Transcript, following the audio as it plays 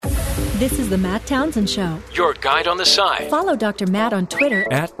This is the Matt Townsend Show. Your guide on the side. Follow Dr. Matt on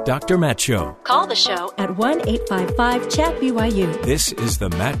Twitter At Dr. Matt Show. Call the show at 1-855-CHAT-BYU. This is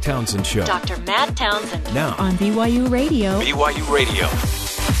the Matt Townsend Show. Dr. Matt Townsend. Now on BYU Radio. BYU Radio.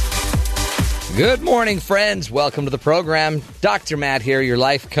 Good morning, friends. Welcome to the program. Dr. Matt here, your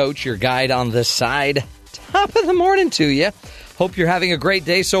life coach, your guide on the side. Top of the morning to you. Hope you're having a great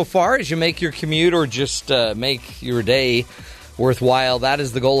day so far as you make your commute or just make your day worthwhile. That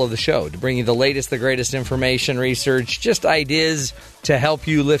is the goal of the show, to bring you the latest, the greatest information, research, just ideas to help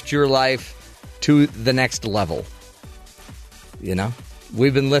you lift your life to the next level. You know,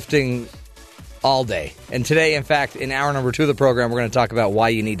 we've been lifting all day. And today, in fact, in hour number 2 of the program, we're going to talk about why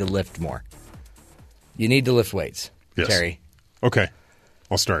you need to lift more. You need to lift weights, yes. Terry. Okay,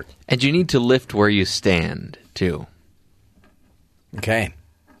 I'll start. And you need to lift where you stand, too. Okay.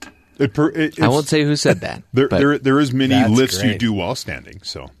 I won't say who said that. There is many lifts great. you do while standing,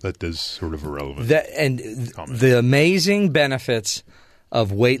 so that is sort of irrelevant. The amazing benefits of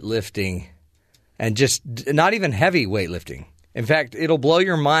weightlifting, and just not even heavy weightlifting. In fact, it'll blow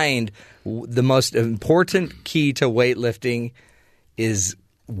your mind. The most important key to weightlifting is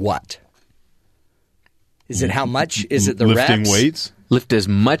what? Is it how much? Is it the lifting reps? weights? Lift as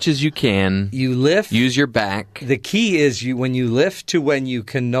much as you can. You lift. Use your back. The key is when you lift to when you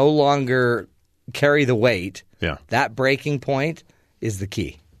can no longer carry the weight. Yeah. That breaking point is the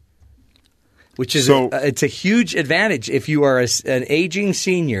key. Which is it's a huge advantage if you are an aging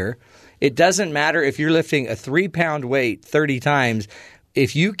senior. It doesn't matter if you're lifting a 3-pound weight 30 times.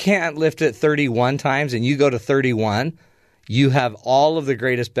 If you can't lift it 31 times and you go to 31, you have all of the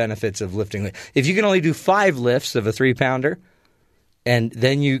greatest benefits of lifting. If you can only do 5 lifts of a 3-pounder, and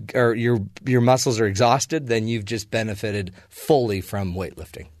then your muscles are exhausted, then you've just benefited fully from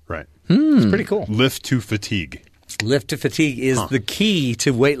weightlifting. Right. It's pretty cool. Lift to fatigue. Lift to fatigue is the key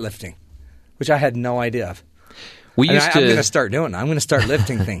to weightlifting, which I had no idea of. I'm going to start doing it. I'm going to start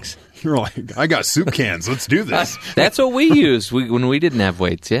lifting things. You're like, I got soup cans. Let's do this. That's what we used when we didn't have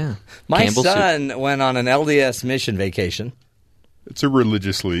weights, yeah. My Campbell's son soup. went on an LDS mission vacation. It's a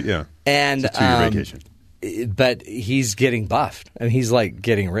religiously, And, it's a 2-year vacation. But he's getting buffed. I mean, he's like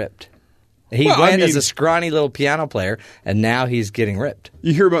getting ripped. He went as a scrawny little piano player, and now he's getting ripped.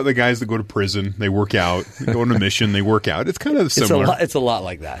 You hear about the guys that go to prison, they work out, they go on a mission, they work out. It's kind of similar. It's a lot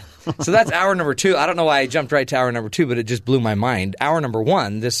like that. So that's hour number 2. I don't know why I jumped right to hour number 2, but it just blew my mind. Hour number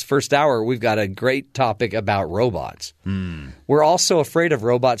 1, this first hour, we've got a great topic about robots. We're all so afraid of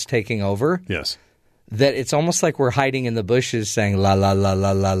robots taking over Yes. that it's almost like we're hiding in the bushes saying la, la, la,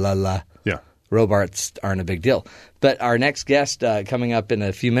 la, la, la, la. Yeah. Robots aren't a big deal. But our next guest coming up in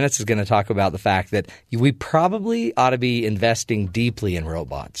a few minutes is going to talk about the fact that we probably ought to be investing deeply in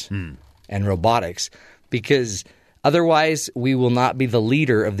robots and robotics, because otherwise we will not be the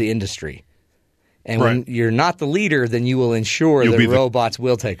leader of the industry. And when you're not the leader, then you will ensure that robots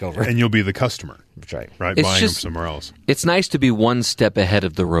will take over. And you'll be the customer. That's right. Right? It's Buying just- them somewhere else. It's nice to be one step ahead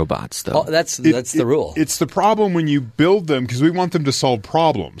of the robots, though. Oh, that's the rule. It's the problem when you build them, because we want them to solve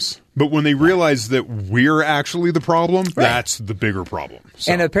problems. But when they realize that we're actually the problem, that's the bigger problem.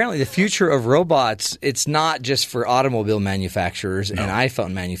 So. And apparently the future of robots, it's not just for automobile manufacturers and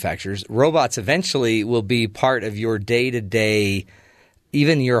iPhone manufacturers. Robots eventually will be part of your day-to-day,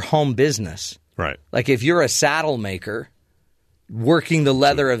 even your home business. Right. Like if you're a saddle maker, working the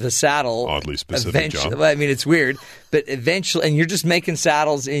leather of the saddle. Oddly specific job. I mean, it's weird, but eventually, and you're just making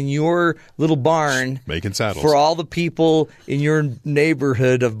saddles in your little barn. Making saddles. For all the people in your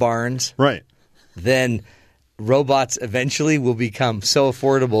neighborhood of barns. Right. Then robots eventually will become so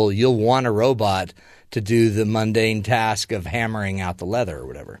affordable, you'll want a robot to do the mundane task of hammering out the leather or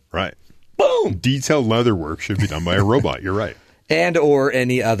whatever. Right. Boom! Detailed leather work should be done by a robot. You're right. And or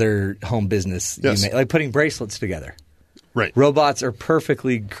any other home business you Yes. make, like putting bracelets together. Right. Robots are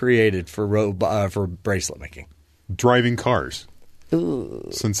perfectly created for bracelet making. Driving cars. Ooh.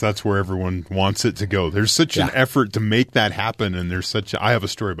 Since that's where everyone wants it to go. There's such an effort to make that happen, and there's I have a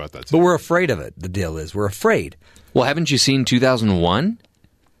story about that. But we're afraid of it. The deal is we're afraid. Well, haven't you seen 2001?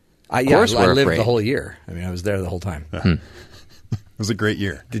 I lived the whole year. I mean, I was there the whole time. It was a great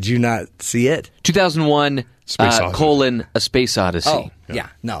year. Did you not see it? 2001, A Space Odyssey. Oh, yeah.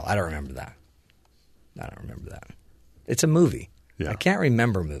 No, I don't remember that. It's a movie. Yeah. I can't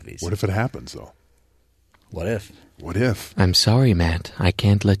remember movies. What if it happens, though? What if? What if? I'm sorry, Matt. I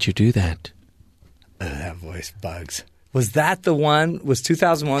can't let you do that. That voice bugs. Was that the one? Was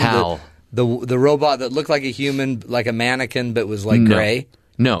 2001 Hal. the robot that looked like a human, like a mannequin, but was like gray?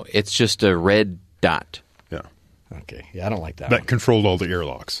 No, it's just a red dot. Yeah. Okay. Yeah, I don't like that That one. controlled all the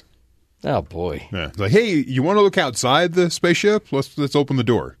airlocks. Oh, boy. Yeah. It's like, hey, you want to look outside the spaceship? Let's open the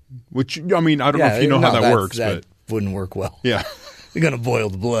door. Which, I mean, I don't know if you know how that works. That wouldn't work well. Yeah. You're going to boil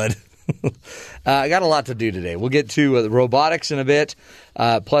the blood. I got a lot to do today. We'll get to robotics in a bit,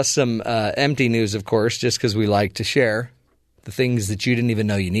 plus some empty news, of course, just because we like to share the things that you didn't even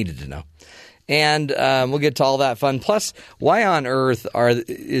know you needed to know. And we'll get to all that fun. Plus, why on earth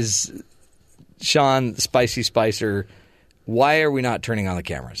is Sean Spicy Spicer, why are we not turning on the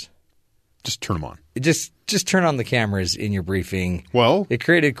cameras? Just turn them on. Just turn on the cameras in your briefing. Well, it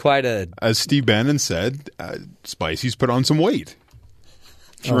created quite a... As Steve Bannon said, Spicy's put on some weight.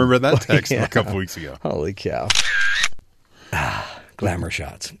 Do you remember that text a couple weeks ago? Holy cow. Glamour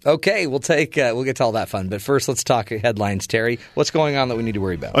shots. Okay, we'll get to all that fun. But first, let's talk headlines, Terry. What's going on that we need to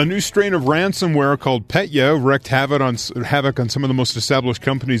worry about? A new strain of ransomware called Petya wreaked havoc on some of the most established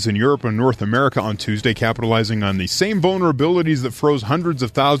companies in Europe and North America on Tuesday, capitalizing on the same vulnerabilities that froze hundreds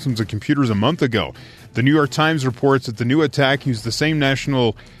of thousands of computers a month ago. The New York Times reports that the new attack used the same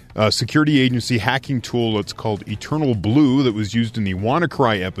national security agency hacking tool that's called Eternal Blue that was used in the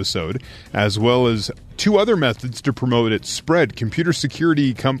WannaCry episode, as well as two other methods to promote its spread. Computer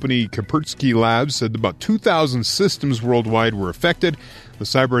security company Kaspersky Labs said about 2,000 systems worldwide were affected. The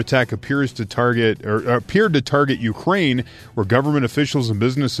cyber attack appeared to target Ukraine, where government officials and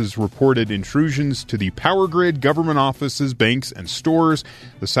businesses reported intrusions to the power grid, government offices, banks, and stores.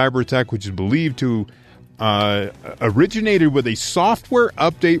 The cyber attack, which is believed to originated with a software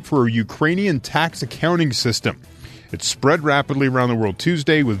update for a Ukrainian tax accounting system. It spread rapidly around the world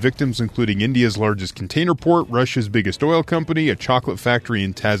Tuesday, with victims including India's largest container port, Russia's biggest oil company, a chocolate factory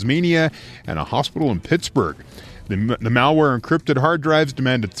in Tasmania, and a hospital in Pittsburgh. The malware encrypted hard drives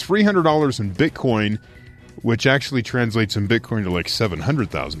demanded $300 in Bitcoin, which actually translates in Bitcoin to like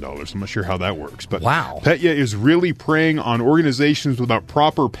 $700,000. I'm not sure how that works. But wow. Petya is really preying on organizations without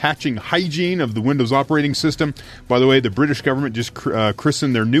proper patching hygiene of the Windows operating system. By the way, the British government just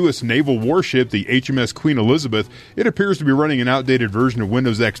christened their newest naval warship, the HMS Queen Elizabeth. It appears to be running an outdated version of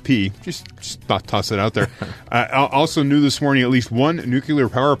Windows XP. Just toss it out there. Also new this morning, at least one nuclear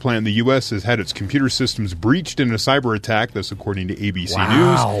power plant in the U.S. has had its computer systems breached in a cyber attack. That's according to ABC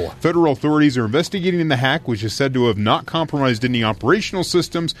News. Federal authorities are investigating the hack, which is said to have not compromised any operational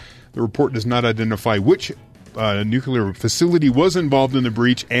systems. The report does not identify which nuclear facility was involved in the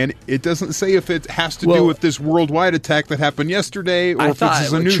breach, and it doesn't say if it has to do with this worldwide attack that happened yesterday or if this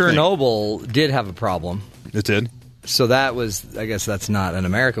is a new Chernobyl did have a problem. It did? So that was, I guess that's not an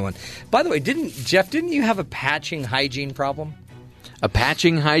American one. By the way, didn't you have a patching hygiene problem? A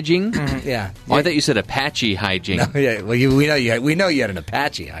patching hygiene? Yeah. Oh, I thought you said Apache hygiene. No, yeah. Well, we know you had an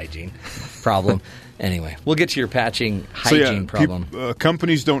Apache hygiene problem. Anyway, we'll get to your patching hygiene problem.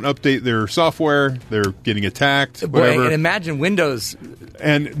 Companies don't update their software. They're getting attacked, whatever. Boy, and imagine Windows.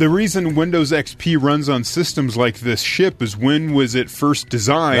 And the reason Windows XP runs on systems like this ship is when was it first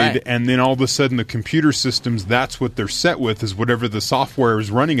designed, right. And then all of a sudden the computer systems, that's what they're set with, is whatever the software is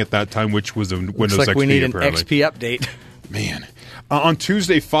running at that time, which was a Windows XP. Looks like we need apparently. An XP update. Man. On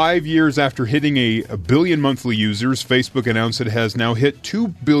Tuesday, 5 years after hitting a billion monthly users, Facebook announced it has now hit 2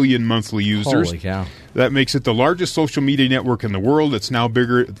 billion monthly users. Holy cow. That makes it the largest social media network in the world. It's now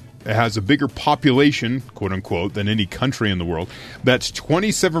bigger. It has a bigger population, quote unquote, than any country in the world. That's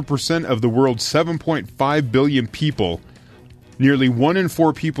 27% of the world's 7.5 billion people. Nearly 1 in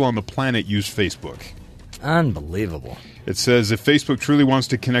 4 people on the planet use Facebook. Unbelievable. It says if Facebook truly wants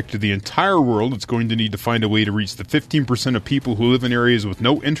to connect to the entire world, it's going to need to find a way to reach the 15% of people who live in areas with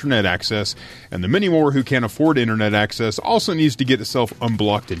no internet access, and the many more who can't afford internet access. Also needs to get itself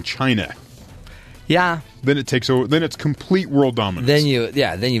unblocked in China. Yeah. Then it takes over. Then it's complete world dominance.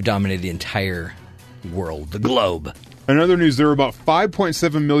 Then you've dominated the entire world, the globe. In other news, there are about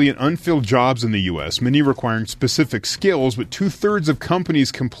 5.7 million unfilled jobs in the U.S., many requiring specific skills, but 2/3 of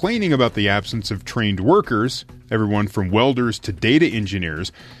companies complaining about the absence of trained workers, everyone from welders to data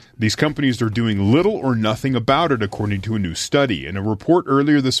engineers. These companies are doing little or nothing about it, according to a new study. In a report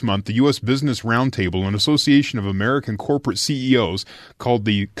earlier this month, the U.S. Business Roundtable, an association of American corporate CEOs, called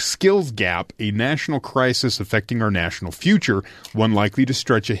the skills gap a national crisis affecting our national future, one likely to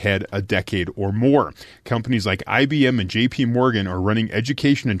stretch ahead a decade or more. Companies like IBM and JP Morgan are running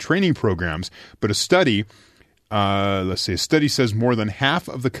education and training programs, but a study says more than half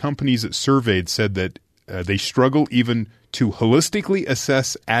of the companies it surveyed said that they struggle even to holistically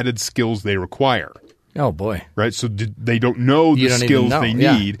assess added skills they require. Oh, boy. Right? So they don't know the skills they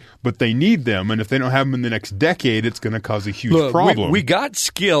need, but they need them. And if they don't have them in the next decade, it's going to cause a huge problem. We got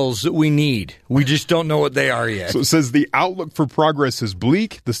skills that we need. We just don't know what they are yet. So it says the outlook for progress is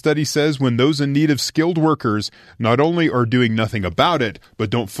bleak. The study says when those in need of skilled workers not only are doing nothing about it, but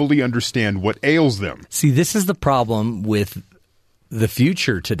don't fully understand what ails them. See, this is the problem with the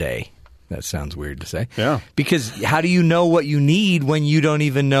future today. That sounds weird to say. Yeah. Because how do you know what you need when you don't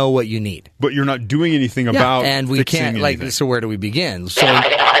even know what you need? But you're not doing anything about and we can't, anything. so where do we begin?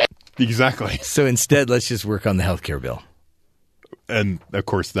 Exactly. So instead, let's just work on the healthcare bill. And, of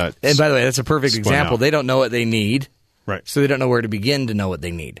course, that. And by the way, that's a perfect example. They don't know what they need. Right. So they don't know where to begin to know what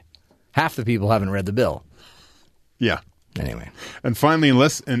they need. Half the people haven't read the bill. Yeah. Anyway. And finally, in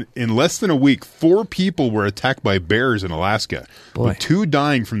less than a week, 4 people were attacked by bears in Alaska, with 2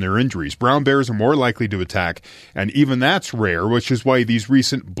 dying from their injuries. Brown bears are more likely to attack, and even that's rare, which is why these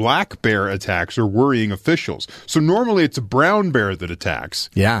recent black bear attacks are worrying officials. So normally it's a brown bear that attacks,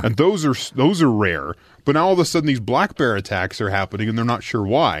 and those are rare. But now all of a sudden these black bear attacks are happening, and they're not sure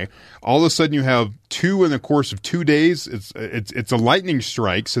why. All of a sudden you have 2 in the course of 2 days. It's a lightning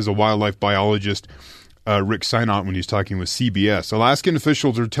strike, says a wildlife biologist. Rick Sinott, when he's talking with CBS. Alaskan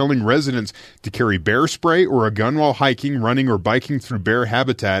officials are telling residents to carry bear spray or a gun while hiking, running, or biking through bear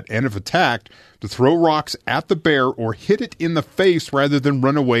habitat, and if attacked, to throw rocks at the bear or hit it in the face rather than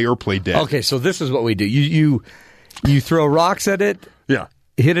run away or play dead. Okay, so this is what we do. You throw rocks at it,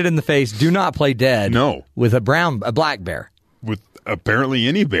 hit it in the face, do not play dead. No. With a black bear. With apparently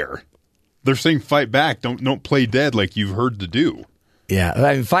any bear. They're saying fight back, don't play dead like you've heard to do. Yeah,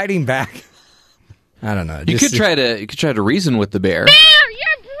 I mean, fighting back... I don't know. You could try to reason with the bear. Bear,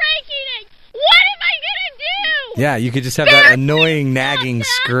 you're breaking it. What am I gonna do? Yeah, you could just have that annoying nagging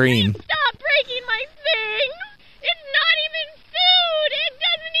scream. Stop breaking my thing. It's not even food. It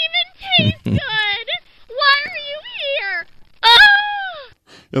doesn't even taste good. Why are you here? Oh!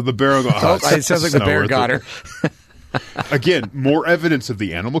 Yeah, the bear will go. It sounds like the bear got her. Again, more evidence of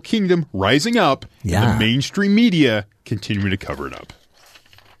the animal kingdom rising up, and the mainstream media continuing to cover it up.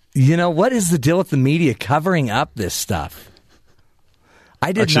 You know, what is the deal with the media covering up this stuff?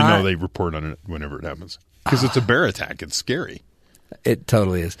 No, they report on it whenever it happens. Because it's a bear attack. It's scary. It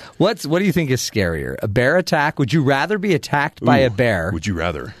totally is. What do you think is scarier? A bear attack? Would you rather be attacked by a bear? Would you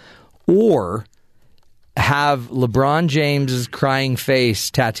rather? Or have LeBron James's crying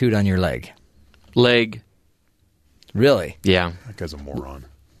face tattooed on your leg? Leg. Really? Yeah. That guy's a moron.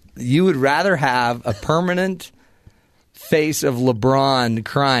 You would rather have a permanent face of LeBron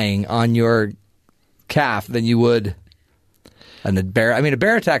crying on your calf than you would a bear. I mean, a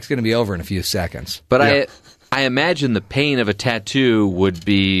bear attack's going to be over in a few seconds. But I imagine the pain of a tattoo would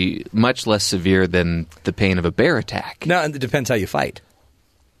be much less severe than the pain of a bear attack. No, it depends how you fight.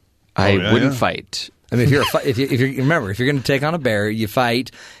 I wouldn't fight. I mean, if you're going to take on a bear, you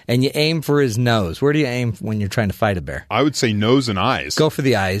fight and you aim for his nose. Where do you aim when you're trying to fight a bear? I would say nose and eyes. Go for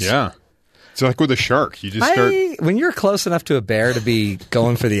the eyes. Yeah. It's like with a shark. You just start. When you're close enough to a bear to be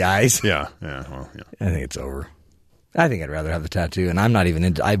going for the eyes. Yeah. I think it's over. I think I'd rather have the tattoo, and I'm not even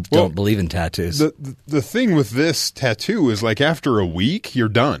into. I don't believe in tattoos. The thing with this tattoo is like after a week, you're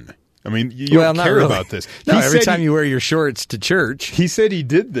done. I mean, you don't care about this. No, every time you wear your shorts to church. He said he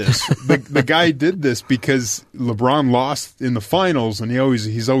did this. the guy did this because LeBron lost in the finals, and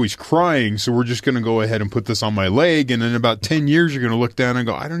he's always crying, so we're just going to go ahead and put this on my leg, and in about 10 years, you're going to look down and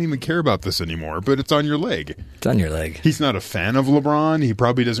go, I don't even care about this anymore, but it's on your leg. It's on your leg. He's not a fan of LeBron. He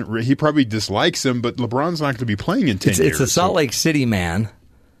probably doesn't. He probably dislikes him, but LeBron's not going to be playing in 10 years. It's a Salt Lake City man.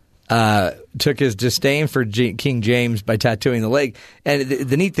 Took his disdain for King James by tattooing the leg. And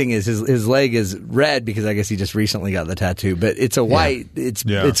the neat thing is his leg is red because I guess he just recently got the tattoo. But it's a white.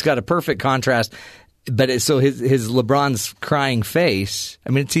 It's got a perfect contrast. But so his LeBron's crying face. I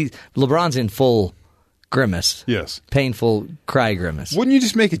mean, LeBron's in full grimace. Yes, painful cry grimace. Wouldn't you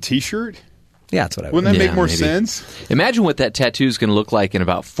just make a T-shirt? Yeah, that's what I would. Wouldn't that make more sense? Imagine what that tattoo is going to look like in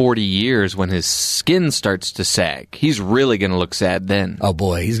about 40 years when his skin starts to sag. He's really going to look sad then. Oh,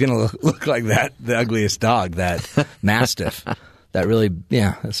 boy. He's going to look like the ugliest dog, that Mastiff. That really,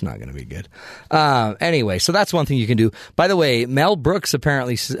 that's not going to be good. Anyway, so that's one thing you can do. By the way, Mel Brooks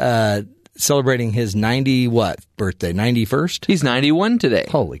apparently celebrating his birthday? 91st? He's 91 today.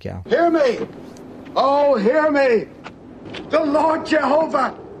 Holy cow. Hear me. Oh, hear me. The Lord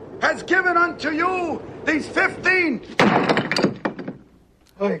Jehovah has given unto you these 15.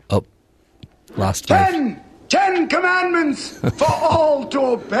 Lost 10 commandments for all to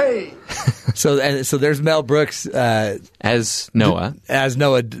obey. So there's Mel Brooks as Noah.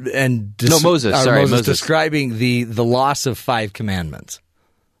 Moses. Moses describing the loss of 5 commandments.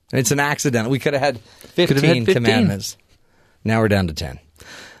 It's an accident. We could have had 15 commandments. Now we're down to 10.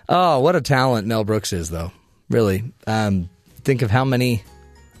 Oh, what a talent Mel Brooks is, though. Really. Think of how many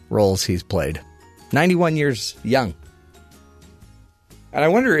roles he's played. 91 years young. And I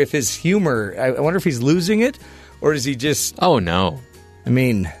wonder if his humor, I wonder if he's losing it, or is he just... Oh, no. I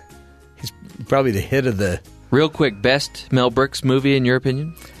mean, he's probably the hit of the... Real quick, best Mel Brooks movie in your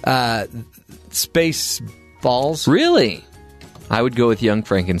opinion? Spaceballs. Really? I would go with Young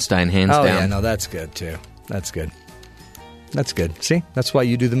Frankenstein, hands down. Oh, yeah, no, that's good, too. That's good. That's good. See? That's why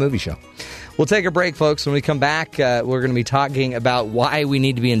you do the movie show. We'll take a break, folks. When we come back, we're going to be talking about why we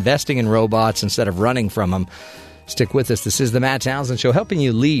need to be investing in robots instead of running from them. Stick with us. This is the Matt Townsend Show, helping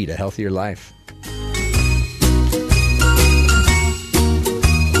you lead a healthier life.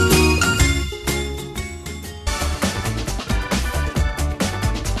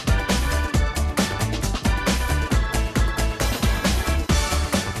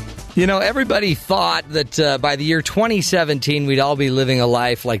 You know, everybody thought that by the year 2017, we'd all be living a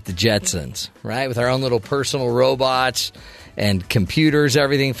life like the Jetsons, right? With our own little personal robots and computers,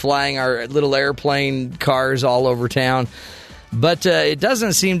 everything, flying our little airplane cars all over town. But it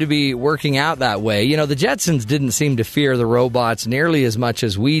doesn't seem to be working out that way. You know, the Jetsons didn't seem to fear the robots nearly as much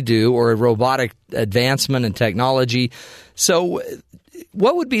as we do, or robotic advancement and technology. So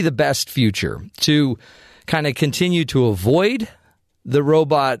what would be the best future? To kind of continue to avoid the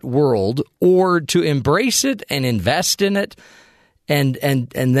robot world, or to embrace it and invest in it and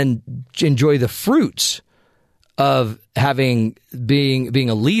then enjoy the fruits of being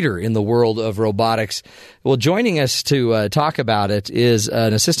a leader in the world of robotics? Well, joining us to talk about it is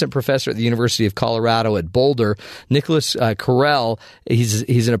an assistant professor at the University of Colorado at Boulder, Nikolaus Correll.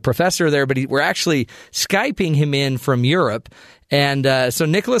 He's a professor there, but we're actually Skyping him in from Europe. And so,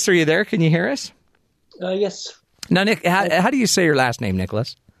 Nikolaus, are you there? Can you hear us? Yes. Now, Nick, how do you say your last name,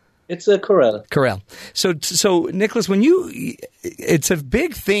 Nikolaus? It's Correll. Correll. So, Nikolaus, it's a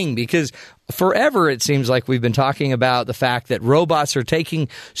big thing because forever it seems like we've been talking about the fact that robots are taking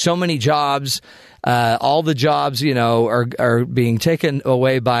so many jobs. All the jobs, are being taken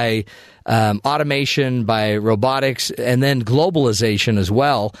away by automation, by robotics, and then globalization as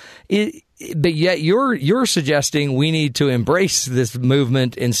well. But yet you're suggesting we need to embrace this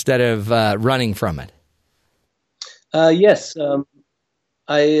movement instead of running from it. Yes,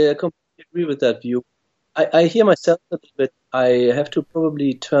 I completely agree with that view. I hear myself a little bit. I have to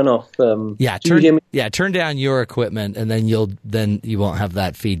probably turn off. Turn down your equipment, and then you won't have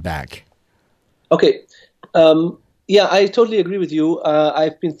that feedback. Okay. I totally agree with you.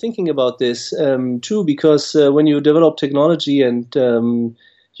 I've been thinking about this too, because when you develop technology and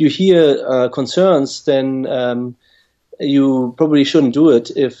you hear concerns, then you probably shouldn't do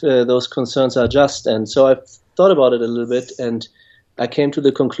it if those concerns are just. And so I've thought about it a little bit, and I came to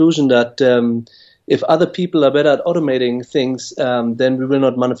the conclusion that if other people are better at automating things, then we will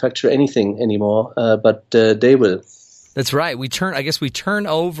not manufacture anything anymore, but they will. That's right. We turn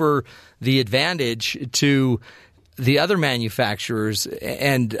over the advantage to the other manufacturers,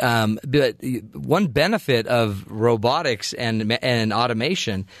 and but one benefit of robotics and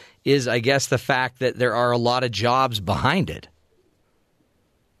automation is, I guess, the fact that there are a lot of jobs behind it.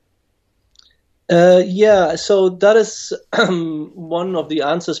 So that is one of the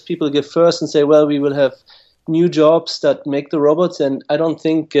answers people give first and say, well, we will have new jobs that make the robots. And I don't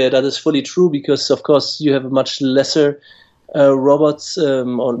think that is fully true, because, of course, you have much lesser robots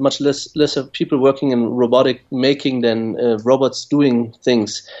or much lesser people working in robotic making than robots doing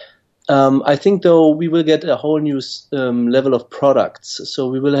things. I think, though, we will get a whole new level of products. So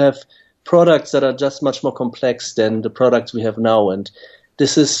we will have products that are just much more complex than the products we have now. And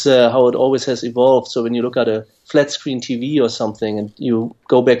this is how it always has evolved. So when you look at a flat screen TV or something, and you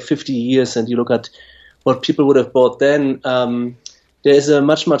go back 50 years and you look at what people would have bought then, there is a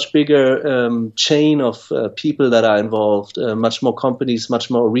much, much bigger chain of people that are involved, much more companies,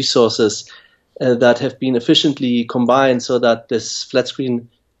 much more resources that have been efficiently combined so that this flat screen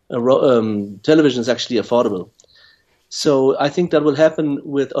television is actually affordable. So I think that will happen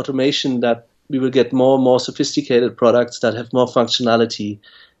with automation, that we will get more and more sophisticated products that have more functionality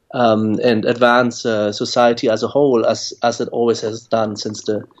and advance society as a whole, as it always has done since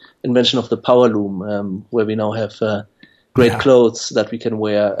the invention of the power loom, where we now have great clothes that we can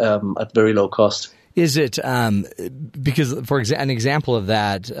wear at very low cost. Is it because, for an example of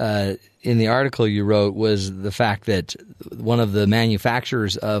that in the article you wrote was the fact that one of the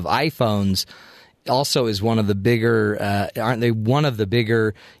manufacturers of iPhones also is one of the bigger, aren't they one of the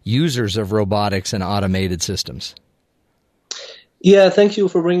bigger users of robotics and automated systems? Yeah, thank you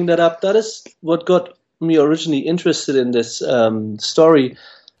for bringing that up. That is what got me originally interested in this story.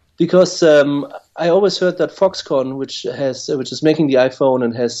 Because I always heard that Foxconn, which is making the iPhone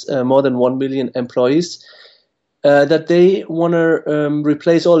and has more than 1 million employees, that they want to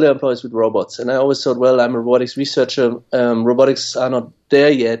replace all their employees with robots. And I always thought, well, I'm a robotics researcher. Robotics are not there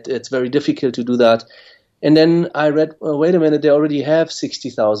yet. It's very difficult to do that. And then I read, wait a minute, they already have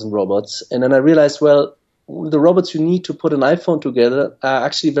 60,000 robots. And then I realized, well, the robots you need to put an iPhone together are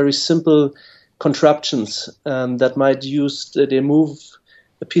actually very simple contraptions that might use, they move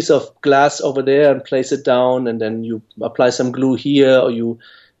a piece of glass over there and place it down, and then you apply some glue here, or you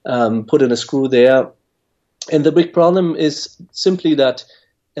put in a screw there. And the big problem is simply that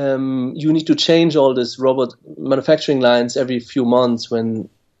you need to change all these robot manufacturing lines every few months when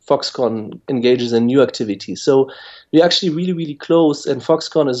Foxconn engages in new activities. So we're actually really, really close, and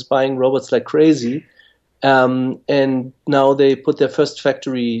Foxconn is buying robots like crazy. And now they put their first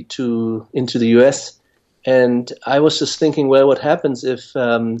factory into the US. And I was just thinking, well, what happens if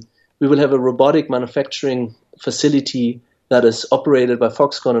we will have a robotic manufacturing facility that is operated by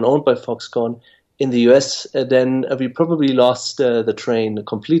Foxconn and owned by Foxconn in the US? Then we probably lost the train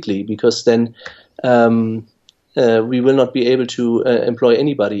completely, because then we will not be able to employ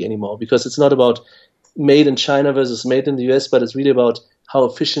anybody anymore, because it's not about made in China versus made in the US, but it's really about how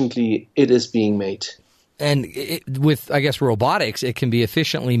efficiently it is being made. And with, I guess, robotics, it can be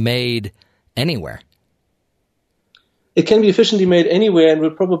efficiently made anywhere. It can be efficiently made anywhere, and will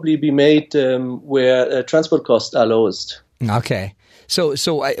probably be made where transport costs are lowest. Okay, so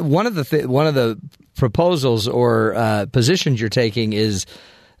one of the proposals or positions you're taking is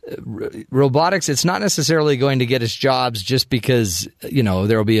robotics. It's not necessarily going to get us jobs just because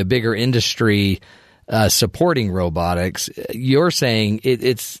there will be a bigger industry supporting robotics. You're saying it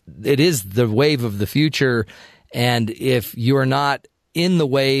is the wave of the future, and if you're not in the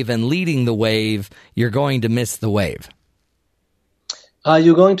wave and leading the wave, you're going to miss the wave.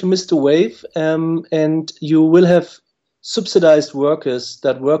 You're going to miss the wave, and you will have subsidized workers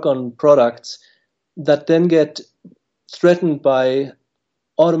that work on products that then get threatened by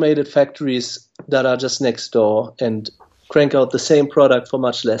automated factories that are just next door and crank out the same product for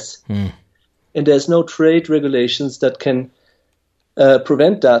much less. And there's no trade regulations that can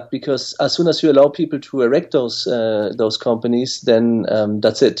prevent that, because as soon as you allow people to erect those companies, then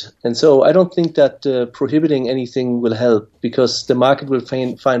that's it. And so I don't think that prohibiting anything will help, because the market will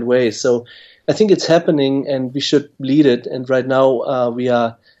find ways. So I think it's happening, and we should lead it. And right now we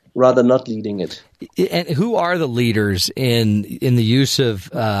are rather not leading it. And who are the leaders in the use of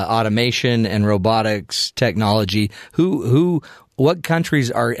automation and robotics technology? What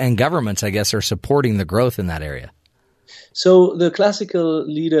countries and governments, I guess, are supporting the growth in that area? So the classical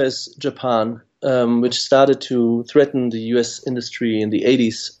leader is Japan, which started to threaten the U.S. industry in the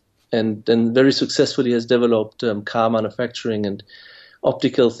 80s, and then very successfully has developed car manufacturing and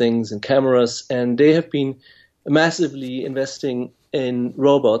optical things and cameras. And they have been massively investing in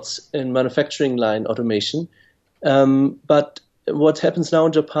robots and manufacturing line automation. But what happens now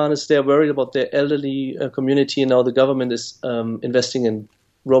in Japan is they're worried about their elderly community, and now the government is investing in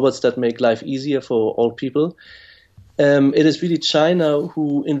robots that make life easier for old people. It is really China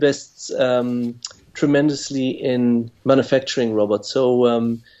who invests tremendously in manufacturing robots.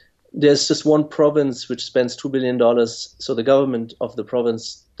 So there's just one province which spends $2 billion. So the government of the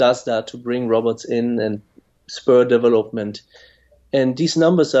province does that to bring robots in and spur development. And these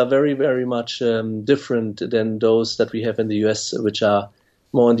numbers are very, very much different than those that we have in the US, which are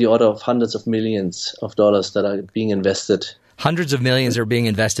more in the order of hundreds of millions of dollars that are being invested. Hundreds of millions are being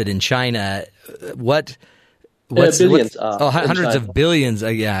invested in China. Billions hundreds of billions,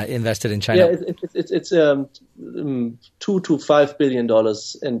 invested in China. Yeah, it's $2 to $5 billion,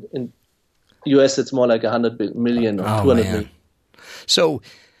 and in US it's more like 100 million or 200 million. So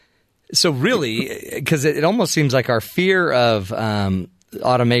really, because it almost seems like our fear of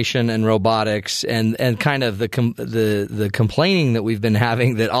automation and robotics and kind of the complaining that we've been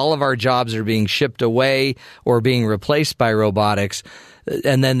having that all of our jobs are being shipped away or being replaced by robotics.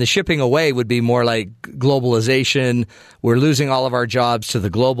 And then the shipping away would be more like globalization. We're losing all of our jobs to the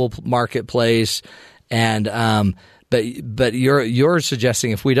global marketplace, and but you're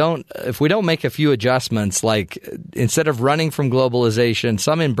suggesting if we don't make a few adjustments, like instead of running from globalization,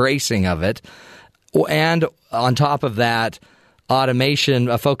 some embracing of it, and on top of that, automation,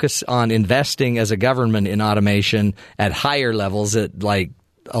 a focus on investing as a government in automation at higher levels, at like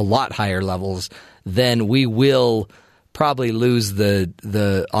a lot higher levels, then we will probably lose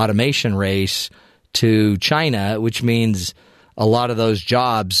the automation race to China, which means a lot of those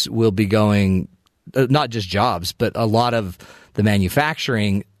jobs will be going, not just jobs, but a lot of the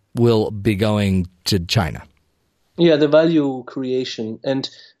manufacturing will be going to China. Yeah, the value creation. And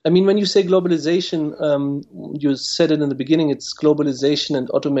I mean, when you say globalization, you said it in the beginning, it's globalization and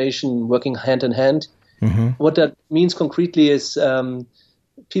automation working hand in hand. Mm-hmm. What that means concretely is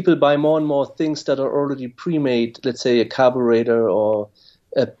people buy more and more things that are already pre-made, let's say a carburetor or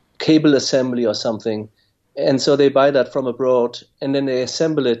a cable assembly or something. And so they buy that from abroad and then they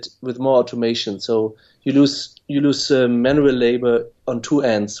assemble it with more automation. So you lose manual labor on two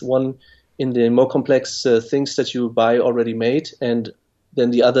ends. One in the more complex things that you buy already made, and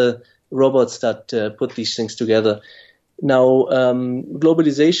then the other robots that put these things together. Now,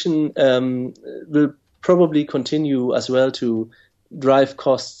 globalization will probably continue as well to drive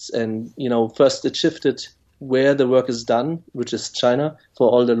costs. And, first it shifted where the work is done, which is China, for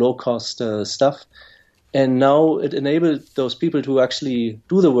all the low-cost stuff. And now it enabled those people to actually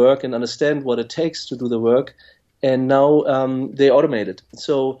do the work and understand what it takes to do the work. And now they automate it.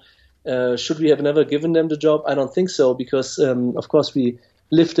 So should we have never given them the job? I don't think so, because, of course, we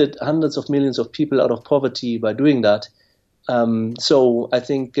lifted hundreds of millions of people out of poverty by doing that. So I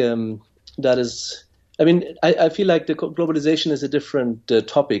think that is, I feel like the globalization is a different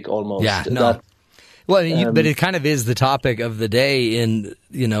topic almost. Yeah, no. But it kind of is the topic of the day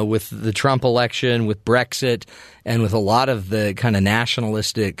with the Trump election, with Brexit, and with a lot of the kind of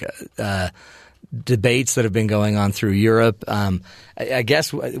nationalistic debates that have been going on through Europe. I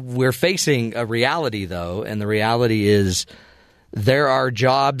guess we're facing a reality, though, and the reality is there are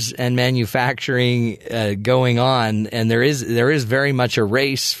jobs and manufacturing going on, and there is very much a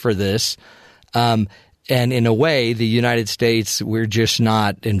race for this. And in a way, the United States, we're just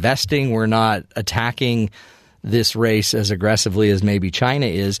not investing. We're not attacking this race as aggressively as maybe China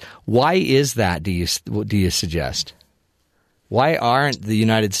is. Why is that, do you suggest? Why aren't the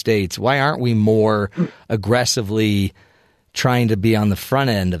United States, why aren't we more aggressively trying to be on the front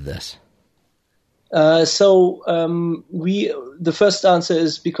end of this? The first answer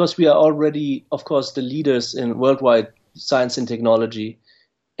is because we are already, of course, the leaders in worldwide science and technology.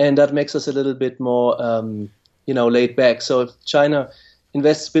 And that makes us a little bit more, laid back. So if China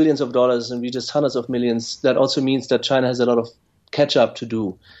invests billions of dollars and we just hundreds of millions, that also means that China has a lot of catch up to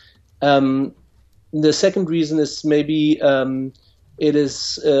do. The second reason is maybe it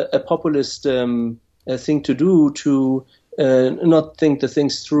is a populist thing to do to not think the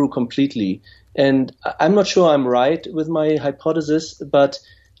things through completely. And I'm not sure I'm right with my hypothesis, but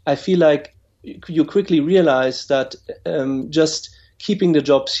I feel like you quickly realize that just keeping the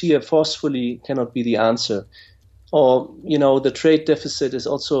jobs here forcefully cannot be the answer. Or, the trade deficit is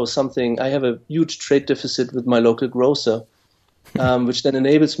also something. I have a huge trade deficit with my local grocer, which then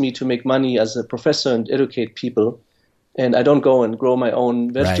enables me to make money as a professor and educate people. And I don't go and grow my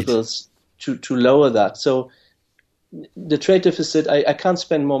own vegetables to lower that. So the trade deficit, I can't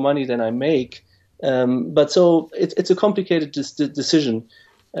spend more money than I make. But so it's a complicated decision.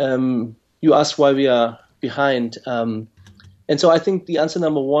 You asked why we are behind. And so I think the answer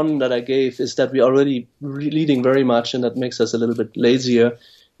number one that I gave is that we're already leading very much, and that makes us a little bit lazier,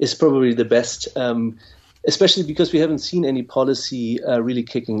 is probably the best, especially because we haven't seen any policy really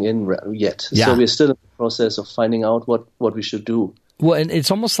kicking in yet. Yeah. So we're still in the process of finding out what we should do. Well, and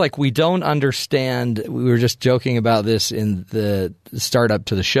it's almost like we don't understand. We were just joking about this in the startup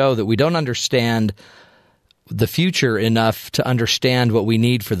to the show, that we don't understand the future enough to understand what we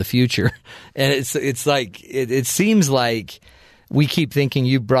need for the future. And it's like it seems like we keep thinking,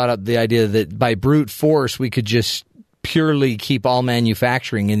 you brought up the idea that by brute force we could just purely keep all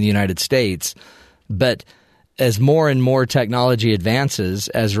manufacturing in the United States. But as more and more technology advances,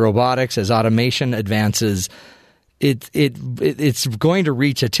 as robotics, as automation advances, it's going to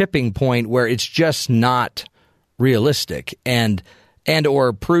reach a tipping point where it's just not realistic and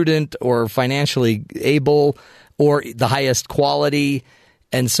or prudent or financially able or the highest quality.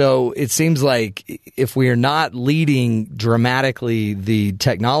 And so it seems like if we are not leading dramatically the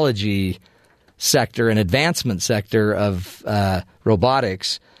technology sector and advancement sector of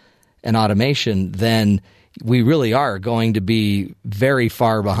robotics and automation, then we really are going to be very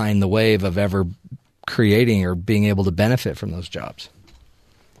far behind the wave of ever creating or being able to benefit from those jobs.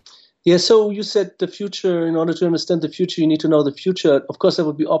 Yeah, so you said the future. In order to understand the future, you need to know the future. Of course, that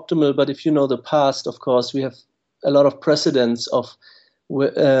would be optimal, but if you know the past, of course, we have a lot of precedents of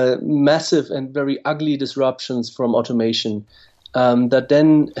massive and very ugly disruptions from automation that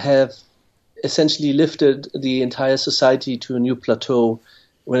then have essentially lifted the entire society to a new plateau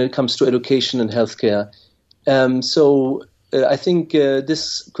when it comes to education and healthcare. So I think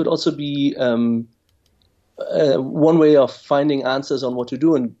this could also be one way of finding answers on what to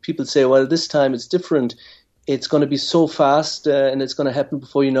do. And people say, well, this time it's different. It's going to be so fast and it's going to happen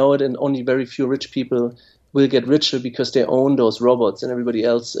before you know it, and only very few rich people will get richer because they own those robots and everybody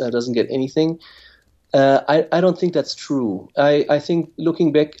else doesn't get anything. I don't think that's true. I think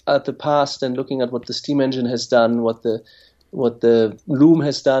looking back at the past and looking at what the steam engine has done, what the loom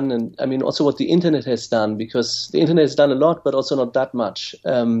has done, and I mean also what the internet has done, because the internet has done a lot, but also not that much.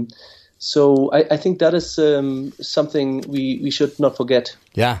 So I think that is something we should not forget.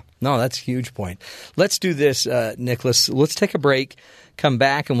 Yeah, no, that's a huge point. Let's do this, Nicholas. Let's take a break, come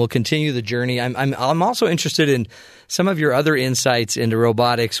back, and we'll continue the journey. I'm also interested in some of your other insights into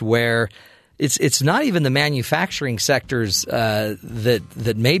robotics, where it's not even the manufacturing sectors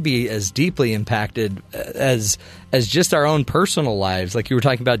that may be as deeply impacted as just our own personal lives. Like you were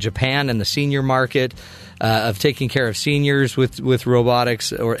talking about Japan and the senior market, of taking care of seniors with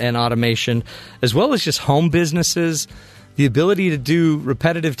robotics and automation, as well as just home businesses, the ability to do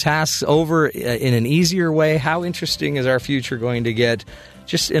repetitive tasks over in an easier way. How interesting is our future going to get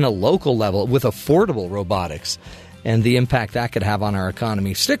just in a local level with affordable robotics, and the impact that could have on our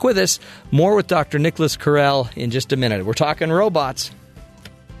economy? Stick with us. More with Dr. Nikolaus Correll in just a minute. We're talking robots.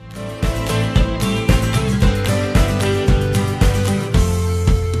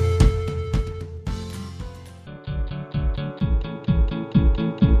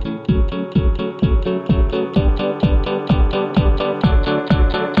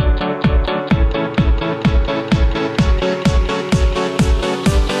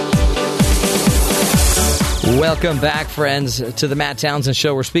 Welcome back, friends, to the Matt Townsend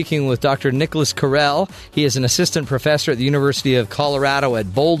Show. We're speaking with Dr. Nikolaus Correll. He is an assistant professor at the University of Colorado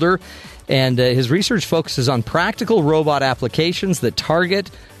at Boulder, and his research focuses on practical robot applications that target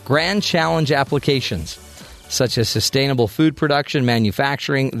grand challenge applications, such as sustainable food production,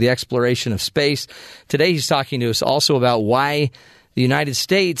 manufacturing, the exploration of space. Today, he's talking to us also about why the United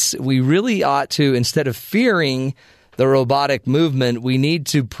States, we really ought to, instead of fearing the robotic movement, we need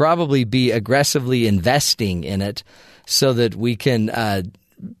to probably be aggressively investing in it so that we can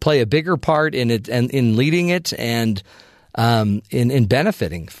play a bigger part in it and in leading it and in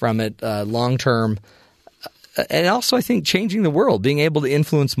benefiting from it long term. And also, I think, changing the world, being able to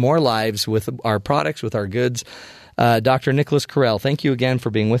influence more lives with our products, with our goods. Dr. Nikolaus Correll, thank you again for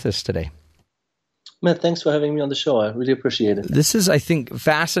being with us today. Matt, thanks for having me on the show. I really appreciate it. This is, I think,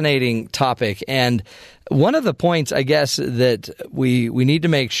 fascinating topic. And one of the points, I guess, that we need to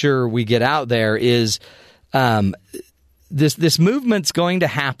make sure we get out there is this movement's going to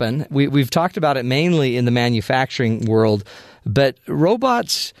happen. We've talked about it mainly in the manufacturing world, but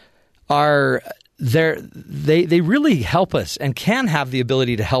robots are there. They really help us and can have the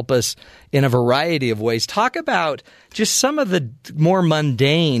ability to help us in a variety of ways. Talk about just some of the more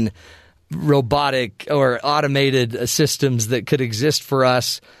mundane robotic or automated systems that could exist for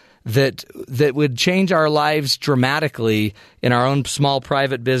us that would change our lives dramatically in our own small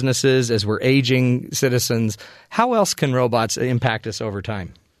private businesses as we're aging citizens. How else can robots impact us over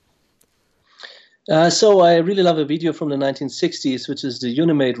time? So I really love a video from the 1960s, which is the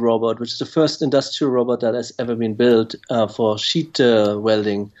Unimate robot, which is the first industrial robot that has ever been built for sheet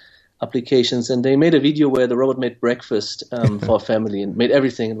welding applications. And they made a video where the robot made breakfast for a family and made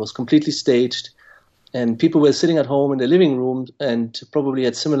everything. It was completely staged. And people were sitting at home in their living room and probably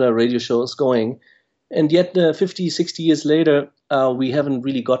had similar radio shows going. And yet 50, 60 years later, we haven't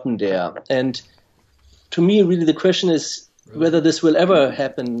really gotten there. And to me, really, the question is whether this will ever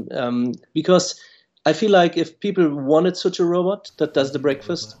happen. Because I feel like if people wanted such a robot that does the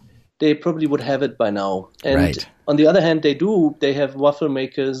breakfast, they probably would have it by now. And right. On the other hand, they have waffle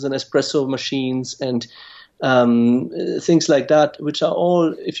makers and espresso machines and things like that, which are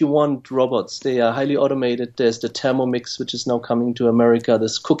all, if you want, robots. They are highly automated. There's the Thermomix, which is now coming to America,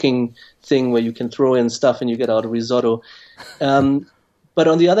 this cooking thing where you can throw in stuff and you get out a risotto. But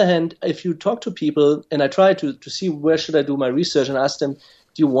on the other hand, if you talk to people, and I try to see where should I do my research and ask them,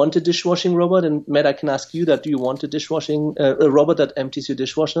 do you want a dishwashing robot? And Matt, I can ask you that. Do you want a robot that empties your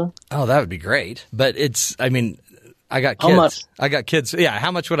dishwasher? Oh, that would be great. But I got kids. How much? I got kids. Yeah,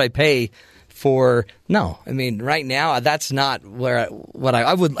 how much would I pay for? No, right now that's not what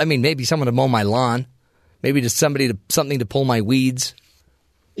I would. Maybe someone to mow my lawn, maybe just something to pull my weeds.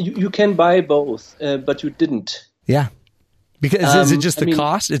 You can buy both, but you didn't. Yeah, because is it just the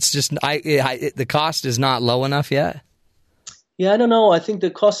cost? It's just the cost is not low enough yet. Yeah, I don't know. I think the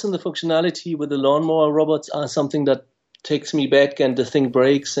cost and the functionality with the lawnmower robots are something that takes me back, and the thing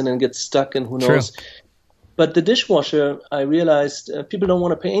breaks and then gets stuck, and who knows. True. But the dishwasher, I realized people don't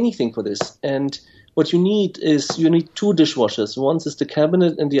want to pay anything for this. And what you need is two dishwashers. One is the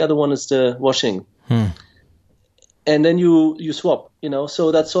cabinet and the other one is the washing. And then you swap,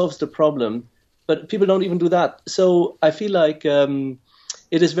 so that solves the problem. But people don't even do that. So I feel like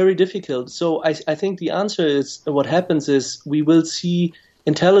it is very difficult. So I think the answer is, what happens is we will see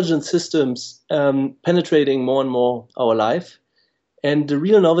intelligent systems penetrating more and more our life. And the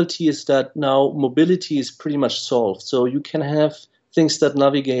real novelty is that now mobility is pretty much solved. So you can have things that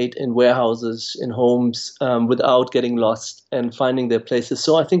navigate in warehouses, in homes, without getting lost and finding their places.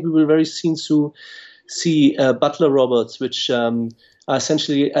 So I think we will very soon see butler robots, which are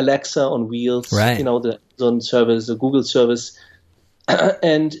essentially Alexa on wheels, right. You know, the Amazon service, the Google service.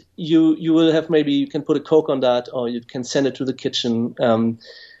 And you will have, maybe you can put a Coke on that, or you can send it to the kitchen.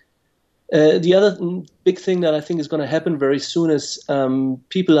 The other big thing that I think is going to happen very soon is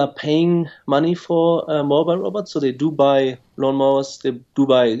people are paying money for mobile robots. So they do buy lawnmowers, they do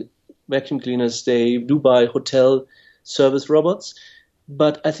buy vacuum cleaners, they do buy hotel service robots.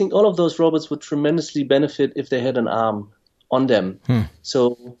 But I think all of those robots would tremendously benefit if they had an arm on them.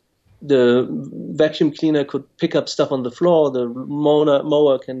 So the vacuum cleaner could pick up stuff on the floor, the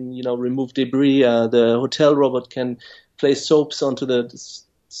mower can, remove debris, the hotel robot can place soaps onto the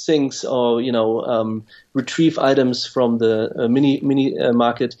sinks, or retrieve items from the mini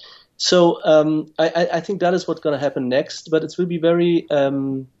market. So I think that is what's going to happen next, but it will be very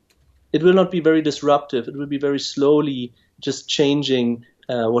it will not be very disruptive. It will be very slowly just changing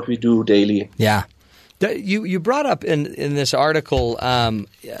what we do daily. Yeah. You brought up in this article,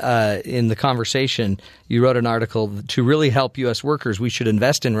 in the conversation, you wrote an article to really help U.S. workers. We should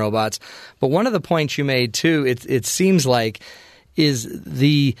invest in robots. But one of the points you made too, it seems like, is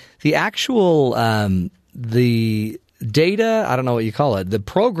the actual the data, I don't know what you call it, the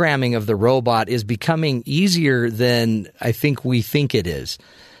programming of the robot is becoming easier than I think we think it is.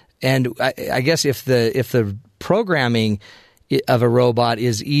 And I guess if the programming of a robot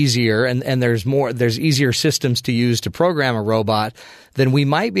is easier, and there's easier systems to use to program a robot, then we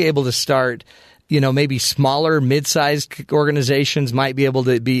might be able to start, maybe smaller, mid-sized organizations might be able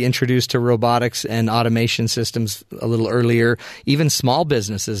to be introduced to robotics and automation systems a little earlier. Even small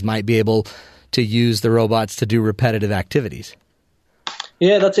businesses might be able to use the robots to do repetitive activities.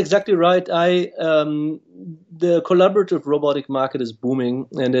 Yeah, that's exactly right. The collaborative robotic market is booming,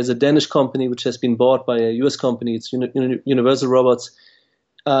 and there's a Danish company which has been bought by a US company. It's Universal Robots.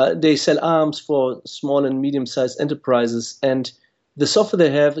 They sell arms for small and medium-sized enterprises, and the software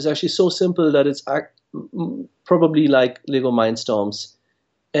they have is actually so simple that it's probably like Lego Mindstorms.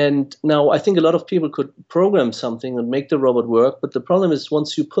 And now I think a lot of people could program something and make the robot work, but the problem is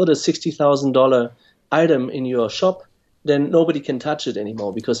once you put a $60,000 item in your shop, then nobody can touch it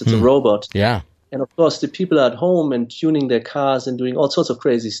anymore because it's a robot. Yeah. And of course, the people at home and tuning their cars and doing all sorts of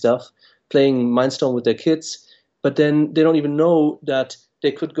crazy stuff, playing Mindstorm with their kids, but then they don't even know that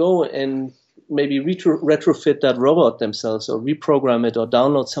they could go and maybe retrofit that robot themselves, or reprogram it, or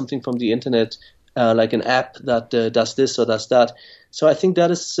download something from the internet, like an app that does this or does that. So I think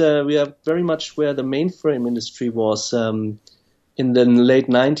that is we are very much where the mainframe industry was in the late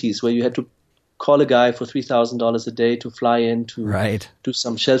 90s, where you had to call a guy for $3,000 a day to fly in to do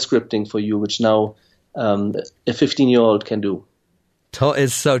some shell scripting for you, which now a 15-year-old can do.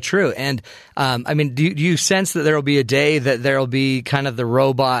 It's so true. And do you sense that there will be a day that there will be kind of the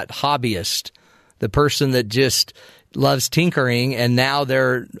robot hobbyist, the person that just loves tinkering, and now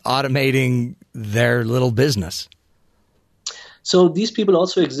they're automating their little business? So these people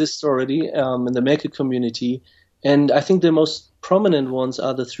also exist already in the maker community, and I think the most prominent ones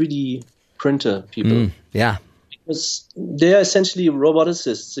are the 3D printer people. Yeah. Because they are essentially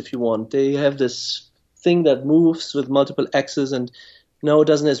roboticists, if you want. They have this thing that moves with multiple axes, and no, it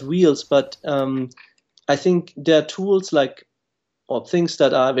doesn't have wheels, but I think there are tools or things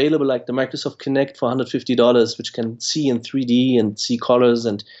that are available, like the Microsoft Kinect for $150, which can see in 3D and see colors,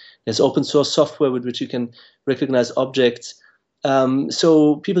 and there's open source software with which you can recognize objects.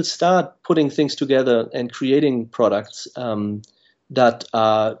 So people start putting things together and creating products that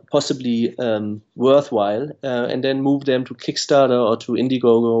are possibly worthwhile, and then move them to Kickstarter or to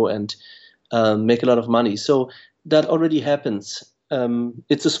Indiegogo and make a lot of money. So that already happens.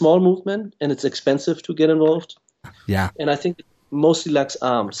 It's a small movement, and it's expensive to get involved. Yeah. And I think it mostly lacks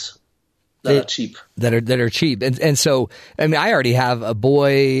arms that are cheap. That are cheap. And so, I already have a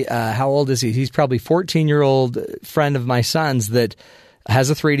boy, how old is he? He's probably 14-year-old friend of my son's that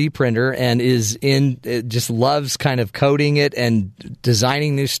has a 3D printer and just loves kind of coding it and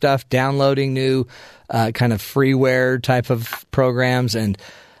designing new stuff, downloading new kind of freeware type of programs. And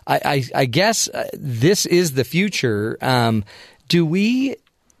I guess this is the future. Do we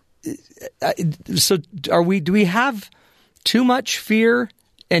have too much fear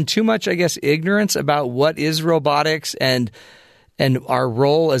and too much, I guess, ignorance about what is robotics and and our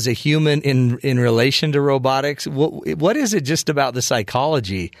role as a human in relation to robotics? What is it just about the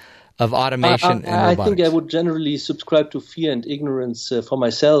psychology of automation and robotics? I think I would generally subscribe to fear and ignorance for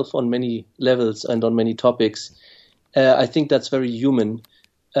myself on many levels and on many topics. I think that's very human.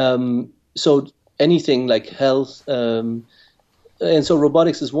 So anything like health, and so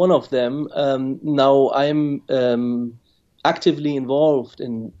robotics is one of them. Now I'm actively involved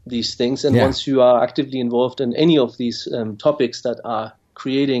in these things, and once you are actively involved in any of these topics that are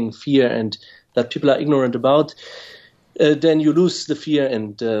creating fear and that people are ignorant about, then you lose the fear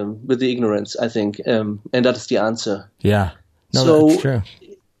and with the ignorance, I think, and that is the answer. Yeah, no, so that's true.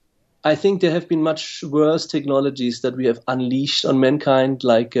 I think there have been much worse technologies that we have unleashed on mankind,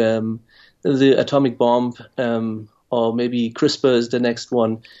 like the atomic bomb, or maybe CRISPR is the next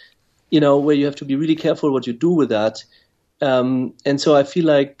one, where you have to be really careful what you do with that. And so I feel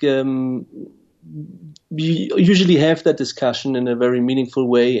like we usually have that discussion in a very meaningful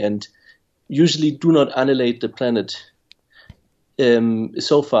way and usually do not annihilate the planet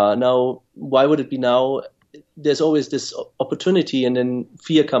so far. Now, why would it be now? There's always this opportunity, and then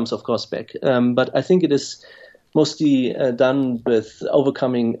fear comes, of course, back. But I think it is mostly done with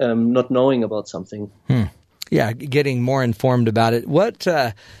overcoming not knowing about something. Yeah, getting more informed about it. What,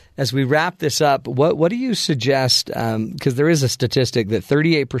 as we wrap this up, what do you suggest? Because there is a statistic that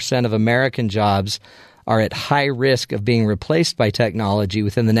 38% of American jobs are at high risk of being replaced by technology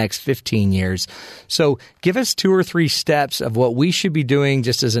within the next 15 years. So give us 2 or 3 steps of what we should be doing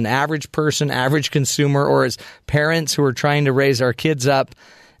just as an average person, average consumer, or as parents who are trying to raise our kids up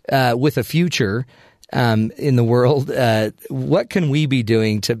with a future in the world. What can we be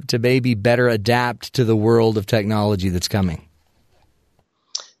doing to maybe better adapt to the world of technology that's coming?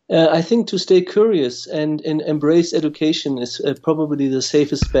 I think to stay curious and embrace education is probably the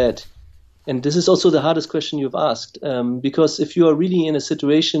safest bet. And this is also the hardest question you've asked, because if you are really in a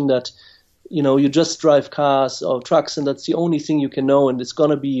situation that, you just drive cars or trucks and that's the only thing you can know and it's going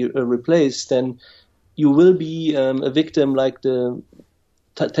to be replaced, then you will be a victim like the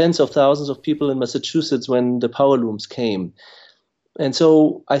tens of thousands of people in Massachusetts when the power looms came. And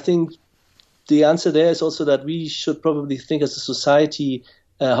so I think the answer there is also that we should probably think as a society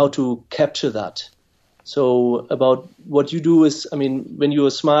how to capture that. So about what you do is, when you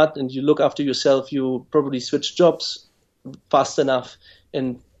are smart and you look after yourself, you probably switch jobs fast enough.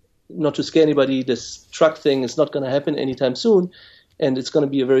 And not to scare anybody, this truck thing is not going to happen anytime soon. And it's going to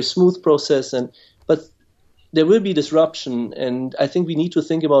be a very smooth process. But there will be disruption. And I think we need to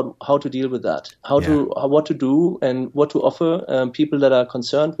think about how to deal with that, what to do and what to offer people that are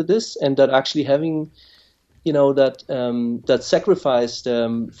concerned with this and that actually having that sacrificed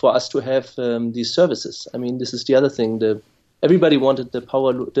for us to have these services. This is the other thing. Everybody wanted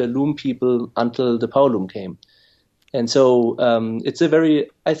the loom people until the power loom came, and so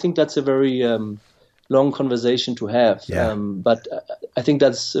I think that's a very long conversation to have. Yeah. But I think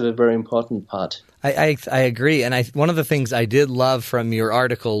that's a very important part. I agree, and one of the things I did love from your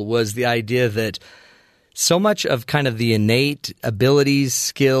article was the idea that so much of kind of the innate abilities,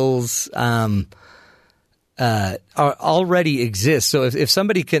 skills, already exists. So if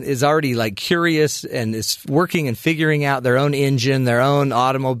somebody is already like curious and is working and figuring out their own engine, their own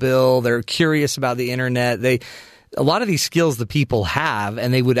automobile, they're curious about the internet. A lot of these skills the people have,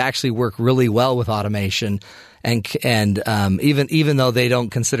 and they would actually work really well with automation. And even though they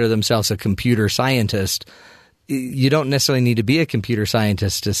don't consider themselves a computer scientist, you don't necessarily need to be a computer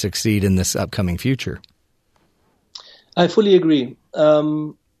scientist to succeed in this upcoming future. I fully agree.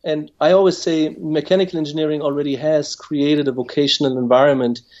 And I always say mechanical engineering already has created a vocational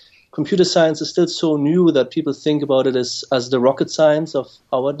environment. Computer science is still so new that people think about it as the rocket science of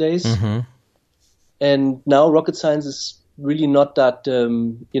our days. Mm-hmm. And now rocket science is really not that,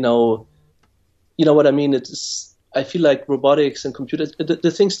 you know what I mean? I feel like robotics and computers, the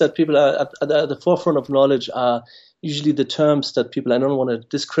things that people are at the forefront of knowledge are usually the terms that people, I don't want to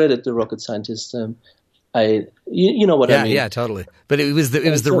discredit the rocket scientists. You know what I mean? Yeah, totally. But it was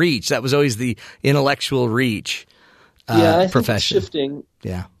the reach. That was always the intellectual reach I profession. think it's shifting.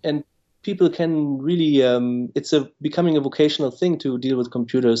 Yeah. And people can really, it's becoming a vocational thing to deal with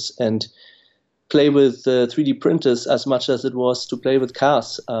computers and play with 3D printers as much as it was to play with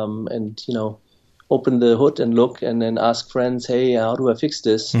cars. And, open the hood and look and then ask friends, hey, how do I fix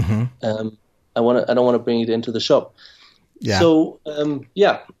this? Mm-hmm. I don't want to bring it into the shop. Yeah. So,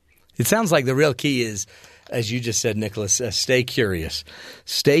 It sounds like the real key is, as you just said, Nicholas, stay curious.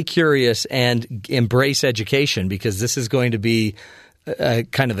 Stay curious and embrace education, because this is going to be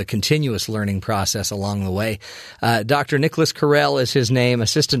kind of a continuous learning process along the way. Dr. Nikolaus Correll is his name,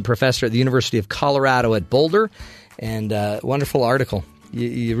 assistant professor at the University of Colorado at Boulder. And wonderful article.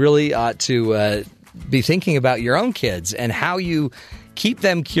 You really ought to be thinking about your own kids and how you keep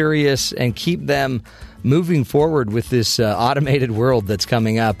them curious and keep them moving forward with this automated world that's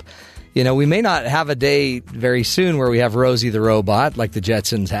coming up. You know, we may not have a day very soon where we have Rosie the robot like the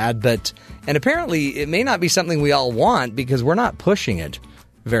Jetsons had, and apparently it may not be something we all want because we're not pushing it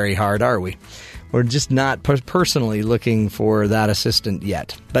very hard, are we? We're just not personally looking for that assistant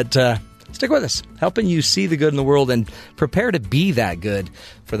yet. But stick with us, helping you see the good in the world and prepare to be that good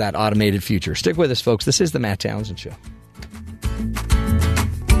for that automated future. Stick with us, folks. This is the Matt Townsend Show.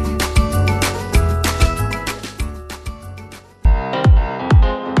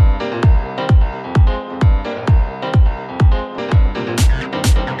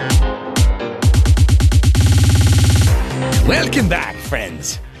 Welcome back,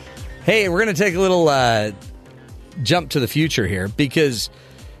 friends. Hey, we're going to take a little jump to the future here because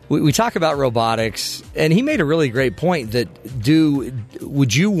we talk about robotics, and he made a really great point that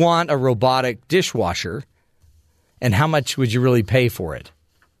would you want a robotic dishwasher, and how much would you really pay for it?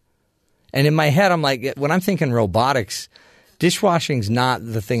 And in my head, I'm like, when I'm thinking robotics, dishwashing's not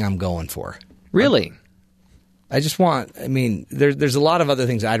the thing I'm going for. Really? There's a lot of other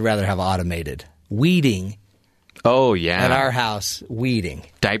things I'd rather have automated. Weeding. Oh, yeah. At our house, weeding.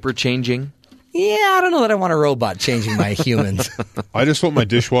 Diaper changing? Yeah, I don't know that I want a robot changing my humans. I just want my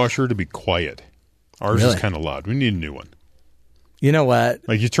dishwasher to be quiet. Ours Really? is kind of loud. We need a new one. You know what?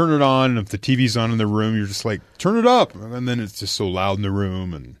 Like you turn it on, and if the TV's on in the room, you're just like, turn it up. And then it's just so loud in the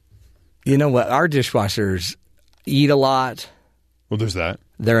room. And you know what? Our dishwashers eat a lot. well, there's that.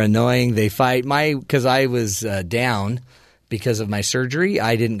 They're annoying. They fight. Because I was down because of my surgery,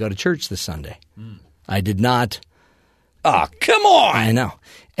 I didn't go to church this Sunday. I did not. Oh, come on! I know.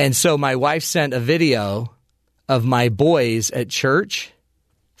 And so my wife sent a video of my boys at church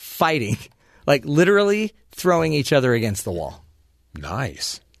fighting, like literally throwing each other against the wall.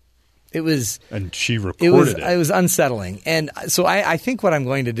 Nice. It was. And she recorded it. It was unsettling. And so I think what I'm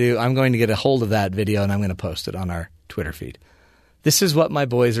going to do, I'm going to get a hold of that video and I'm going to post it on our Twitter feed. This is what my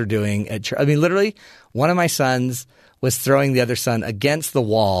boys are doing at church. I mean, literally, one of my sons was throwing the other son against the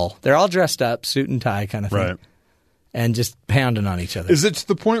wall. They're all dressed up, suit and tie kind of thing. Right. And just pounding on each other. Is it to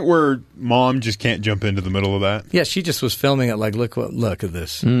the point where mom just can't jump into the middle of that? Yeah, she just was filming it like, look at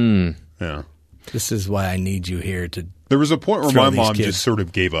this. Yeah. This is why I need you here to. There was a point where throw my these mom kids. just sort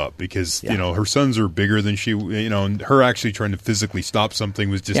of gave up because, Yeah. her sons are bigger than she, and her actually trying to physically stop something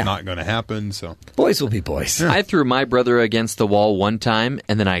was just not going to happen. So Boys will be boys. I threw my brother against the wall one time,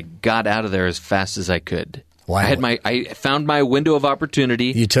 and then I got out of there as fast as I could. Wow. I found my window of opportunity.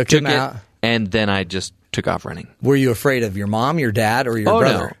 You took him out? And then I just took off running. Were you afraid of your mom, your dad, or your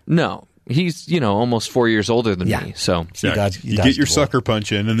brother? No. He's, almost 4 years older than me. So You you dodged get your the bullet. sucker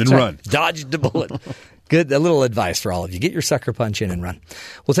punch in and then That's right. run. Dodge the bullet. Good. A little advice for all of you. Get your sucker punch in and run.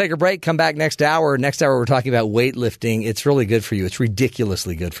 We'll take a break. Come back next hour. Next hour, we're talking about weightlifting. It's really good for you. It's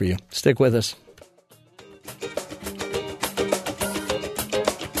ridiculously good for you. Stick with us.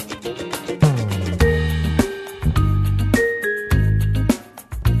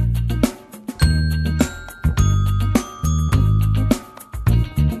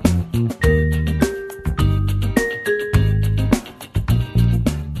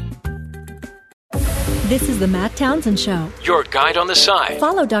 This is the Matt Townsend Show. Your guide on the side.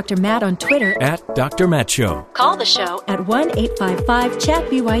 Follow Dr. Matt on Twitter. At Dr. Matt Show. Call the show at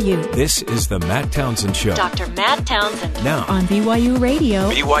 1-855-CHAT-BYU. This is the Matt Townsend Show. Dr. Matt Townsend. Now On BYU Radio.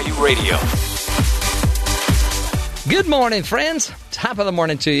 BYU Radio. Good morning, friends. Top of the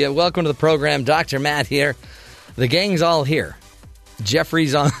morning to you. Welcome to the program. Dr. Matt here. The gang's all here.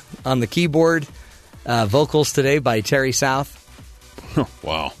 Jeffrey's on the keyboard. Vocals today by Terry South.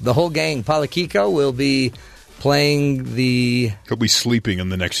 Wow. The whole gang. Palakiko will be playing the... He'll be sleeping in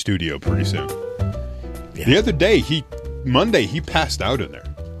the next studio pretty soon. Yeah. The other day, Monday, he passed out in there.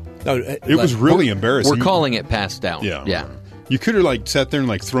 Oh, It was really embarrassing. we're calling it passed out. Yeah. You could have sat there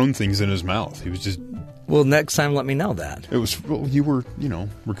and thrown things in his mouth. He was just... Well, next time let me know that. It was, you were,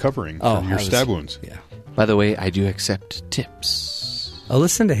 recovering from your stab wounds. Yeah. By the way, I do accept tips. Oh,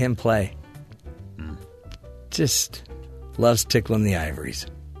 listen to him play. Just loves tickling the ivories.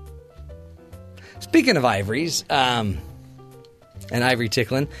 Speaking of ivories, and ivory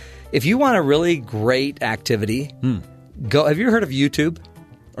tickling, if you want a really great activity, go. Have you heard of YouTube?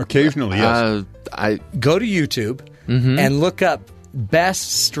 Occasionally, yes. Go to YouTube and look up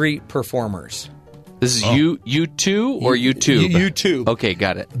best street performers. This is U2 or YouTube? YouTube. Okay,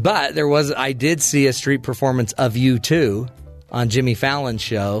 got it. But I did see a street performance of U2 on Jimmy Fallon's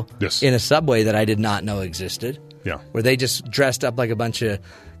show in a subway that I did not know existed. Yeah. Where they just dressed up like a bunch of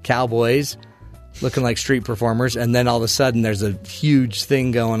cowboys looking like street performers, and then all of a sudden there's a huge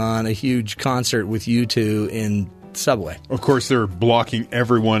thing going on, a huge concert with you two in Subway. Of course, they're blocking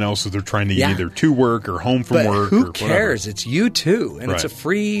everyone else as they're trying to get either to work or home from But work. who or cares? whatever. It's you two, and it's a Right.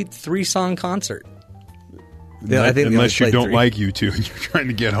 free 3-song concert. Unless you don't like you two and you're trying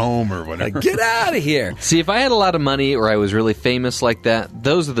to get home or whatever. Like, get out of here. See, if I had a lot of money or I was really famous like that,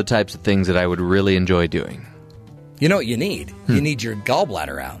 those are the types of things that I would really enjoy doing. You know what you need? You need your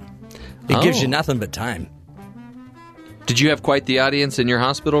gallbladder out. It gives you nothing but time. Did you have quite the audience in your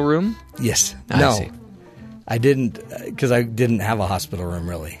hospital room? Yes. I see. I didn't, because I didn't have a hospital room,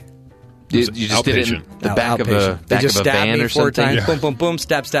 really. You just did it in the back of a They just stabbed van me or 4 something? times. Boom, boom, boom.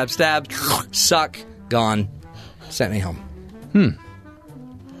 Stab, stab, stab. Suck. Gone. Sent me home.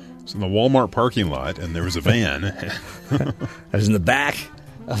 It's in the Walmart parking lot, and there was a van. I was in the back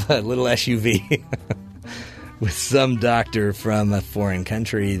of a little SUV with some doctor from a foreign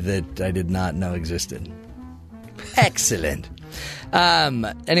country that I did not know existed. Excellent.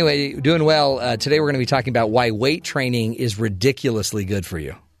 Anyway, doing well. Today we're going to be talking about why weight training is ridiculously good for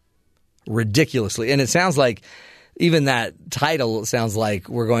you. Ridiculously. And it sounds like, even that title sounds like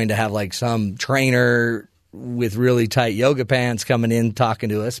we're going to have like some trainer with really tight yoga pants coming in talking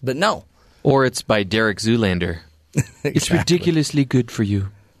to us, but no. Or it's by Derek Zoolander. It's ridiculously good for you.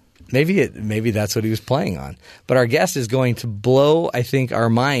 Maybe that's what he was playing on. But our guest is going to blow, I think, our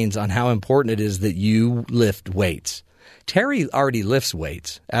minds on how important it is that you lift weights. Terry already lifts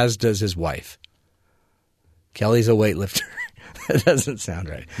weights, as does his wife. Kelly's a weightlifter. That doesn't sound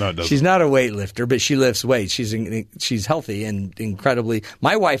right. No, it doesn't. She's not a weightlifter, but she lifts weights. She's healthy and incredibly –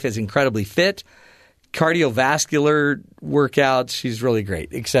 my wife is incredibly fit, cardiovascular workouts. She's really great,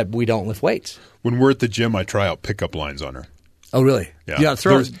 except we don't lift weights. When we're at the gym, I try out pickup lines on her. Oh, really? Yeah.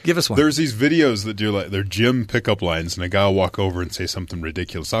 Give us one. There's these videos that do like their gym pickup lines, and a guy will walk over and say something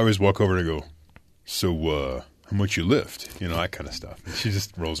ridiculous. I always walk over and go, "So, how much you lift?" You know, that kind of stuff. And she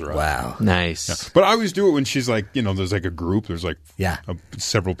just rolls her eyes. Wow. Nice. Yeah. But I always do it when she's like, there's like a group. There's like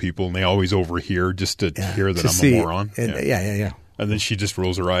several people, and they always overhear just to hear that I'm a moron. Yeah. And then she just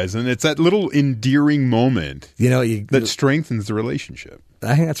rolls her eyes, and it's that little endearing moment that strengthens the relationship.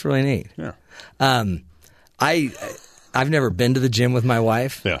 I think that's really neat. Yeah. I've never been to the gym with my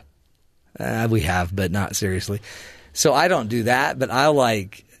wife. Yeah. We have, but not seriously. So I don't do that, but I'll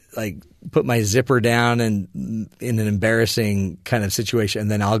like put my zipper down and in an embarrassing kind of situation,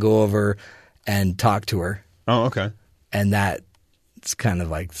 and then I'll go over and talk to her. Oh, okay. And that's kind of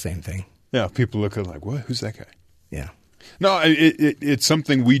like the same thing. Yeah. People look at like, what? Who's that guy? Yeah. No, it's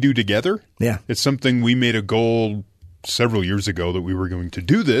something we do together. Yeah. It's something we made a goal several years ago that we were going to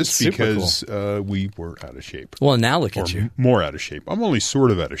do this Super because we were out of shape. Well, now look at you. More out of shape. I'm only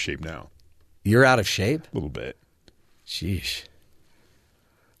sort of out of shape now. You're out of shape? A little bit. Sheesh.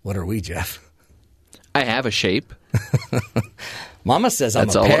 What are we, Jeff? I have a shape. Mama says I'm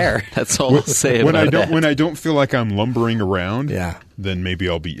a pear. That's all I'll say about that. When I don't feel like I'm lumbering around, Yeah. then maybe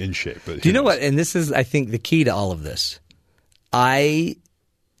I'll be in shape. But Do you know what? And this is, I think, the key to all of this. I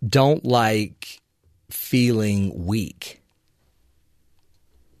don't like feeling weak.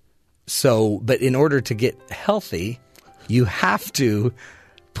 So, but in order to get healthy, you have to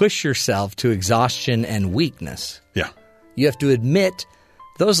push yourself to exhaustion and weakness. Yeah. You have to admit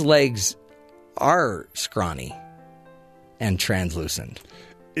those legs are scrawny and translucent.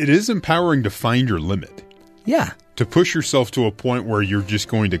 It is empowering to find your limit. Yeah. To push yourself to a point where you're just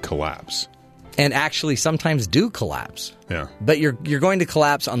going to collapse. And actually sometimes do collapse. Yeah. But you're going to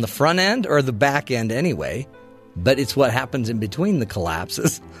collapse on the front end or the back end anyway. But it's what happens in between the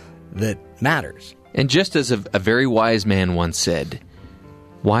collapses that matters. And just as a very wise man once said,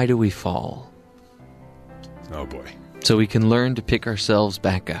 why do we fall? Oh, boy. So we can learn to pick ourselves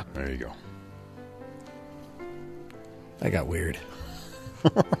back up. There you go. That got weird.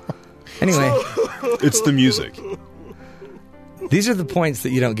 Anyway. It's the music. These are the points that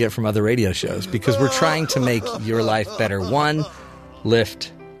you don't get from other radio shows because we're trying to make your life better, one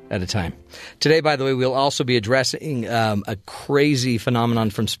lift at a time. Today, by the way, we'll also be addressing a crazy phenomenon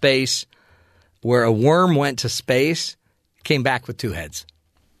from space where a worm went to space, came back with 2 heads.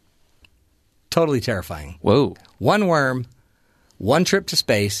 Totally terrifying. Whoa. One worm, one trip to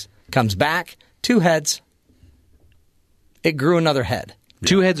space, comes back, 2 heads. It grew another head.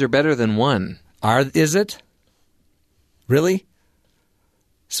 2 heads are better than one. Is it? Really?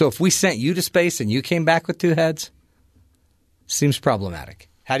 So if we sent you to space and you came back with 2 heads, seems problematic.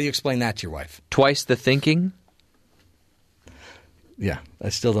 How do you explain that to your wife? Twice the thinking? Yeah, I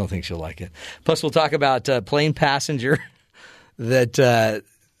still don't think she'll like it. Plus, we'll talk about plane passenger that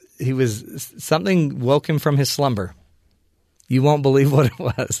something woke him from his slumber. You won't believe what it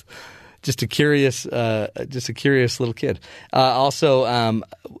was. Just a curious little kid. Also,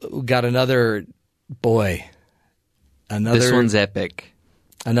 got another boy. This one's epic.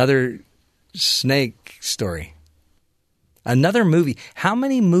 Another snake story. Another movie. How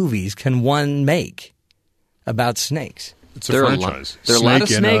many movies can one make about snakes? It's a franchise. There are a lot of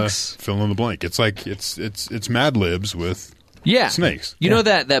snakes. Fill in the blank. It's like it's Mad Libs with snakes. You know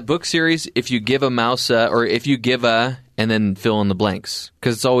that book series? If you give a mouse or if you give a and then fill in the blanks,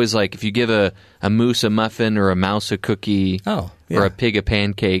 because it's always like if you give a moose a muffin or a mouse a cookie or a pig a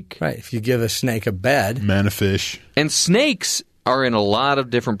pancake. Right. If you give a snake a bed, man a fish. And snakes are in a lot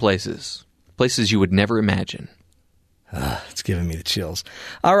of different places you would never imagine. It's giving me the chills.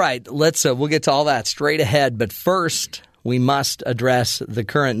 All right, we'll get to all that straight ahead. But first, we must address the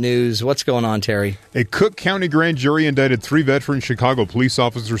current news. What's going on, Terry? A Cook County grand jury indicted 3 veteran Chicago police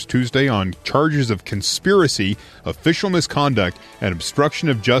officers Tuesday on charges of conspiracy, official misconduct, and obstruction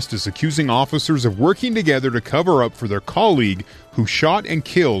of justice, accusing officers of working together to cover up for their colleague who shot and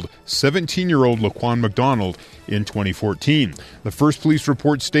killed 17-year-old Laquan McDonald in 2014. The first police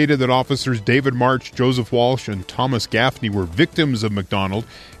report stated that officers David March, Joseph Walsh, and Thomas Gaffney were victims of McDonald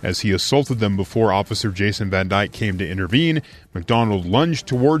as he assaulted them before Officer Jason Van Dyke came to intervene. McDonald lunged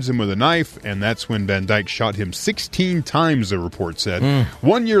towards him with a knife, and that's when Van Dyke shot him 16 times, the report said.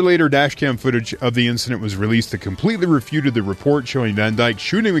 1 year later, dashcam footage of the incident was released that completely refuted the report, showing Van Dyke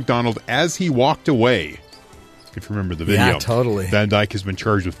shooting McDonald as he walked away. If you remember the video. Yeah, totally. Van Dyke has been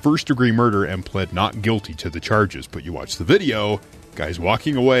charged with first-degree murder and pled not guilty to the charges. But you watch the video, guy's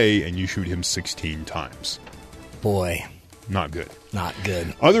walking away, and you shoot him 16 times. Boy. Not good. Not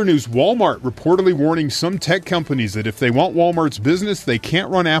good. Other news, Walmart reportedly warning some tech companies that if they want Walmart's business, they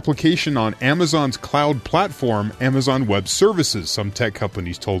can't run application on Amazon's cloud platform, Amazon Web Services, some tech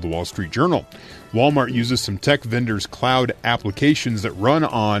companies told the Wall Street Journal. Walmart uses some tech vendors' cloud applications that run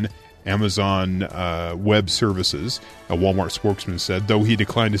on Amazon Web Services, a Walmart spokesman said, though he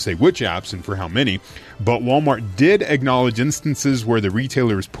declined to say which apps and for how many. But Walmart did acknowledge instances where the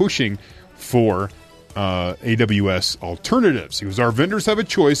retailer is pushing for AWS alternatives. He goes, our vendors have a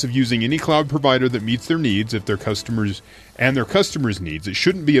choice of using any cloud provider that meets their needs if their customers needs. It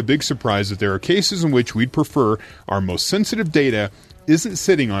shouldn't be a big surprise that there are cases in which we'd prefer our most sensitive data isn't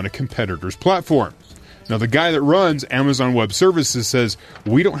sitting on a competitor's platform. Now, the guy that runs Amazon Web Services says,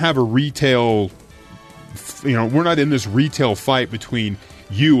 we don't have a retail, we're not in this retail fight between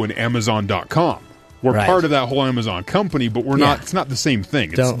you and Amazon.com. We're part of that whole Amazon company, but we're not. It's not the same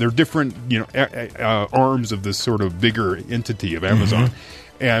thing. They're different, arms of this sort of bigger entity of Amazon.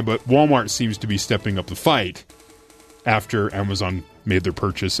 But Walmart seems to be stepping up the fight after Amazon made their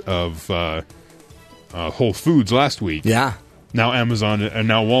purchase of Whole Foods last week. Yeah. Now Amazon and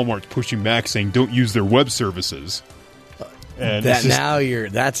now Walmart's pushing back, saying don't use their web services. And that's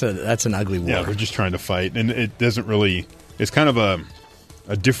an ugly war. Yeah, they're just trying to fight, and it doesn't really. It's kind of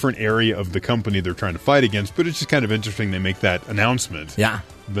a different area of the company they're trying to fight against, but it's just kind of interesting they make that announcement. Yeah.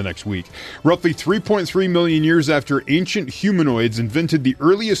 The next week. Roughly 3.3 million years after ancient humanoids invented the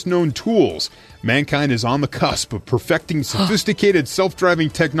earliest known tools, mankind is on the cusp of perfecting sophisticated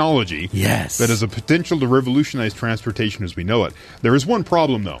self-driving technology that has a potential to revolutionize transportation as we know it. There is one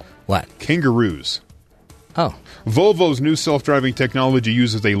problem, though. What? Kangaroos. Oh. Volvo's new self-driving technology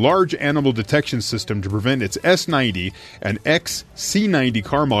uses a large animal detection system to prevent its S90 and XC90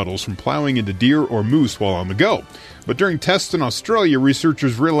 car models from plowing into deer or moose while on the go. But during tests in Australia,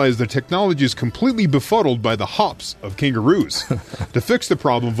 researchers realized the technology is completely befuddled by the hops of kangaroos. To fix the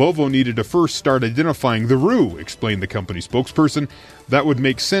problem, Volvo needed to first start identifying the roo, explained the company spokesperson. That would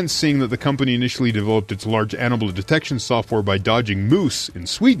make sense, seeing that the company initially developed its large animal detection software by dodging moose in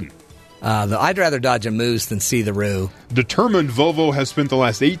Sweden. I'd rather dodge a moose than see the roo. Determined, Volvo has spent the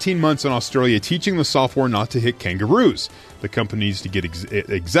last 18 months in Australia teaching the software not to hit kangaroos. The company needs to get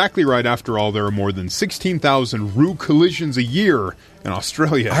exactly right. After all, there are more than 16,000 roo collisions a year in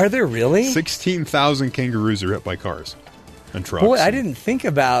Australia. Are there really? 16,000 kangaroos are hit by cars and trucks. Boy, I didn't think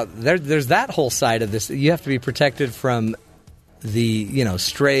about there's that whole side of this. You have to be protected from the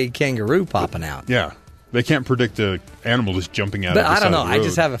stray kangaroo popping out. Yeah. They can't predict an animal just jumping out of the side of the road. But I don't know. I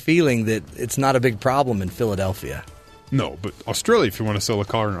just have a feeling that it's not a big problem in Philadelphia. No, but Australia, if you want to sell a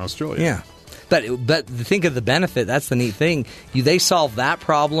car in Australia. Yeah. But think of the benefit. That's the neat thing. They solve that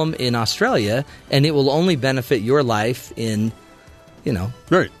problem in Australia, and it will only benefit your life in,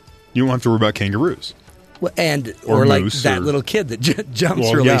 Right. You won't have to worry about kangaroos. Or like that little kid that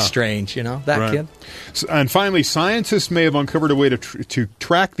jumps strange, that kid. And finally, scientists may have uncovered a way to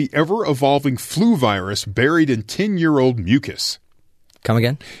track the ever-evolving flu virus buried in 10-year-old mucus. Come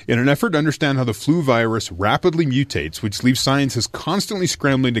again? In an effort to understand how the flu virus rapidly mutates, which leaves scientists constantly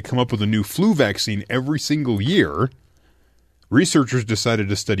scrambling to come up with a new flu vaccine every single year, researchers decided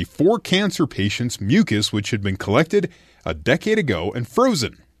to study 4 cancer patients' mucus, which had been collected a decade ago and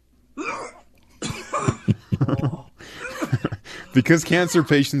frozen. Because cancer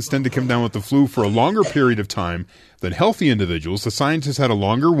patients tend to come down with the flu for a longer period of time than healthy individuals, the scientists had a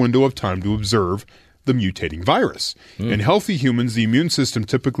longer window of time to observe the mutating virus. In healthy humans, the immune system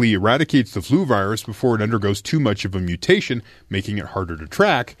typically eradicates the flu virus before it undergoes too much of a mutation, making it harder to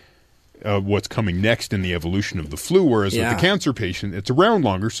track what's coming next in the evolution of the flu, whereas with the cancer patient, it's around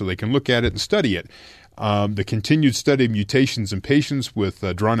longer so they can look at it and study it. The continued study of mutations in patients with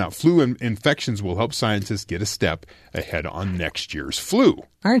drawn-out flu infections will help scientists get a step ahead on next year's flu.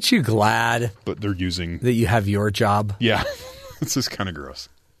 Aren't you glad But they're using... that you have your job? Yeah, it's just kind of gross.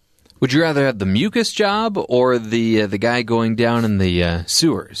 Would you rather have the mucus job or the guy going down in the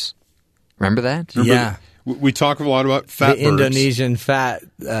sewers? Remember that? Yeah. We talk a lot about fat The birds. Indonesian fat,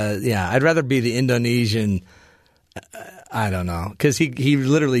 I'd rather be the Indonesian, I don't know, because he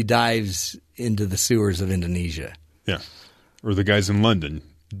literally dives into the sewers of Indonesia. Yeah. Or the guys in London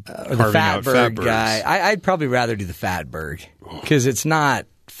Or the fatberg guy. I'd probably rather do the fatberg because it's not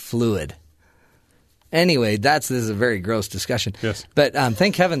fluid. Anyway, this is a very gross discussion. Yes. But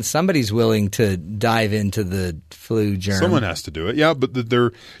thank heaven somebody's willing to dive into the flu germ. Someone has to do it. Yeah, but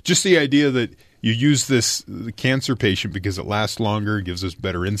they're just the idea that you use the cancer patient because it lasts longer, gives us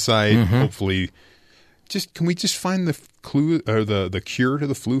better insight. Hopefully, can we just find the clue or the cure to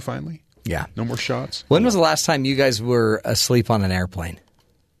the flu finally? Yeah. No more shots. When was the last time you guys were asleep on an airplane?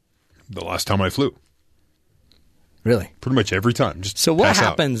 The last time I flew. Really? Pretty much every time. Just so what pass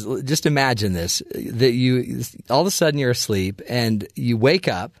happens, out. Just imagine this, that you all of a sudden you're asleep and you wake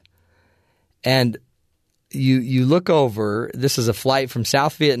up and you look over. This is a flight from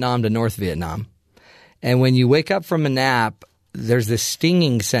South Vietnam to North Vietnam. And when you wake up from a nap, there's this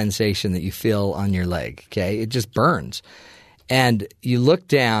stinging sensation that you feel on your leg, okay? It just burns. And you look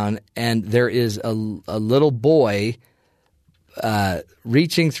down and there is a little boy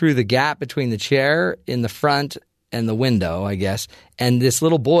reaching through the gap between the chair in the front and the window, I guess, and this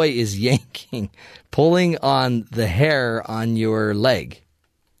little boy is pulling on the hair on your leg.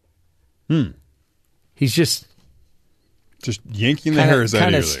 He's just yanking the hairs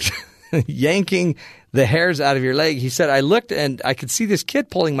out of your leg. Yanking the hairs out of your leg. He said, I looked and I could see this kid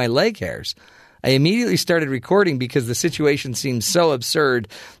pulling my leg hairs. I immediately started recording because the situation seemed so absurd.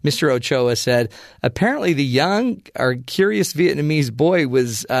 Mr. Ochoa said, apparently the young or curious Vietnamese boy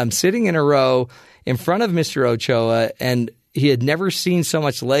was sitting in a row in front of Mr. Ochoa, and he had never seen so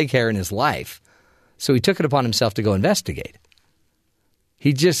much leg hair in his life. So he took it upon himself to go investigate.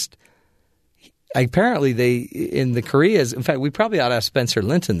 Apparently in the Koreas, in fact, we probably ought to ask Spencer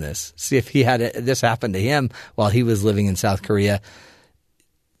Linton this, see if he had this happen to him while he was living in South Korea.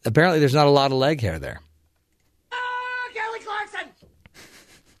 Apparently there's not a lot of leg hair there. Kelly Clarkson!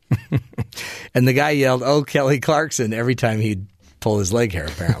 And the guy yelled, "Oh, Kelly Clarkson," every time he'd pull his leg hair,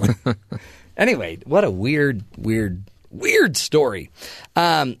 apparently. Anyway, what a weird story.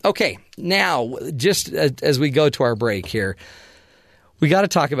 Okay, now, just as we go to our break here, we got to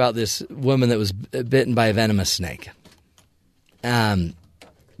talk about this woman that was bitten by a venomous snake.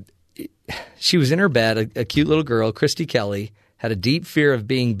 She was in her bed, a cute little girl, Christy Kelly, had a deep fear of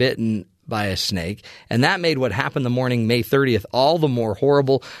being bitten by a snake, and that made what happened the morning May 30th all the more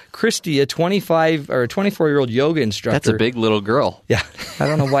horrible. Christy, a 24-year-old yoga instructor. That's a big little girl. Yeah, I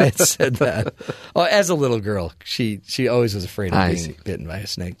don't know why it said that. Oh, as a little girl, she always was afraid of being bitten by a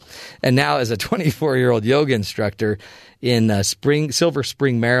snake. And now as a 24-year-old yoga instructor in Silver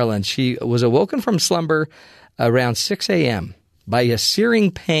Spring, Maryland, she was awoken from slumber around 6 a.m. by a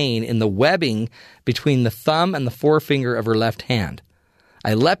searing pain in the webbing between the thumb and the forefinger of her left hand.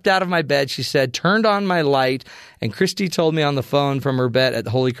 I leapt out of my bed, she said, turned on my light, and Christy told me on the phone from her bed at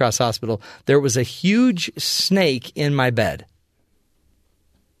the Holy Cross Hospital there was a huge snake in my bed.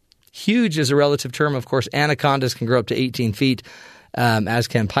 Huge is a relative term. Of course, anacondas can grow up to 18 feet, as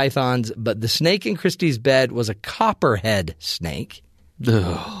can pythons. But the snake in Christy's bed was a copperhead snake,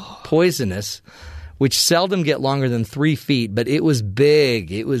 poisonous, which seldom get longer than 3 feet, but it was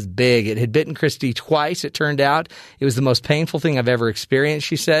big. It was big. It had bitten Christy twice, it turned out. It was the most painful thing I've ever experienced,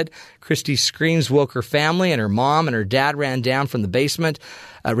 she said. Christy's screams woke her family, and her mom and her dad ran down to the basement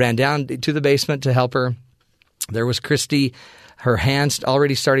to help her. There was Christy, her hands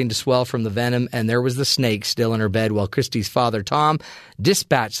already starting to swell from the venom, and there was the snake still in her bed while Christy's father, Tom,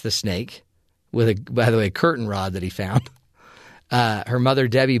 dispatched the snake with, by the way, a curtain rod that he found. Her mother,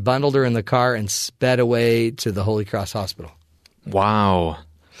 Debbie, bundled her in the car and sped away to the Holy Cross Hospital. Wow.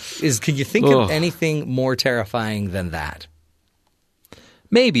 Can you think of anything more terrifying than that?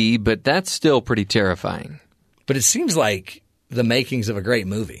 Maybe, but that's still pretty terrifying. But it seems like the makings of a great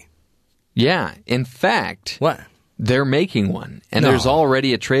movie. Yeah. In fact, what? They're making one, and there's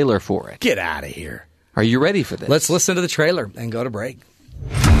already a trailer for it. Get out of here. Are you ready for this? Let's listen to the trailer and go to break.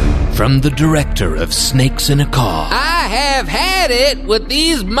 From the director of Snakes in a Car. I have had it with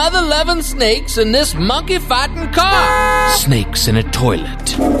these mother-loving snakes in this monkey-fighting car. Snakes in a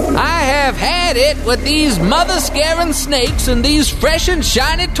Toilet. I have had it with these mother-scaring snakes in these fresh and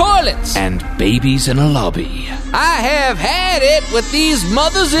shiny toilets. And Babies in a Lobby. I have had it with these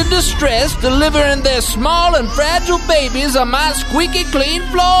mothers in distress delivering their small and fragile babies on my squeaky clean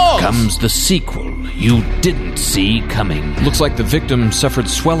floors. Comes the sequel you didn't see coming. Looks like the victim suffered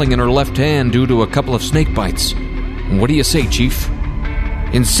swelling in her left hand due to a couple of snake bites. What do you say, Chief?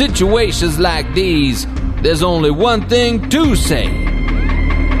 In situations like these, there's only one thing to say.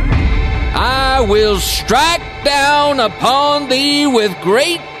 I will strike down upon thee with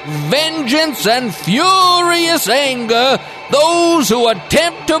great vengeance and furious anger those who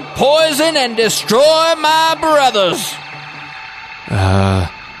attempt to poison and destroy my brothers.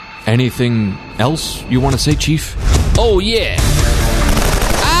 Anything else you want to say, Chief? Oh, yeah.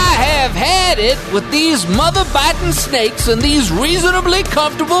 I have had it with these mother-biting snakes in these reasonably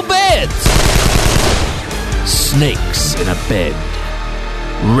comfortable beds. Snakes in a bed.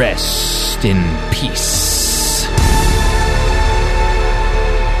 Rest in peace.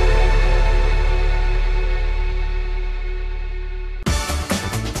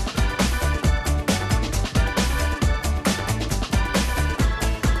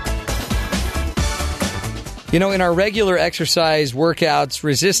 You know, in our regular exercise workouts,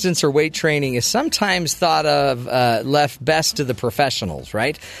 resistance or weight training is sometimes thought of left best to the professionals,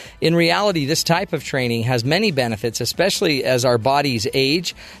 right? In reality, this type of training has many benefits, especially as our bodies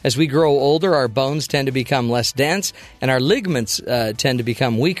age. As we grow older, our bones tend to become less dense, and our ligaments tend to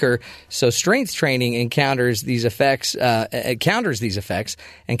become weaker. So strength training counters these effects and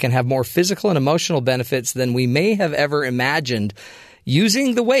can have more physical and emotional benefits than we may have ever imagined.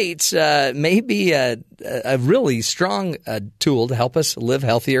 Using the weights may be a really strong tool to help us live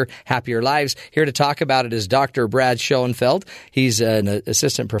healthier, happier lives. Here to talk about it is Dr. Brad Schoenfeld. He's an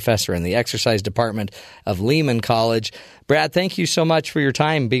assistant professor in the exercise department of Lehman College. Brad, thank you so much for your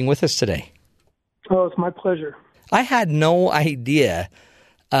time being with us today. Oh, it's my pleasure. I had no idea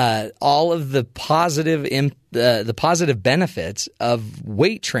all of the positive benefits of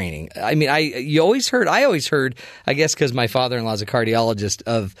weight training. I mean, I always heard, I guess because my father-in-law's a cardiologist,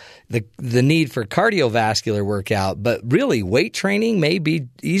 of the need for cardiovascular workout, but really weight training may be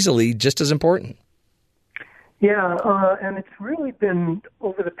easily just as important. Yeah, and it's really been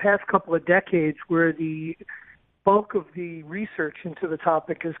over the past couple of decades where the bulk of the research into the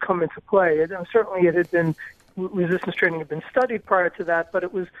topic has come into play. And certainly resistance training had been studied prior to that, but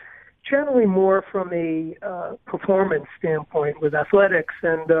it was generally more from a performance standpoint with athletics,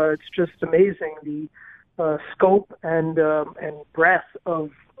 and it's just amazing the scope and breadth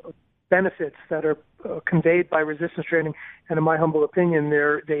of benefits that are conveyed by resistance training, and in my humble opinion,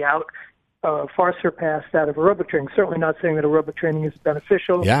 they far surpass that of aerobic training. Certainly not saying that aerobic training is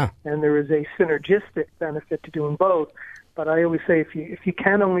beneficial, and there is a synergistic benefit to doing both. But I always say if you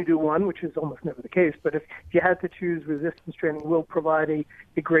can only do one, which is almost never the case, but if you had to choose, resistance training will provide a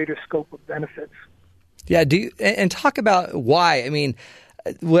greater scope of benefits. Yeah, and talk about why. I mean,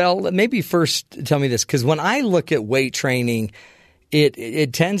 well, maybe first tell me this, because when I look at weight training,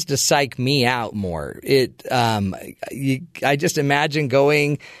 it tends to psych me out more. I just imagine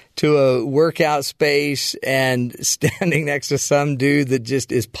going to a workout space and standing next to some dude that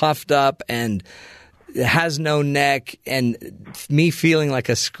just is puffed up and has no neck, and me feeling like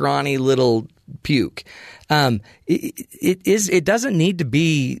a scrawny little puke. It doesn't need to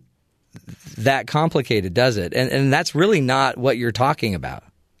be that complicated, does it? And that's really not what you're talking about.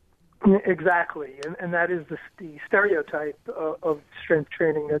 Exactly, and that is the stereotype of strength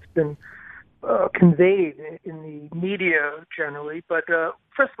training that's been conveyed in the media generally. But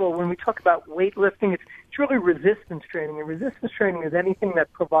first of all, when we talk about weightlifting, it's really resistance training, and resistance training is anything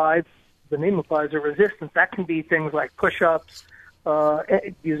that provides, the name applies, a resistance. That can be things like push-ups,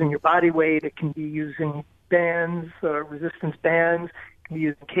 using your body weight. It can be using bands, resistance bands. It can be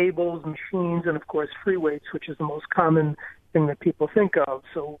using cables, machines, and, of course, free weights, which is the most common thing that people think of,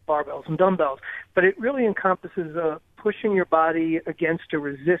 so barbells and dumbbells. But it really encompasses pushing your body against a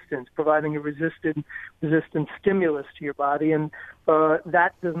resistance, providing a resistance stimulus to your body, and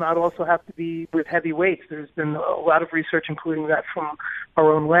that does not also have to be with heavy weights. There's been a lot of research, including that from our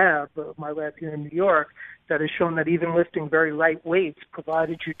own lab, my lab here in New York, that has shown that even lifting very light weights,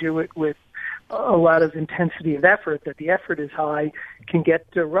 provided you do it with a lot of intensity of effort, that the effort is high, can get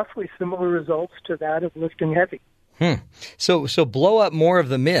roughly similar results to that of lifting heavy. So blow up more of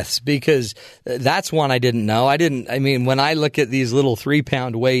the myths, because that's one I didn't know. I mean, when I look at these little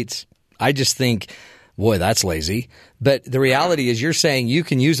 3-pound weights, I just think, boy, that's lazy. But the reality is you're saying you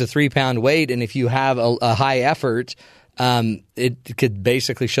can use a 3-pound weight, and if you have a high effort, it could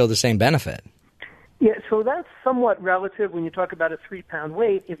basically show the same benefit. Yeah, so that's somewhat relative when you talk about a 3-pound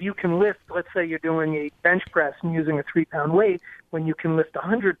weight. If you can lift, let's say you're doing a bench press and using a 3-pound weight, when you can lift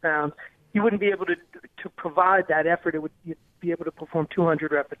 100 pounds, you wouldn't be able to provide that effort. You'd be able to perform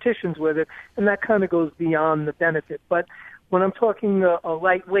 200 repetitions with it, and that kind of goes beyond the benefit. But when I'm talking a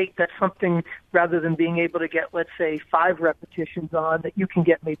lightweight, that's something, rather than being able to get, let's say, 5 repetitions on, that you can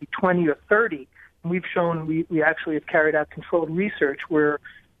get maybe 20 or 30. And we've shown, we actually have carried out controlled research where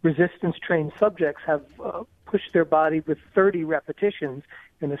resistance-trained subjects have pushed their body with 30 repetitions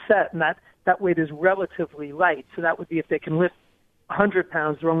in a set, and that weight is relatively light. So that would be if they can lift 100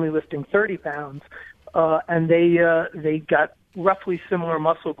 pounds, they're only lifting 30 pounds, and they got roughly similar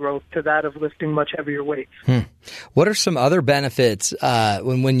muscle growth to that of lifting much heavier weights. What are some other benefits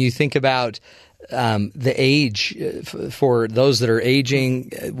when you think about the age for those that are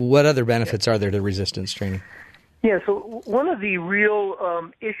aging? What other benefits are there to resistance training? Yeah, so one of the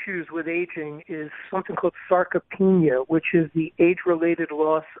real issues with aging is something called sarcopenia, which is the age-related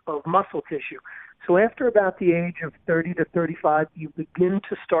loss of muscle tissue. So after about the age of 30 to 35, you begin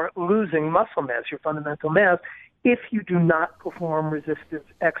to start losing muscle mass, your fundamental mass, if you do not perform resistive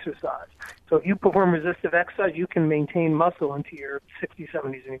exercise. So if you perform resistive exercise, you can maintain muscle into your 60s,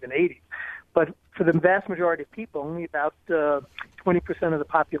 70s, and even 80s. But for the vast majority of people, only about 20% of the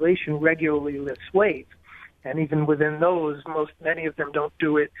population regularly lifts weights. And even within those, many of them don't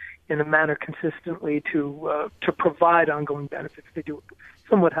do it in a manner consistently to provide ongoing benefits. They do it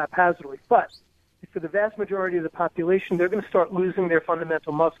somewhat haphazardly. But for the vast majority of the population, they're going to start losing their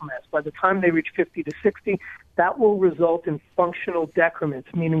fundamental muscle mass. By the time they reach 50 to 60, that will result in functional decrements,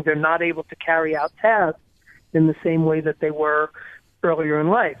 meaning they're not able to carry out tasks in the same way that they were earlier in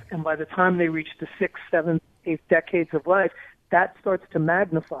life. And by the time they reach the 6th, 7th, 8th decades of life, that starts to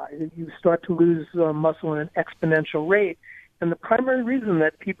magnify. You start to lose muscle at an exponential rate. And the primary reason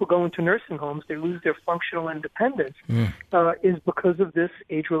that people go into nursing homes, they lose their functional independence, is because of this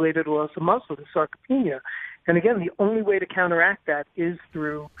age-related loss of muscle, the sarcopenia. And again, the only way to counteract that is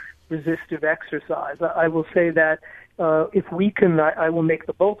through resistive exercise. I will say that if we can, I will make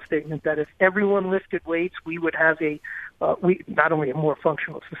the bold statement that if everyone lifted weights, we would have not only a more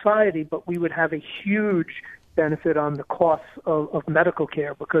functional society, but we would have a huge benefit on the costs of medical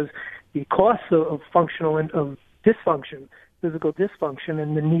care, because the costs of functional and of dysfunction, physical dysfunction,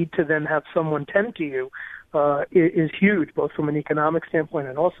 and the need to then have someone tend to you is huge, both from an economic standpoint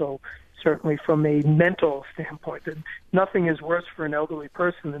and also certainly from a mental standpoint. And nothing is worse for an elderly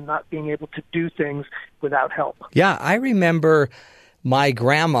person than not being able to do things without help. Yeah, I remember my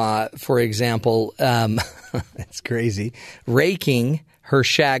grandma, for example, it's crazy, raking her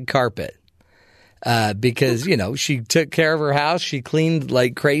shag carpet. Because, she took care of her house. She cleaned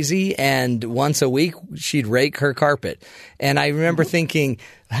like crazy. And once a week, she'd rake her carpet. And I remember thinking,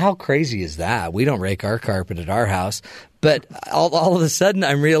 how crazy is that? We don't rake our carpet at our house. But all of a sudden,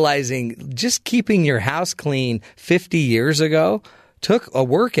 I'm realizing just keeping your house clean 50 years ago took a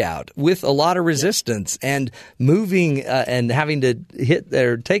workout with a lot of resistance, and moving and having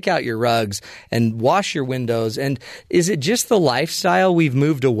to take out your rugs and wash your windows. And is it just the lifestyle we've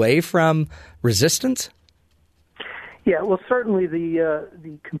moved away from resistance? Yeah, well, certainly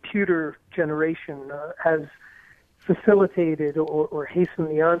the computer generation has facilitated or hastened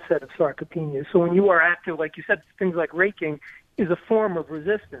the onset of sarcopenia. So when you are active, like you said, things like raking is a form of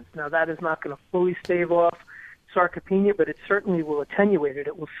resistance. Now, that is not going to fully stave off sarcopenia, but it certainly will attenuate it.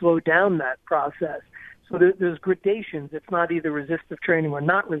 It will slow down that process. So there's gradations. It's not either resistive training or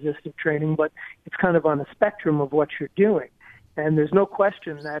not resistive training, but it's kind of on a spectrum of what you're doing. And there's no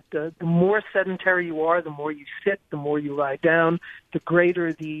question that the more sedentary you are, the more you sit, the more you lie down, the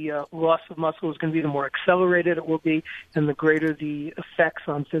greater the loss of muscle is going to be, the more accelerated it will be, and the greater the effects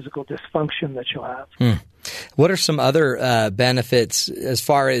on physical dysfunction that you'll have. What are some other benefits as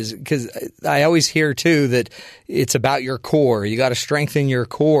far as, because I always hear too that it's about your core. You got to strengthen your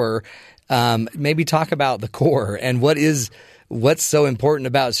core. Maybe talk about the core and what's so important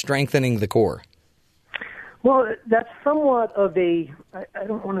about strengthening the core. Well, that's somewhat of I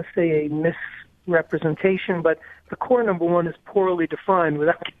don't want to say a representation, but the core number one is poorly defined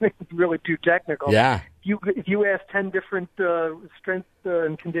without getting really too technical. Yeah. If you ask 10 different strength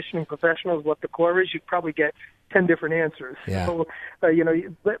and conditioning professionals what the core is, you'd probably get 10 different answers. Yeah. So,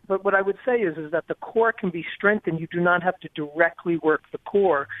 but what I would say is that the core can be strengthened. You do not have to directly work the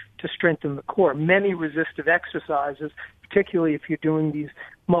core to strengthen the core. Many resistive exercises, particularly if you're doing these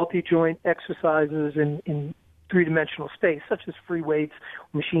multi-joint exercises in three-dimensional space, such as free weights,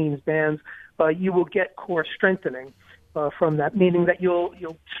 machines, bands, you will get core strengthening from that, meaning that you'll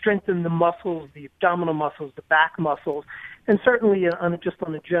strengthen the muscles, the abdominal muscles, the back muscles, and certainly on a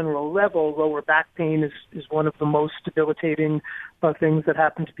general level, lower back pain is one of the most debilitating things that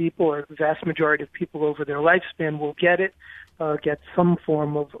happen to people, or the vast majority of people over their lifespan will get some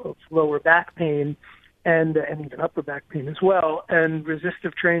form of lower back pain and even upper back pain as well, and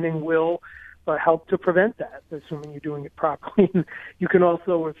resistive training will help to prevent that, assuming you're doing it properly. You can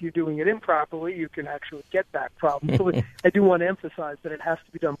also, if you're doing it improperly, you can actually get back problems. So I do want to emphasize that it has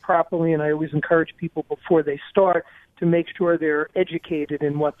to be done properly, and I always encourage people before they start to make sure they're educated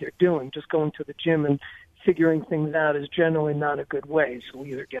in what they're doing. Just going to the gym and figuring things out is generally not a good way. So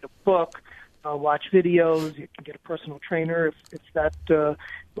either get a book, watch videos, you can get a personal trainer if that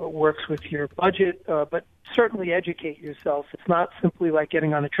works with your budget, but certainly educate yourself. It's not simply like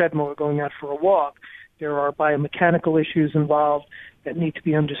getting on a treadmill or going out for a walk. There are biomechanical issues involved that need to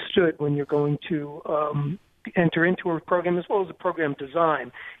be understood when you're going to enter into a program, as well as a program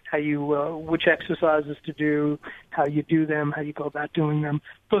design, how you, which exercises to do, how you do them, how you go about doing them.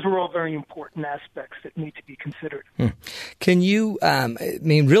 Those are all very important aspects that need to be considered. Can you,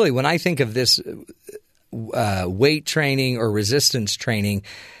 really, when I think of this weight training or resistance training,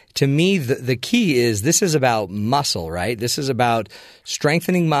 to me, the key is this is about muscle, right? This is about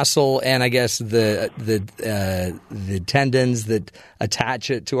strengthening muscle, and I guess the tendons that attach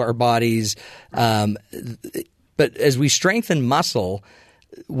it to our bodies. But as we strengthen muscle,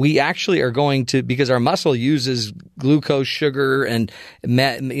 we actually are going to, because our muscle uses glucose, sugar, and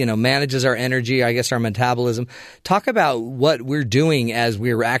manages our energy, I guess our metabolism. Talk about what we're doing as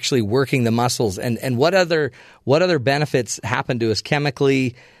we're actually working the muscles, and what other benefits happen to us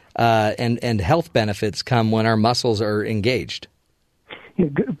chemically. And health benefits come when our muscles are engaged. Yeah,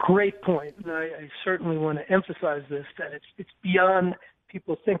 great point. I certainly want to emphasize this, that it's beyond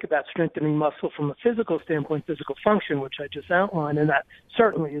people think about strengthening muscle from a physical standpoint, physical function, which I just outlined, and that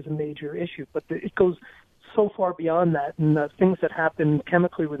certainly is a major issue. But it goes so far beyond that, and things that happen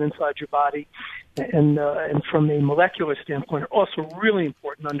chemically within inside your body and from a molecular standpoint are also really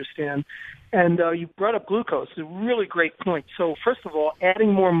important to understand. And you brought up glucose, a really great point. So first of all,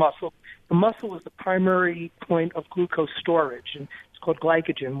 adding more muscle. The muscle is the primary point of glucose storage, and it's called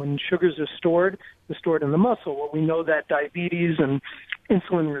glycogen. When sugars are stored, they're stored in the muscle. Well, we know that diabetes and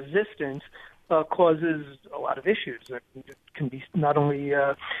insulin resistance causes a lot of issues that can be not only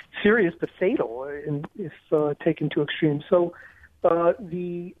serious but fatal if taken to extremes. So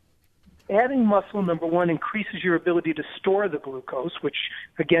the adding muscle, number one, increases your ability to store the glucose, which,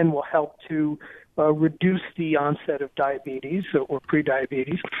 again, will help to reduce the onset of diabetes or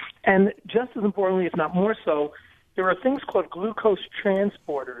prediabetes. And just as importantly, if not more so, there are things called glucose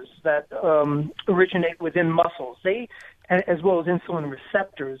transporters that originate within muscles, as well as insulin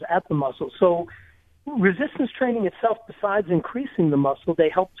receptors at the muscle. So resistance training itself, besides increasing the muscle, they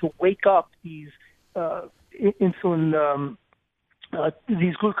help to wake up these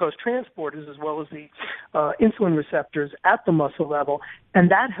these glucose transporters, as well as the insulin receptors at the muscle level,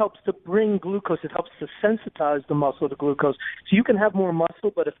 and that helps to bring glucose. It helps to sensitize the muscle to glucose. So you can have more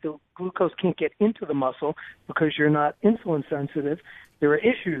muscle, but if the glucose can't get into the muscle because you're not insulin sensitive, there are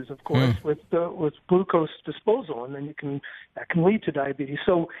issues, of course, with glucose disposal, and then that can lead to diabetes.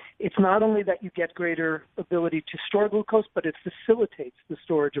 So it's not only that you get greater ability to store glucose, but it facilitates the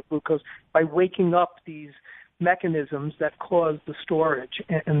storage of glucose by waking up these mechanisms that cause the storage,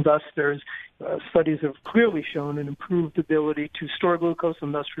 and thus there's studies have clearly shown an improved ability to store glucose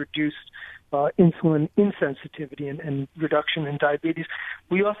and thus reduced insulin insensitivity and reduction in diabetes.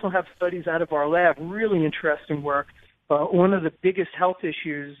 We also have studies out of our lab, really interesting work. One of the biggest health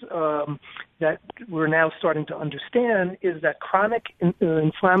issues that we're now starting to understand is that chronic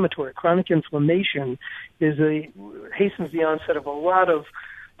inflammation hastens the onset of a lot of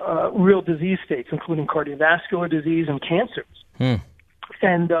real disease states, including cardiovascular disease and cancers.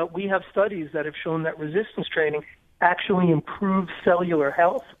 And we have studies that have shown that resistance training actually improves cellular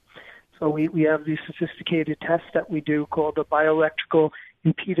health. So we have these sophisticated tests that we do called the bioelectrical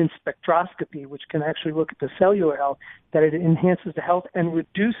impedance spectroscopy, which can actually look at the cellular health, that it enhances the health and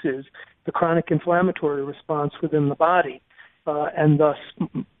reduces the chronic inflammatory response within the body. and thus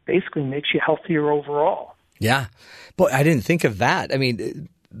basically makes you healthier overall. Yeah. Boy, I didn't think of that. I mean,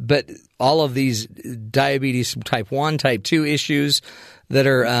 but all of these diabetes type 1, type 2 issues that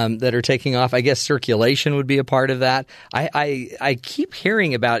are taking off, I guess circulation would be a part of that. I keep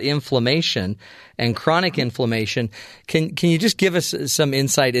hearing about inflammation and chronic inflammation. Can you just give us some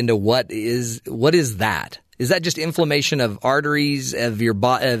insight into what is that? Is that just inflammation of arteries, of your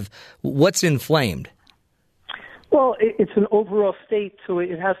body, of what's inflamed? Well, it's an overall state, so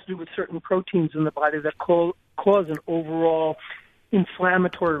it has to do with certain proteins in the body that cause an overall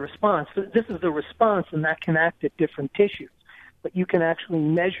inflammatory response. So this is a response, and that can act at different tissues. But you can actually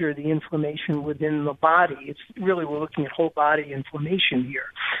measure the inflammation within the body. It's really, we're looking at whole body inflammation here.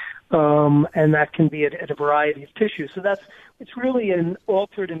 And that can be at a variety of tissues. So it's really an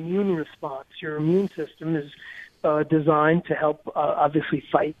altered immune response. Your immune system is designed to help, obviously,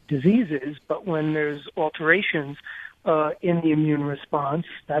 fight diseases, but when there's alterations in the immune response,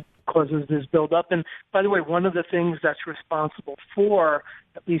 that causes this buildup. And by the way, one of the things that's responsible for,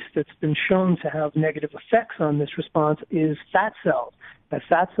 at least that's been shown to have negative effects on this response, is fat cells. Now,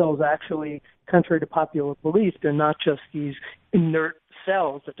 fat cells actually, contrary to popular belief, they're not just these inert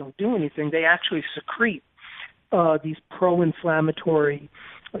cells that don't do anything. They actually secrete these pro-inflammatory,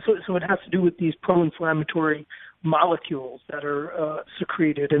 so it has to do with these pro-inflammatory molecules that are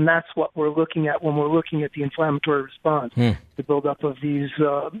secreted, and that's what we're looking at when we're looking at the inflammatory response, the buildup of these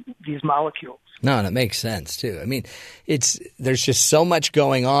molecules. No, and it makes sense too. I mean, there's just so much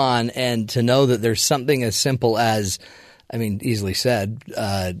going on, and to know that there's something as simple as, I mean, easily said,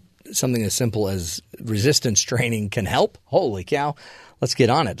 something as simple as resistance training can help. Holy cow. Let's get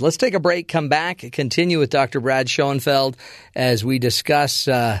on it. Let's take a break, come back, continue with Dr. Brad Schoenfeld as we discuss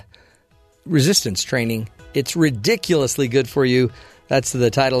resistance training. It's ridiculously good for you. That's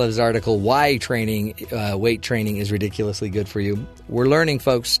the title of his article, Why Weight Training is Ridiculously Good for You. We're learning,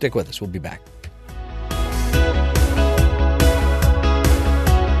 folks. Stick with us. We'll be back.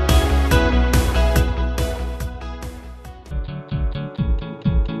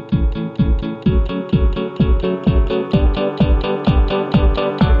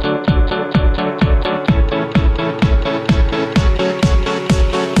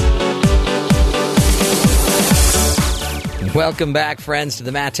 Welcome back, friends, to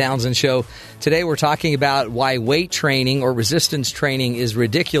the Matt Townsend Show. Today we're talking about why weight training or resistance training is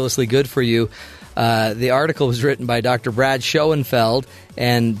ridiculously good for you. The article was written by Dr. Brad Schoenfeld,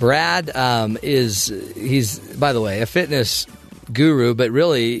 and Brad he's, by the way, a fitness guru, but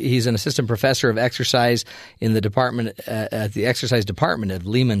really he's an assistant professor of exercise in the department at the exercise department of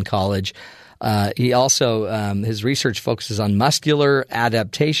Lehman College. He also his research focuses on muscular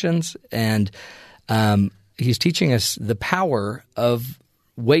adaptations, and he's teaching us the power of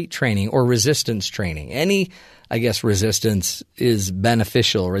weight training or resistance training. Any, I guess, resistance is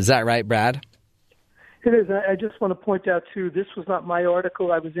beneficial. Is that right, Brad? It is. I just want to point out, too, this was not my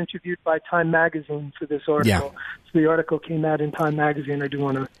article. I was interviewed by Time Magazine for this article. Yeah. So the article came out in Time Magazine. I don't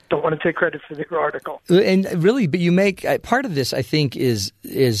want to take credit for the article. And really, but you make part of this, I think, is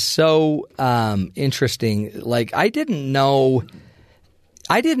so interesting. Like, I didn't know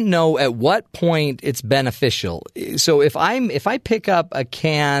at what point it's beneficial. So if I pick up a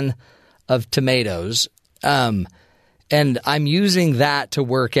can of tomatoes, and I'm using that to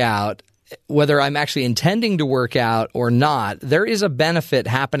work out, whether I'm actually intending to work out or not, there is a benefit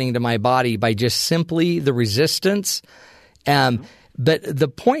happening to my body by just simply the resistance. But the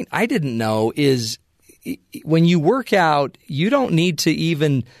point I didn't know is when you work out, you don't need to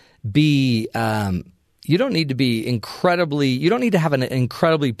even be you don't need to have an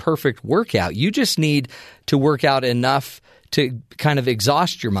incredibly perfect workout. You just need to work out enough to kind of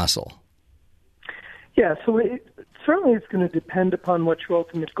exhaust your muscle. Yeah, so certainly it's going to depend upon what your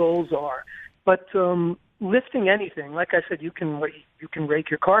ultimate goals are. But lifting anything, like I said, you can rake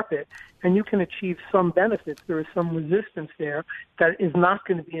your carpet and you can achieve some benefits. There is some resistance there that is not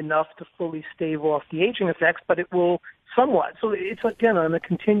going to be enough to fully stave off the aging effects, but it will somewhat. So it's, again, on a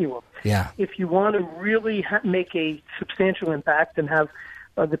continuum. Yeah. If you want to really make a substantial impact and have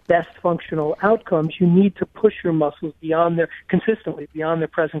the best functional outcomes, you need to push your muscles consistently beyond their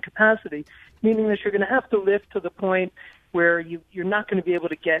present capacity, meaning that you're going to have to lift to the point where you're not going to be able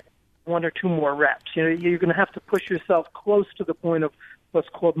to get one or two more reps. You're going to have to push yourself close to the point of what's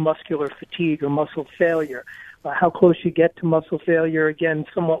called muscular fatigue or muscle failure. How close you get to muscle failure, again,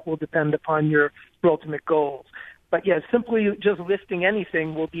 somewhat will depend upon your ultimate goals. But yeah, simply just lifting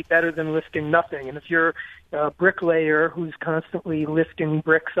anything will be better than lifting nothing. And if you're a bricklayer who's constantly lifting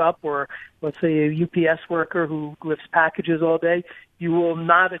bricks up, or let's say a UPS worker who lifts packages all day, you will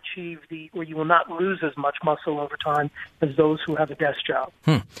not you will not lose as much muscle over time as those who have a desk job.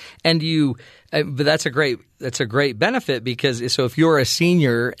 And but that's a great benefit, because so if you're a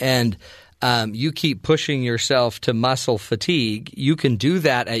senior and you keep pushing yourself to muscle fatigue, you can do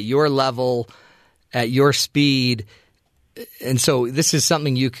that at your level, at your speed. And so this is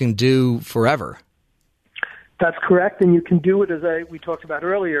something you can do forever. That's correct. And you can do it, as we talked about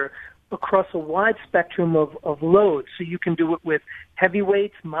earlier, across a wide spectrum of loads. So you can do it with heavy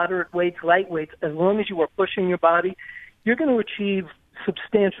weights, moderate weights, light weights. As long as you are pushing your body, you're going to achieve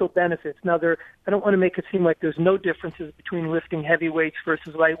substantial benefits. Now, I don't want to make it seem like there's no differences between lifting heavy weights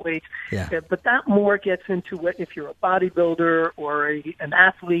versus light weights, but that more gets into what if you're a bodybuilder or an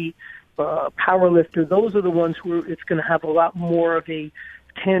athlete, power lifter. Those are the ones who it's going to have a lot more of a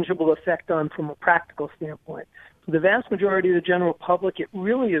tangible effect on from a practical standpoint. For the vast majority of the general public, it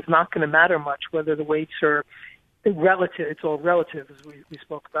really is not going to matter much whether the weights are relative. It's all relative, as we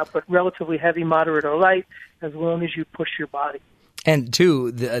spoke about, but relatively heavy, moderate, or light, as long as you push your body. And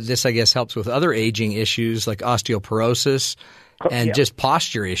two, this I guess helps with other aging issues like osteoporosis and just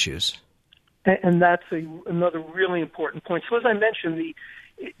posture issues. And that's another really important point. So as I mentioned,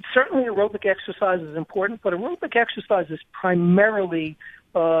 certainly aerobic exercise is important, but aerobic exercise is primarily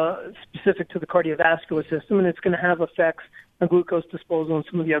specific to the cardiovascular system, and it's going to have effects on glucose disposal and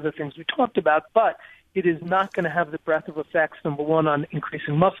some of the other things we talked about, but it is not going to have the breadth of effects, number one, on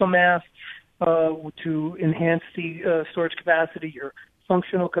increasing muscle mass, to enhance the storage capacity, your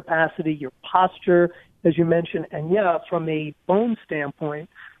functional capacity, your posture, as you mentioned. And from a bone standpoint,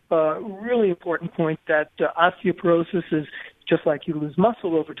 really important point that osteoporosis is just like you lose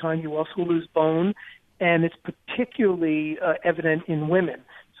muscle over time, you also lose bone, and it's particularly evident in women.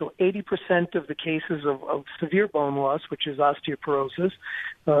 So 80% of the cases of severe bone loss, which is osteoporosis,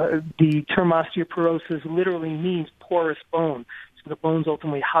 the term osteoporosis literally means porous bone. So the bone's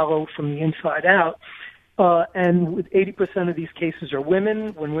ultimately hollow from the inside out. And with 80% of these cases are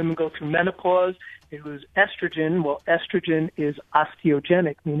women. When women go through menopause, they lose estrogen. Well, estrogen is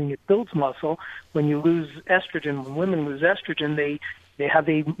osteogenic, meaning it builds muscle. When you lose estrogen, when women lose estrogen, they have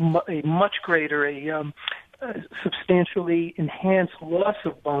a much greater, substantially enhanced loss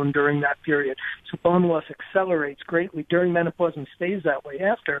of bone during that period. So bone loss accelerates greatly during menopause and stays that way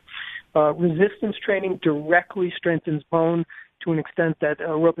after. Resistance training directly strengthens bone to an extent that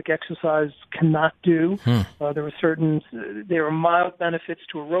aerobic exercise cannot do. There are mild benefits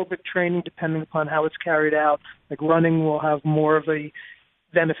to aerobic training depending upon how it's carried out. Like running will have more of a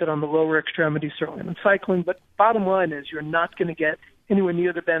benefit on the lower extremities, certainly than cycling. But bottom line is you're not going to get anywhere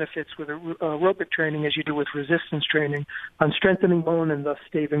near the benefits with aerobic training as you do with resistance training on strengthening bone and thus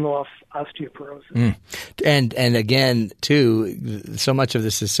staving off osteoporosis. And again, too, so much of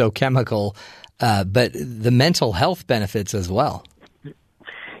this is so chemical, but the mental health benefits as well.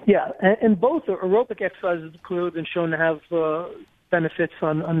 Yeah, and both aerobic exercises have clearly been shown to have benefits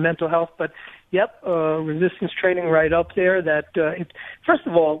on mental health, but resistance training right up there. First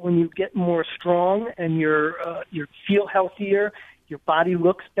of all, when you get more strong and you feel healthier, your body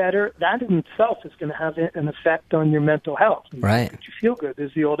looks better, that in itself is going to have an effect on your mental health. Right. You feel good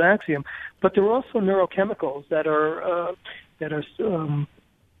is the old axiom. But there are also neurochemicals that are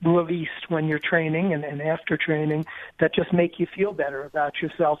released when you're training and after training that just make you feel better about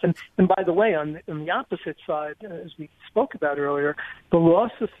yourself. And by the way, on the opposite side, as we spoke about earlier, the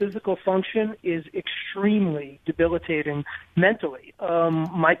loss of physical function is extremely debilitating mentally.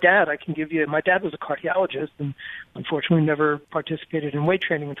 My dad was a cardiologist and unfortunately never participated in weight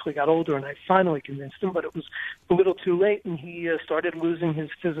training until he got older, and I finally convinced him, but it was a little too late, and he started losing his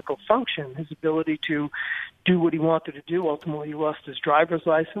physical function, his ability to do what he wanted to do. Ultimately, he lost his driver's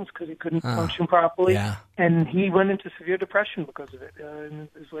license because he couldn't function properly, and he went into severe depression because of it in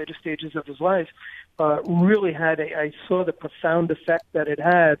his later stages of his life. Really I saw the profound effect that it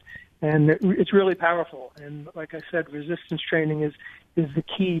had, and it's really powerful. And like I said, resistance training is the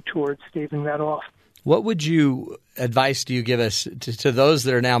key towards staving that off. What advice do you give us to those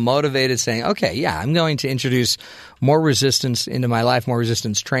that are now motivated, saying, okay, I'm going to introduce more resistance into my life, more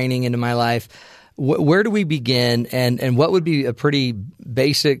resistance training into my life? Where do we begin, and what would be a pretty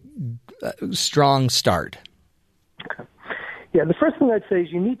basic, strong start? Okay. Yeah, the first thing I'd say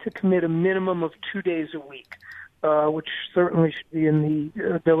is you need to commit a minimum of 2 days a week, which certainly should be in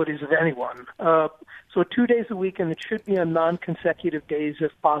the abilities of anyone. So 2 days a week, and it should be on non-consecutive days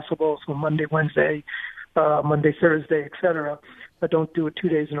if possible, so Monday, Wednesday, Monday, Thursday, etc. But don't do it 2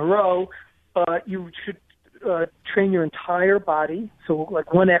 days in a row. You should train your entire body. So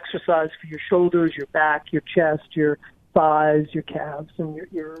like one exercise for your shoulders, your back, your chest, your thighs, your calves, and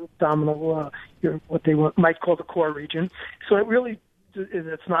your abdominal, what they might call the core region. So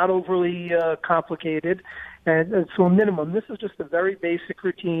it's not overly complicated. And so a minimum, this is just a very basic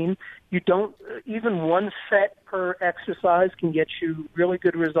routine. You don't, even one set per exercise can get you really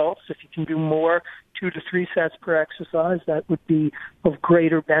good results. If you can do more, 2 to 3 sets per exercise, that would be of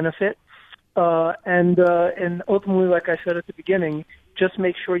greater benefit. And ultimately, like I said at the beginning, just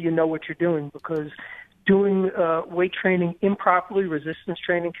make sure you know what you're doing, because doing weight training improperly, resistance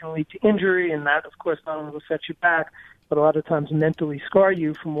training, can lead to injury, and that, of course, not only will set you back, but a lot of times mentally scar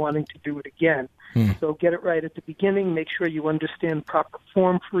you from wanting to do it again. So get it right at the beginning. Make sure you understand proper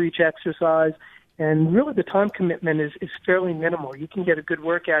form for each exercise. And really the time commitment is fairly minimal. You can get a good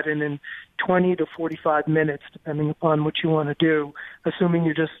workout in 20 to 45 minutes, depending upon what you want to do, assuming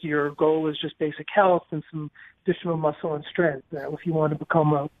your goal is just basic health and some additional muscle and strength. Now, if you want to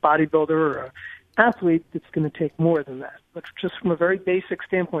become a bodybuilder or an athlete, it's going to take more than that. But just from a very basic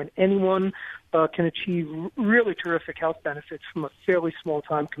standpoint, anyone can achieve really terrific health benefits from a fairly small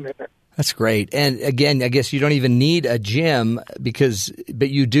time commitment. That's great. And again, I guess you don't even need a gym but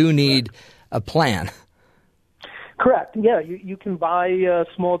you do need a plan. Correct. Yeah, you can buy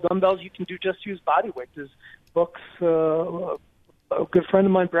small dumbbells. You can use body weight. There's books. A good friend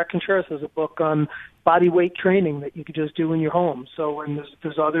of mine, Brett Contreras, has a book on body weight training that you could just do in your home. So, and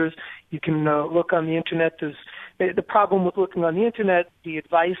there's others. You can look on the internet. The problem with looking on the internet, the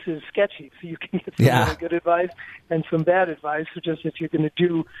advice is sketchy. So you can get some really good advice and some bad advice. So just if you're going to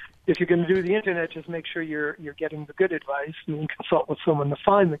do the internet, just make sure you're getting the good advice and then consult with someone to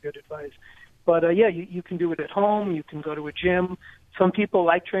find the good advice. But you can do it at home. You can go to a gym. Some people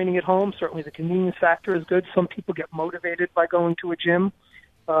like training at home. Certainly the convenience factor is good. Some people get motivated by going to a gym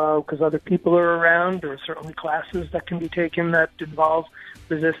because other people are around. There are certainly classes that can be taken that involve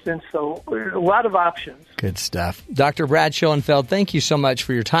resistance. So a lot of options. Good stuff. Dr. Brad Schoenfeld, thank you so much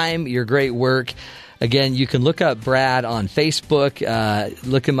for your time, your great work. Again, you can look up Brad on Facebook.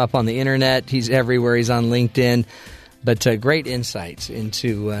 Look him up on the internet. He's everywhere. He's on LinkedIn. But great insights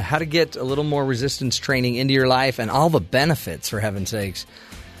into how to get a little more resistance training into your life and all the benefits, for heaven's sakes.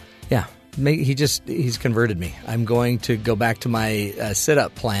 Yeah, he's converted me. I'm going to go back to my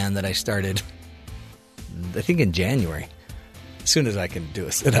sit-up plan that I started, I think, in January. As soon as I can do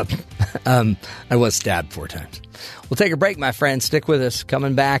a sit-up. I was stabbed 4 times. We'll take a break, my friends. Stick with us.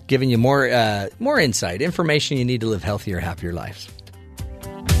 Coming back, giving you more insight, information you need to live healthier, happier lives.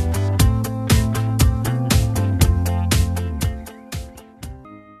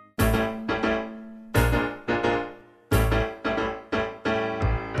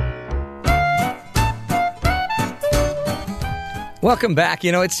 Welcome back.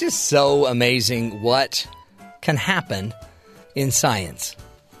 You know, it's just so amazing what can happen in science.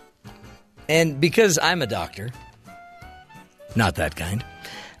 And because I'm a doctor, not that kind,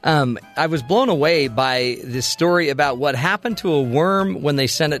 I was blown away by this story about what happened to a worm when they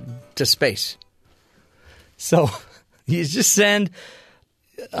sent it to space. So you just send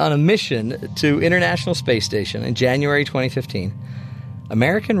on a mission to International Space Station in January 2015.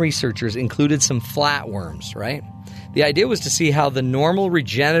 American researchers included some flatworms, right? The idea was to see how the normal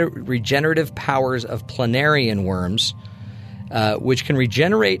regenerative powers of planarian worms, which can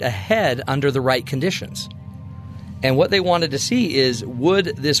regenerate a head under the right conditions. And what they wanted to see is, would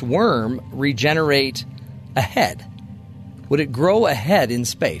this worm regenerate a head? Would it grow a head in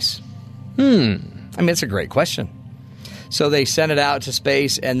space? I mean, it's a great question. So they sent it out to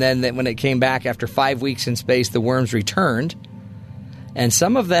space, and then when it came back after 5 weeks in space, the worms returned. And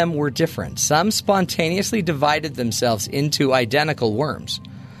some of them were different. Some spontaneously divided themselves into identical worms.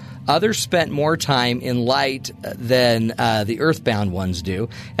 Others spent more time in light than the earthbound ones do.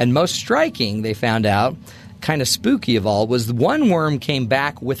 And most striking, they found out, kind of spooky of all, was one worm came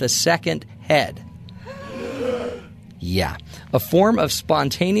back with a second head. Yeah, a form of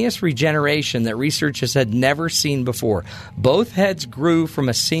spontaneous regeneration that researchers had never seen before. Both heads grew from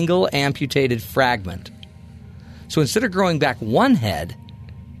a single amputated fragment. So instead of growing back one head,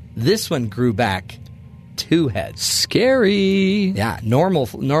 this one grew back 2 heads. Scary. Yeah,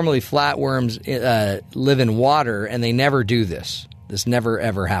 normally flatworms live in water, and they never do this. This never,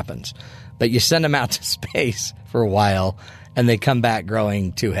 ever happens. But you send them out to space for a while, and they come back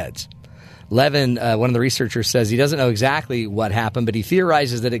growing 2 heads. Levin, one of the researchers, says he doesn't know exactly what happened, but he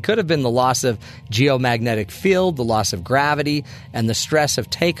theorizes that it could have been the loss of geomagnetic field, the loss of gravity, and the stress of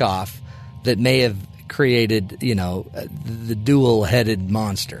takeoff that may have created, the dual-headed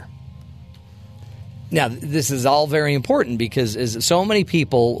monster. Now, this is all very important because so many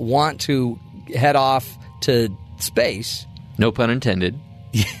people want to head off to space. No pun intended.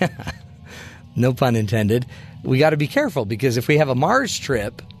 Yeah, no pun intended. We got to be careful because if we have a Mars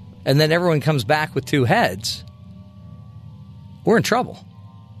trip and then everyone comes back with two heads, we're in trouble.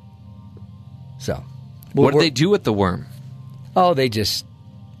 So, what do they do with the worm? Oh, they just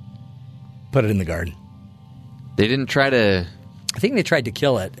put it in the garden. They didn't try to... I think they tried to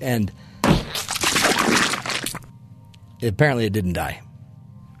kill it, and apparently it didn't die.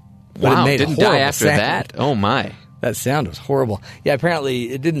 But Wow, it made didn't a horrible die after sound. that? Oh, my. That sound was horrible. Yeah,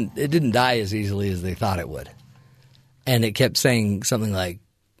 apparently it didn't die as easily as they thought it would. And it kept saying something like,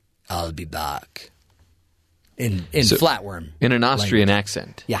 "I'll be back." In So, flatworm. In an Austrian language.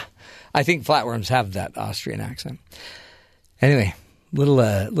 accent. Yeah. I think flatworms have that Austrian accent. Anyway,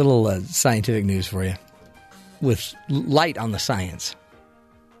 little scientific news for you with light on the science.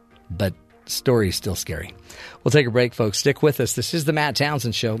 But story's still scary. We'll take a break, folks. Stick with us. This is the Matt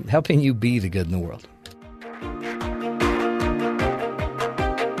Townsend Show, helping you be the good in the world.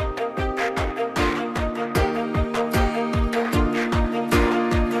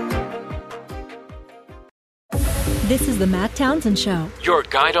 This is the Matt Townsend Show. Your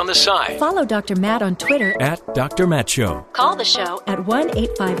guide on the side. Follow Dr. Matt on Twitter At Dr. Matt Show. Call the show at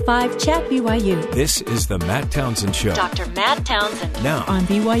 1-855-CHAT-BYU. This is the Matt Townsend Show. Dr. Matt Townsend Now on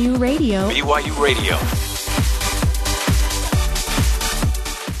BYU Radio. BYU Radio.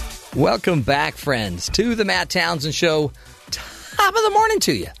 Welcome back, friends, to the Matt Townsend Show. Top of the morning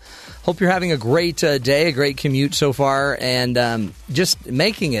to you. Hope you're having a great day, a great commute so far, and just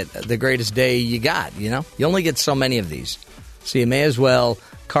making it the greatest day you got, you know? You only get so many of these, so you may as well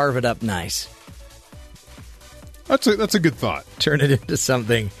carve it up nice. That's a good thought. Turn it into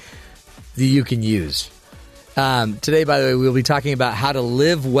something that you can use. Today, by the way, we'll be talking about how to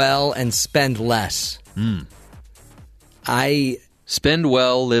live well and spend less. Spend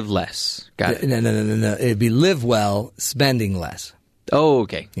well, live less. Got it. No. It'd be live well, spending less. Oh,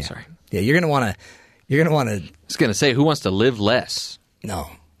 okay. Yeah. Sorry. Yeah, you're gonna want to. I was going to say, who wants to live less? No.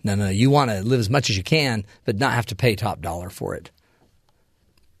 You want to live as much as you can, but not have to pay top dollar for it.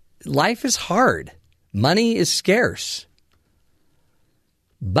 Life is hard. Money is scarce.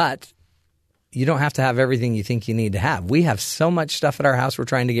 But you don't have to have everything you think you need to have. We have so much stuff at our house we're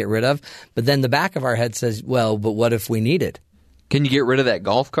trying to get rid of, but then the back of our head says, well, but what if we need it? Can you get rid of that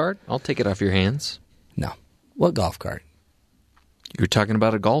golf cart? I'll take it off your hands. No. What golf cart? You were talking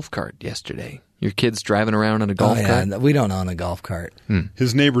about a golf cart yesterday. Your kid's driving around in a golf cart? Yeah, we don't own a golf cart.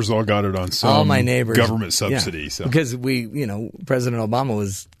 His neighbors all got it on All my neighbors, government subsidy. Yeah, So. because President Obama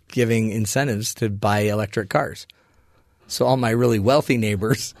was giving incentives to buy electric cars. So all my really wealthy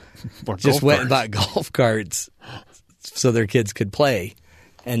neighbors just went and bought golf carts so their kids could play.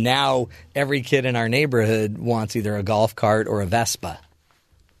 And now every kid in our neighborhood wants either a golf cart or a Vespa.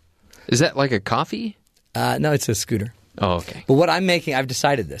 Is that like a coffee? No, it's a scooter. Oh, okay. But what I'm making, I've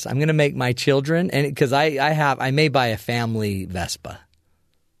decided this. I'm going to make my children, and because I may buy a family Vespa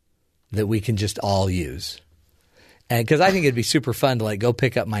that we can just all use. And because I think it'd be super fun to go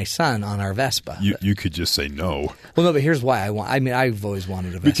pick up my son on our Vespa. You could just say no. Well, no, but here's why I've always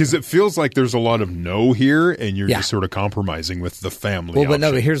wanted a Vespa. Because it feels like there's a lot of no here, and you're just sort of compromising with the family Well, but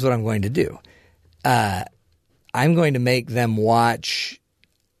option. but here's what I'm going to do. I'm going to make them watch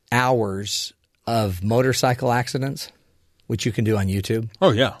hours of motorcycle accidents, which you can do on YouTube.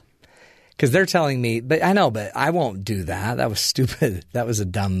 Oh, yeah. Because they're telling me, but I won't do that. That was stupid. That was a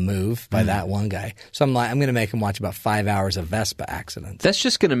dumb move by that one guy. So I'm going to make them watch about 5 hours of Vespa accidents. That's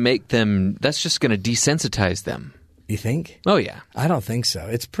just going to that's just going to desensitize them. You think? Oh, yeah. I don't think so.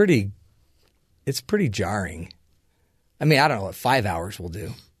 It's pretty jarring. I mean, I don't know what 5 hours will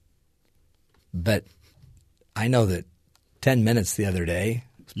do. But I know that 10 minutes the other day,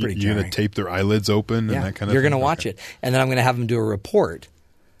 it's pretty jarring. You're going to tape their eyelids open and that kind of thing? You're going to watch it. And then I'm going to have them do a report.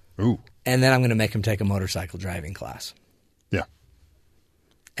 Ooh. And then I'm going to make them take a motorcycle driving class. Yeah.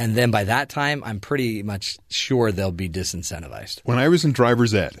 And then by that time, I'm pretty much sure they'll be disincentivized. When I was in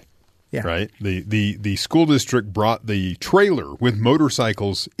driver's ed, right, the school district brought the trailer with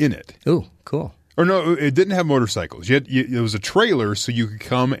motorcycles in it. Ooh, cool. Or no, it didn't have motorcycles. It was a trailer, so you could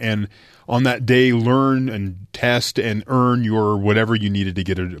come and on that day learn and test and earn your whatever you needed to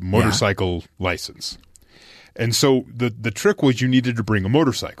get a motorcycle license. And so the trick was you needed to bring a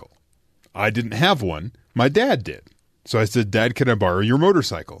motorcycle. I didn't have one. My dad did. So I said, Dad, can I borrow your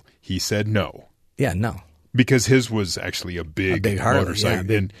motorcycle? He said no. Yeah, no. Because his was actually a big motorcycle.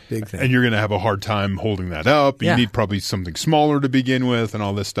 Yeah, big thing. And you're going to have a hard time holding that up. You need probably something smaller to begin with and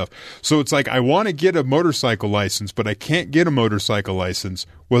all this stuff. So it's like I want to get a motorcycle license, but I can't get a motorcycle license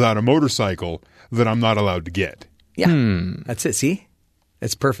without a motorcycle that I'm not allowed to get. Yeah. That's it. See?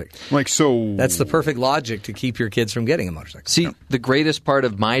 It's perfect. That's the perfect logic to keep your kids from getting a motorcycle. See, the greatest part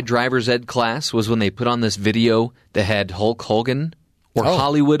of my driver's ed class was when they put on this video that had Hulk Hogan or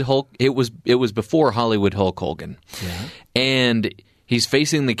Hollywood Hulk. It was before Hollywood Hulk Hogan. Yeah. And he's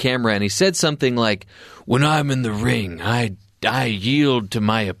facing the camera and he said something like, "When I'm in the ring, I yield to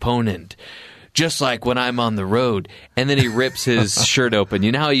my opponent. Just like when I'm on the road." And then he rips his shirt open.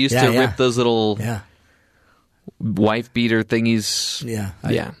 You know how he used to rip those little wife beater thingies? Yeah.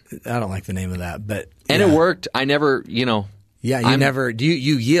 I don't like the name of that, but and it worked. I never, you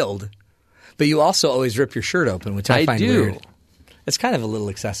yield, but you also always rip your shirt open, which I find weird. It's kind of a little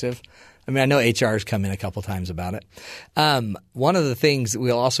excessive. I mean, I know HR's come in a couple times about it. One of the things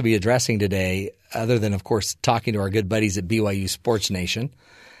we'll also be addressing today, other than, of course, talking to our good buddies at BYU Sports Nation,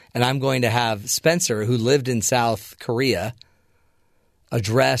 and I'm going to have Spencer, who lived in South Korea,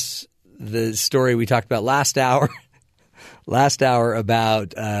 address the story we talked about last hour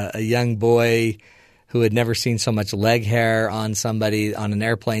about a young boy who had never seen so much leg hair on somebody on an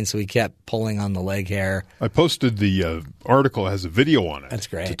airplane, so he kept pulling on the leg hair. I posted the article, has a video on it. That's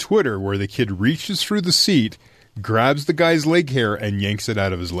great. To Twitter, where the kid reaches through the seat, grabs the guy's leg hair, and yanks it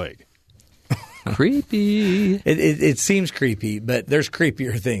out of his leg. Creepy. It seems creepy, but there's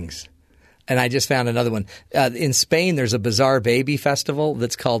creepier things. And I just found another one. In Spain, there's a bizarre baby festival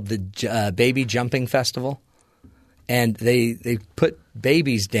that's called the Baby Jumping Festival. And they put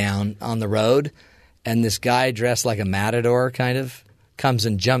babies down on the road, and this guy dressed like a matador kind of comes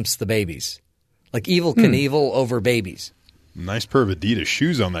and jumps the babies. Like Evel Knievel over babies. Nice pair of Adidas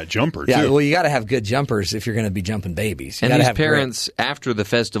shoes on that jumper, too. Yeah, well, you got to have good jumpers if you're going to be jumping babies. And these parents, after the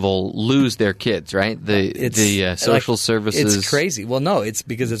festival, lose their kids, right? The social services. It's crazy. Well, no, it's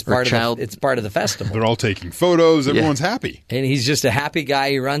because it's part of the festival. They're all taking photos. Everyone's happy. And he's just a happy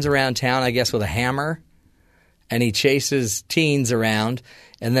guy. He runs around town, I guess, with a hammer, and he chases teens around,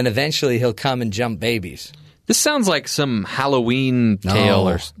 and then eventually he'll come and jump babies. This sounds like some Halloween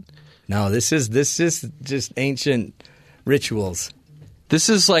tale. No, this is just ancient rituals. This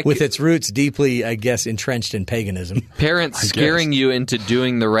is like with its roots deeply, I guess, entrenched in paganism. Parents scaring you into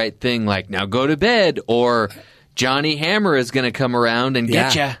doing the right thing, like now go to bed, or Johnny Hammer is going to come around and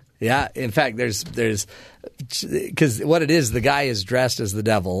get you. Yeah, in fact, there's because what it is, the guy is dressed as the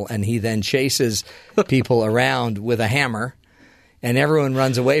devil, and he then chases people around with a hammer, and everyone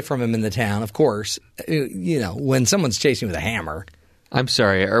runs away from him in the town. Of course, when someone's chasing with a hammer. I'm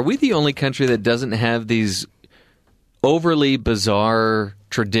sorry, are we the only country that doesn't have these overly bizarre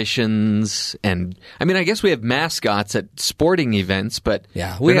traditions? And I mean, I guess we have mascots at sporting events, but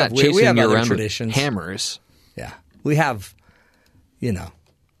we're not chasing you around with hammers. Yeah, we have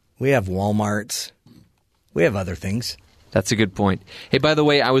Walmarts. We have other things. That's a good point. Hey, by the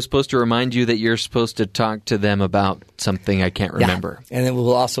way, I was supposed to remind you that you're supposed to talk to them about something I can't remember. Yeah. And then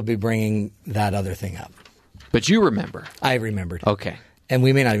we'll also be bringing that other thing up. But you remember. I remembered. Okay. And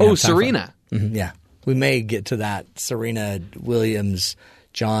we may not even have time Serena. Yeah. We may get to that Serena Williams,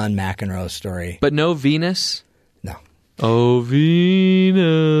 John McEnroe story. But no Venus? No. Oh,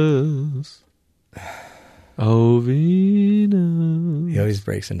 Venus. Oh, Venus. He always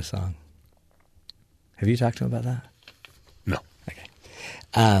breaks into song. Have you talked to him about that? No. Okay.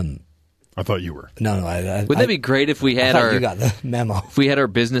 I thought you were. No. Wouldn't that be great if we had you got the memo. If we had our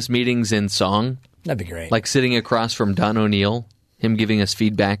business meetings in song? That'd be great. Like sitting across from Don O'Neill, him giving us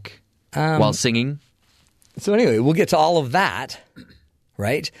feedback while singing. So anyway, we'll get to all of that,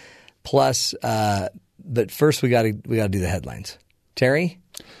 right? Plus, but first we got to do the headlines. Terry,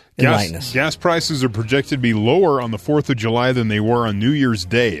 enlighten us. Gas prices are projected to be lower on the 4th of July than they were on New Year's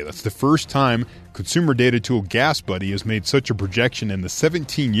Day. That's the first time consumer data tool GasBuddy has made such a projection in the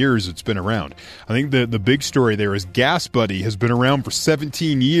 17 years it's been around. I think the big story there is GasBuddy has been around for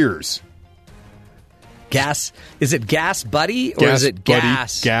 17 years. Is it GasBuddy or is it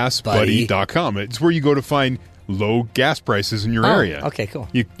GasBuddy.com. It's where you go to find low gas prices in your area. Okay, cool.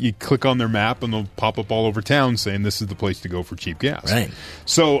 You click on their map and they'll pop up all over town saying this is the place to go for cheap gas. Right.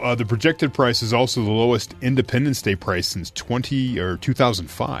 So the projected price is also the lowest Independence Day price since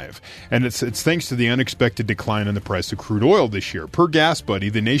 2005. And it's thanks to the unexpected decline in the price of crude oil this year. Per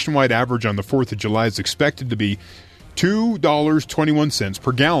GasBuddy, the nationwide average on the 4th of July is expected to be $2.21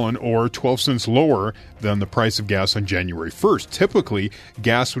 per gallon, or 12 cents lower than the price of gas on January 1st. Typically,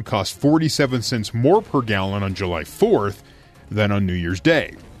 gas would cost 47 cents more per gallon on July 4th than on New Year's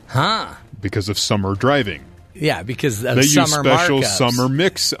Day. Huh. Because of summer driving. Yeah, because of they summer use special markups. summer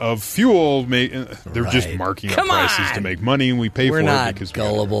mix of fuel. They're just marking up prices to make money, and we pay for it because we're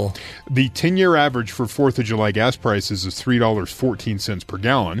gullible. The 10-year average for 4th of July gas prices is $3.14 per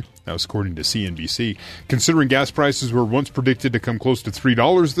gallon. That was according to CNBC. Considering gas prices were once predicted to come close to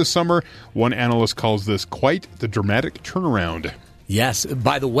 $3 this summer, one analyst calls this quite the dramatic turnaround. Yes.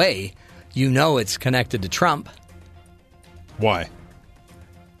 By the way, it's connected to Trump. Why?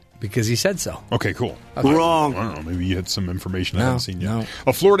 Because he said so. Okay, cool. Okay. Wrong. I don't know. Maybe you had some information I haven't seen yet. No.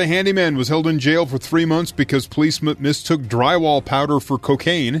 A Florida handyman was held in jail for 3 months because police mistook drywall powder for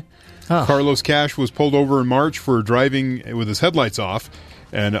cocaine. Oh. Carlos Cash was pulled over in March for driving with his headlights off.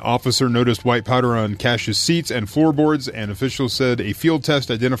 An officer noticed white powder on Cash's seats and floorboards, and officials said a field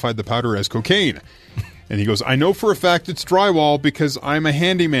test identified the powder as cocaine. And he goes, I know for a fact it's drywall because I'm a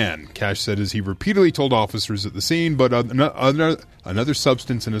handyman, Cash said as he repeatedly told officers at the scene, but another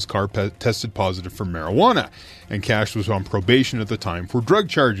substance in his car tested positive for marijuana. And Cash was on probation at the time for drug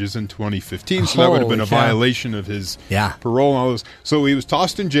charges in 2015, so that would have been a violation of his parole and all those. So he was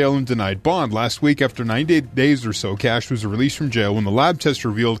tossed in jail and denied bond. Last week, after 90 days or so, Cash was released from jail when the lab test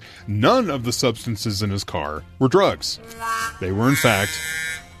revealed none of the substances in his car were drugs. They were, in fact,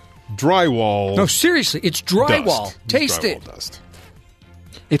 drywall. No, seriously, it's drywall. Dust. Taste drywall it. Dust.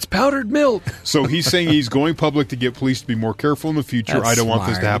 It's powdered milk. So he's saying he's going public to get police to be more careful in the future. That's I don't want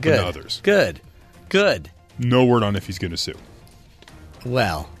this smart. to happen Good. to others. Good. No word on if he's going to sue.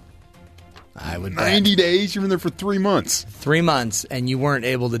 Well, I would 90 days? You're in there for 3 months. 3 months, and you weren't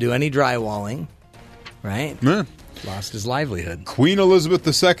able to do any drywalling, right? Yeah. Lost his livelihood. Queen Elizabeth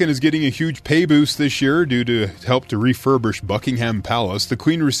II is getting a huge pay boost this year due to help to refurbish Buckingham Palace. The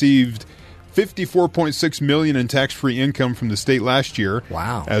Queen received $54.6 million in tax-free income from the state last year.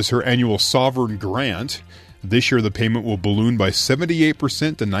 Wow. As her annual sovereign grant. This year, the payment will balloon by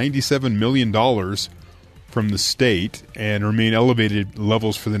 78% to $97 million from the state and remain elevated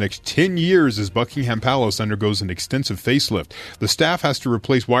levels for the next 10 years as Buckingham Palace undergoes an extensive facelift. The staff has to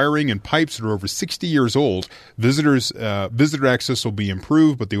replace wiring and pipes that are over 60 years old. Visitor access will be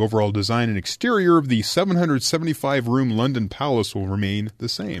improved, but the overall design and exterior of the 775-room London Palace will remain the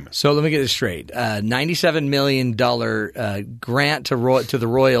same. So let me get this straight. $97 million grant to the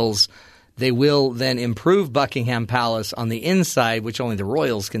royals. They will then improve Buckingham Palace on the inside, which only the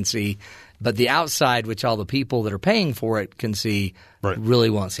royals can see. But the outside, which all the people that are paying for it can see,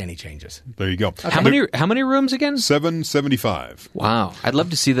 really won't see any changes. There you go. Okay. How many rooms again? 775. Wow. I'd love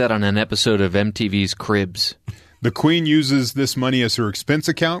to see that on an episode of MTV's Cribs. The Queen uses this money as her expense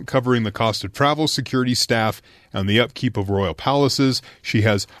account, covering the cost of travel, security, staff, and the upkeep of royal palaces. She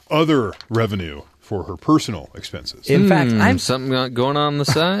has other revenue for her personal expenses. In fact, I'm something going on the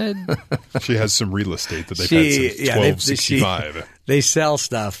side. She has some real estate that they've had since 1265. They sell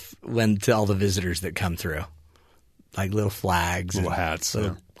stuff to all the visitors that come through, like little flags, little hats,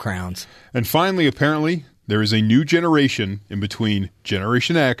 little crowns. And finally, apparently, there is a new generation in between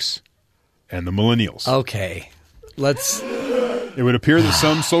Generation X and the millennials. Okay, It would appear that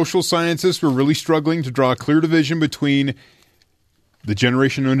some social scientists were really struggling to draw a clear division between the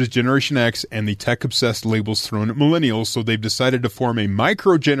generation known as Generation X and the tech-obsessed labels thrown at millennials, so they've decided to form a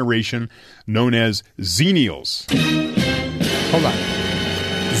micro-generation known as Xennials. Hold on.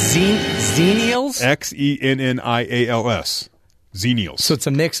 Xennials? Xennials. Xennials. So it's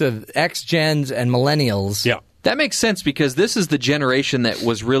a mix of X-Gens and millennials. Yeah. That makes sense because this is the generation that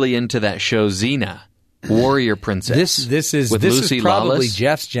was really into that show Xena, Warrior Princess. This is probably Lawless.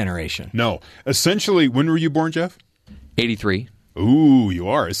 Jeff's generation. No. Essentially, when were you born, Jeff? 83. Ooh, you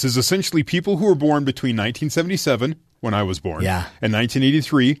are. This is essentially people who were born between 1977, when I was born, and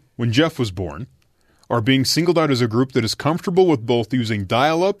 1983, when Jeff was born, are being singled out as a group that is comfortable with both using a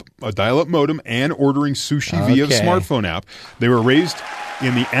dial-up modem, and ordering sushi via a smartphone app. They were raised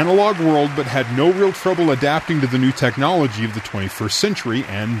in the analog world, but had no real trouble adapting to the new technology of the 21st century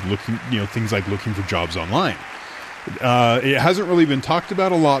and things like looking for jobs online. It hasn't really been talked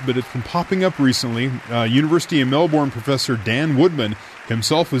about a lot, but it's been popping up recently. University of Melbourne professor Dan Woodman,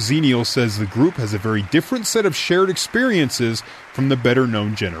 himself a Xennial, says the group has a very different set of shared experiences from the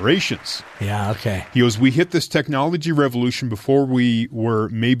better-known generations. Yeah, okay. He goes, we hit this technology revolution before we were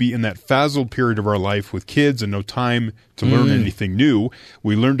maybe in that frazzled period of our life with kids and no time to learn anything new.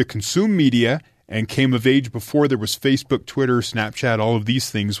 We learned to consume media and came of age before there was Facebook, Twitter, Snapchat, all of these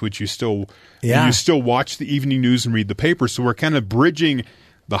things, which you still watch the evening news and read the paper. So we're kind of bridging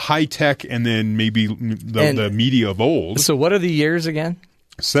the high tech and then maybe the media of old. So what are the years again?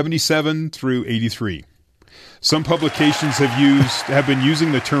 77 through 83. Some publications have been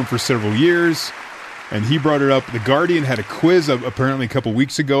using the term for several years, and he brought it up. The Guardian had a quiz apparently a couple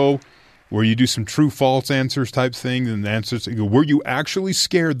weeks ago, where you do some true-false answers type thing, and the answers go, were you actually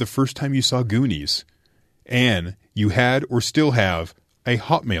scared the first time you saw Goonies? And you had or still have a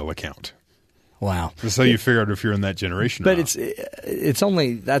Hotmail account. Wow. That's how you figure out if you're in that generation. But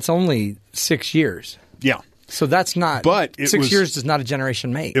that's only 6 years. Yeah. So that's not. But 6 years does not a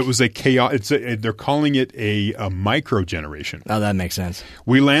generation make. It was a chaos. They're calling it a micro generation. Oh, that makes sense.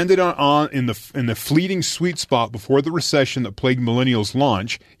 We landed in the fleeting sweet spot before the recession that plagued millennials'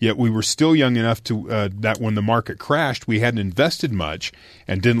 launch. Yet we were still young enough to that when the market crashed, we hadn't invested much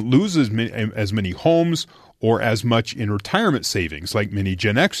and didn't lose as many homes or as much in retirement savings like many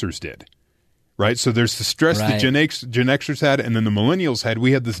Gen Xers did. Right? So there's the stress that Gen Xers had, and then the millennials had.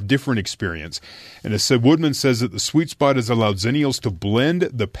 We had this different experience. And as Woodman says that the sweet spot has allowed Zennials to blend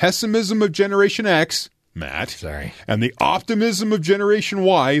the pessimism of Generation X, Matt, and the optimism of Generation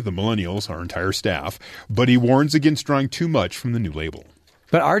Y, the millennials, our entire staff, but he warns against drawing too much from the new label.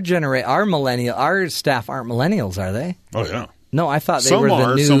 But our staff aren't millennials, are they? Oh, yeah. No, I thought they were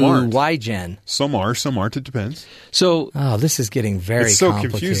the new Y-gen. Some are, some aren't. It depends. So, this is getting very so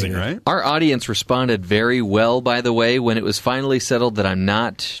complicated. Confusing, right? Our audience responded very well, by the way, when it was finally settled that I'm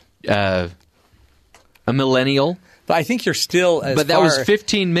not a millennial. But I think you're still. But that was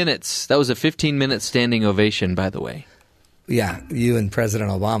 15 minutes. That was a 15-minute standing ovation, by the way. Yeah, you and President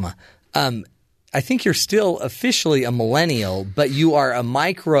Obama. I think you're still officially a millennial, but you are a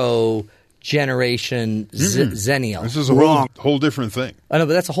micro generation Zennial. This is a whole different thing. I know,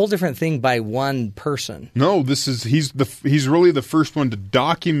 but that's a whole different thing by one person. No, he's really the first one to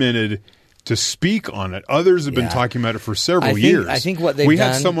document it, to speak on it. Others have been talking about it for several years. I think what we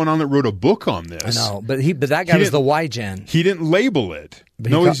had someone on that wrote a book on this. I know, but that guy was the Y-gen. He didn't label it.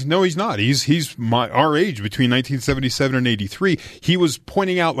 He's not. He's our age, between 1977 and 83. He was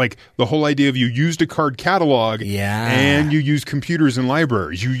pointing out like the whole idea of you used a card catalog and you use computers and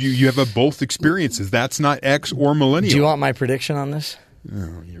libraries. You have both experiences. That's not X or millennial. Do you want my prediction on this?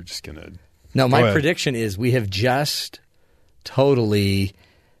 No, you're just gonna. No, my prediction is we have just totally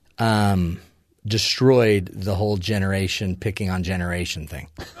destroyed the whole generation picking on generation thing.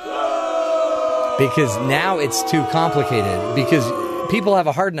 Because now it's too complicated. Because people have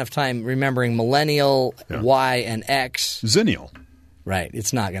a hard enough time remembering millennial, Y, and X. Zennial. Right.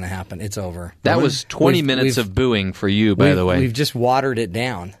 It's not going to happen. It's over. That was 20 minutes of booing for you, by the way. We've just watered it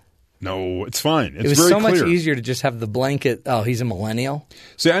down. No, it's fine. It was very so clear. much easier to just have the blanket, he's a millennial.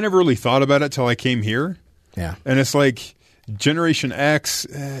 See, I never really thought about it till I came here. Yeah. And it's like Generation X,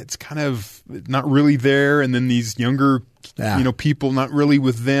 it's kind of not really there. And then these younger people, not really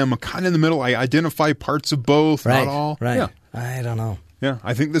with them. I'm kind of in the middle. I identify parts of both, not all. Right. Yeah. I don't know. Yeah,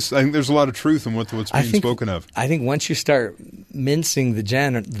 I think there's a lot of truth in what's being spoken of. I think once you start mincing the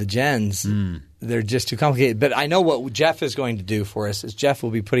gens, they're just too complicated. But I know what Jeff is going to do for us is Jeff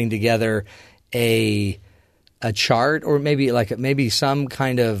will be putting together a chart or maybe some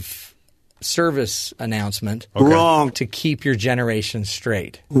kind of service announcement. Okay. Wrong. To keep your generation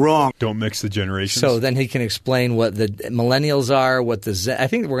straight. Wrong. Don't mix the generations. So then he can explain what the millennials are, I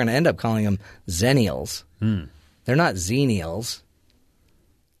think we're going to end up calling them Zennials. They're not Zennials.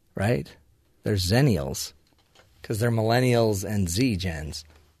 Right? They're Zennials because they're millennials and Z-gens.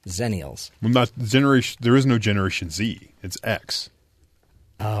 Zennials. Well, not generation. There is no Generation Z. It's X.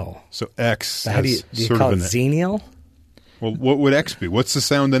 Oh. So X. So how do you call it Zennial? Well, what would X be? What's the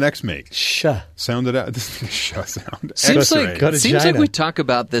sound that X makes? Shh. Sound it out. Shh sound. Seems like we talk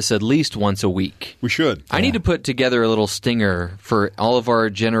about this at least once a week. We should. I need to put together a little stinger for all of our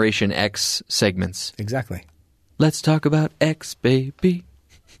Generation X segments. Exactly. Let's talk about X, baby.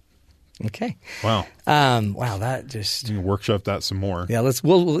 Okay. Wow. Wow. That just you can workshop that some more. Yeah.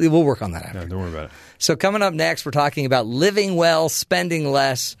 We'll work on that after. Yeah, don't worry about it. So coming up next, we're talking about living well, spending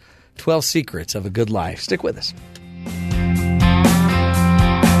less. 12 secrets of a good life. Stick with us.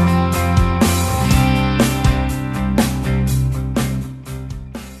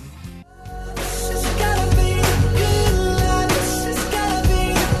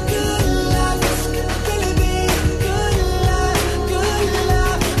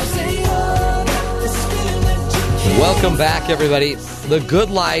 Welcome back, everybody. The good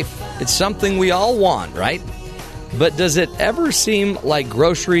life, it's something we all want, right? But does it ever seem like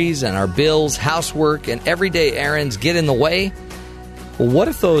groceries and our bills, housework, and everyday errands get in the way? Well, what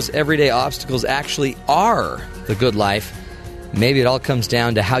if those everyday obstacles actually are the good life? Maybe it all comes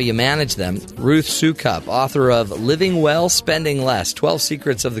down to how you manage them. Ruth Soukup, author of Living Well, Spending Less, 12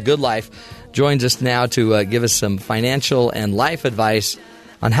 Secrets of the Good Life, joins us now to give us some financial and life advice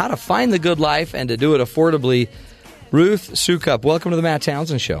on how to find the good life and to do it affordably. Ruth Soukup, welcome to the Matt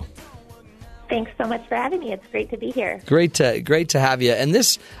Townsend Show. Thanks so much for having me. It's great to be here. Great to have you. And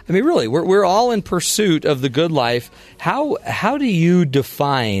this, I mean, really, we're all in pursuit of the good life. How do you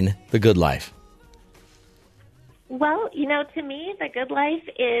define the good life? Well, to me, the good life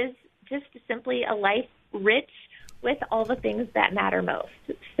is just simply a life rich with all the things that matter most.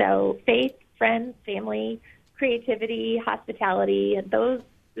 So faith, friends, family, creativity, hospitality, those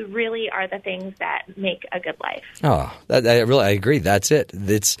really are the things that make a good life. Oh, I agree. That's it.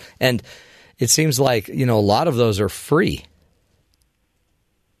 And it seems like, a lot of those are free.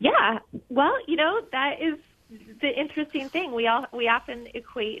 Yeah. Well, that is the interesting thing. We often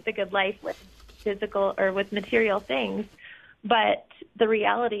equate the good life with physical or with material things, but the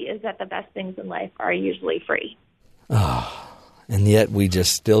reality is that the best things in life are usually free. Oh, and yet we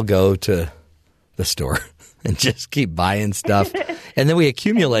just still go to the store and just keep buying stuff. And then we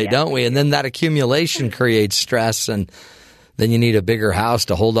accumulate, don't we? And then that accumulation creates stress, and then you need a bigger house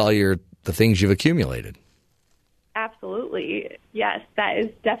to hold all the things you've accumulated. Absolutely. Yes, that is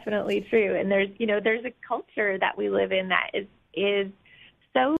definitely true. And there's a culture that we live in that is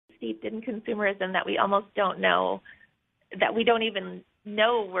so steeped in consumerism that we almost don't know, that we don't even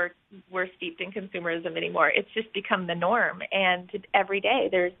know we're steeped in consumerism anymore. It's just become the norm. And every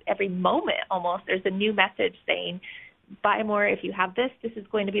day, every moment almost, there's a new message saying, buy more if you have this. This is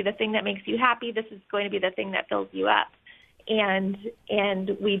going to be the thing that makes you happy. This is going to be the thing that fills you up. And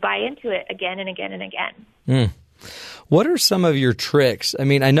we buy into it again and again and again. What are some of your tricks? I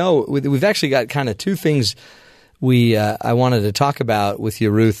mean, I know we've actually got kind of two things I wanted to talk about with you,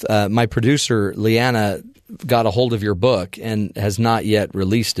 Ruth. My producer, Leanna, got a hold of your book and has not yet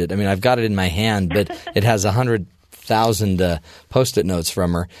released it. I mean, I've got it in my hand, but it has 100,000 Post-it notes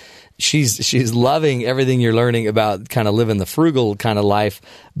from her. She's loving everything you're learning about kind of living the frugal kind of life,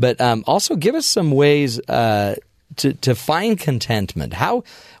 but also give us some ways to find contentment.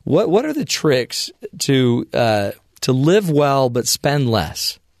 What are the tricks to live well but spend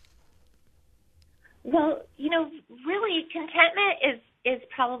less? Well, really, contentment is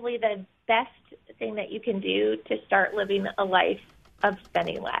probably the best thing that you can do to start living a life of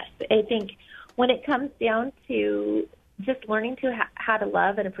spending less. I think when it comes down to just learning how to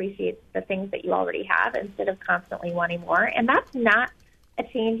love and appreciate the things that you already have instead of constantly wanting more, and that's not a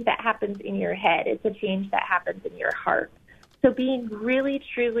change that happens in your head. It's a change that happens in your heart. So being really,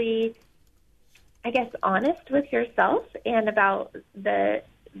 truly, I guess, honest with yourself and about the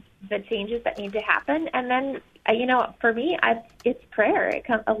changes that need to happen. And then, for me, it's prayer.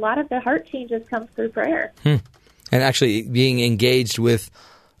 A lot of the heart changes come through prayer. And actually being engaged with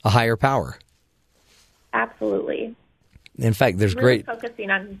a higher power. Absolutely. In fact, there's really focusing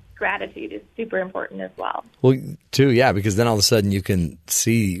on gratitude is super important as well. Well, too, yeah, because then all of a sudden you can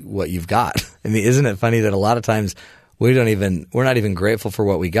see what you've got. I mean, isn't it funny that a lot of times we're not even grateful for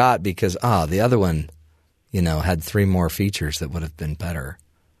what we got because the other one, had 3 more features that would have been better.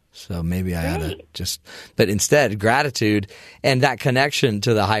 So maybe I ought to but instead, gratitude and that connection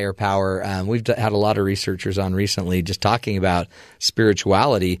to the higher power. We've had a lot of researchers on recently just talking about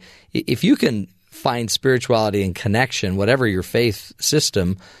spirituality. If you can find spirituality and connection, whatever your faith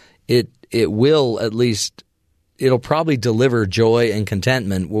system, it will it'll probably deliver joy and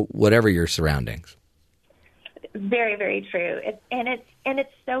contentment, whatever your surroundings. Very, very true.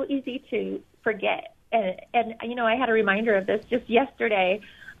 It's so easy to forget. And I had a reminder of this just yesterday.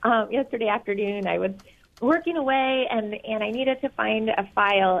 Yesterday afternoon, I was working away, and I needed to find a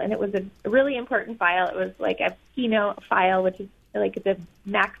file, and it was a really important file. It was like a Keynote file, which is like the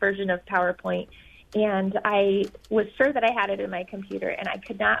Mac version of PowerPoint, and I was sure that I had it in my computer, and I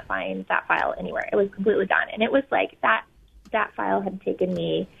could not find that file anywhere. It was completely gone, and it was like that file had taken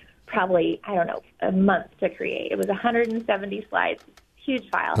me probably, a month to create. It was 170 slides, huge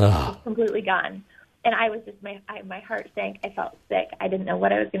file. It was completely gone. And I was just, my heart sank. I felt sick. I didn't know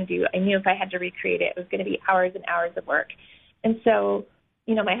what I was going to do. I knew if I had to recreate it, it was going to be hours and hours of work. And so,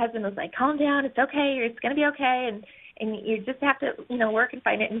 my husband was like, calm down. It's okay. It's going to be okay. And you just have to, work and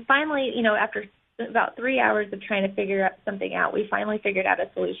find it. And finally, after about 3 hours of trying to figure something out, we finally figured out a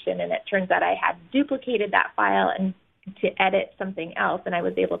solution. And it turns out I had duplicated that file and to edit something else. And I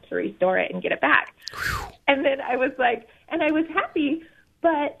was able to restore it and get it back. And then I was like, and I was happy,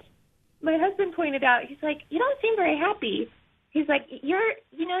 but my husband pointed out, he's like, you don't seem very happy. He's like, your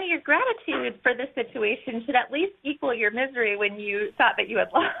gratitude for this situation should at least equal your misery when you thought that you had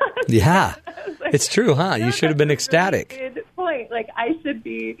lost. Yeah, like, it's true, huh? You should have been ecstatic. Really good point. Like I should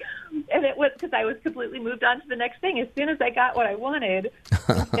be, and it was because I was completely moved on to the next thing. As soon as I got what I wanted,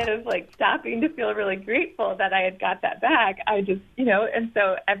 instead of like stopping to feel really grateful that I had got that back, I just, and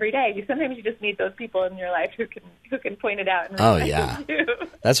so every day, sometimes you just need those people in your life who can point it out. And you.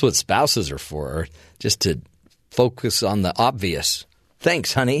 That's what spouses are for, just to focus on the obvious.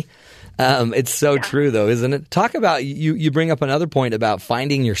 Thanks, honey. It's so true, though, isn't it? Talk about, you bring up another point about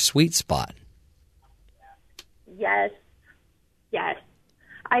finding your sweet spot. Yes.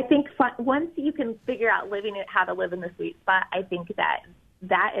 I think once you can figure out how to live in the sweet spot, I think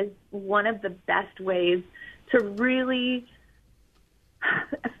that is one of the best ways to really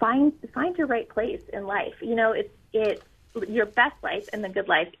find your right place in life. You know, it's your best life and the good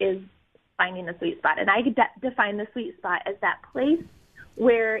life is finding the sweet spot. And I define the sweet spot as that place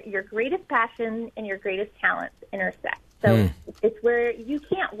where your greatest passion and your greatest talents intersect. So it's where you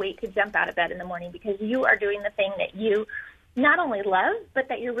can't wait to jump out of bed in the morning because you are doing the thing that you not only love, but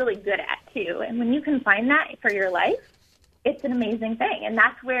that you're really good at too. And when you can find that for your life, it's an amazing thing. And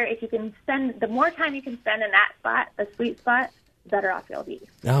that's where if you can spend, the more time you can spend in that spot, the sweet spot, the better off you'll be.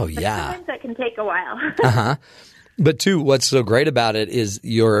 Oh, but yeah. sometimes that can take a while. Uh-huh. But too, what's so great about it is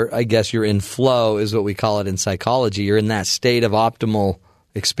you're in flow is what we call it in psychology. You're in that state of optimal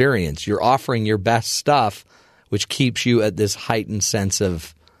experience. You're offering your best stuff, which keeps you at this heightened sense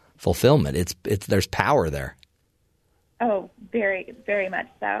of fulfillment. There's power there. Oh, very, very much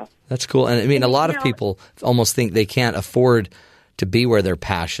so. That's cool. And I mean, a lot of people almost think they can't afford to be where their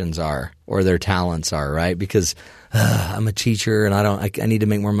passions are or their talents are, right? Because I'm a teacher and I need to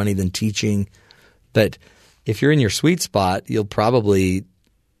make more money than teaching. But if you're in your sweet spot, you'll probably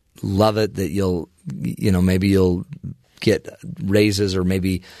love it that maybe you'll get raises or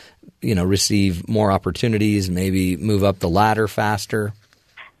maybe, receive more opportunities, maybe move up the ladder faster.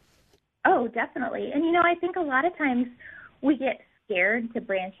 Oh, definitely. And, I think a lot of times we get scared to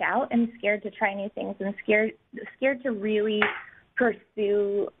branch out and scared to try new things and scared to really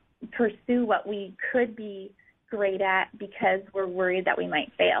pursue what we could be great at because we're worried that we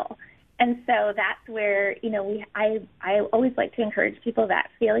might fail. And so that's where, I always like to encourage people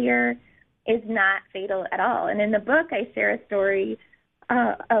that failure is not fatal at all. And in the book, I share a story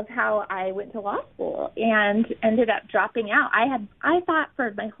of how I went to law school and ended up dropping out. I thought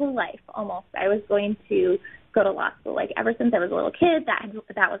for my whole life almost I was going to go to law school. Like ever since I was a little kid,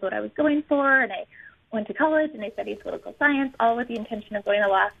 that was what I was going for. And I went to college and I studied political science, all with the intention of going to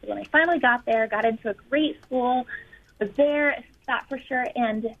law school. And I finally got there, got into a great school, was there, thought for sure.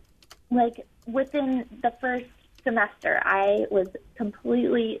 And like within the first semester, I was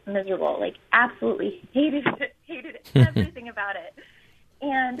completely miserable, like absolutely hated everything about it.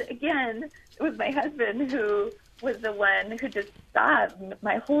 And again, it was my husband who was the one who just saw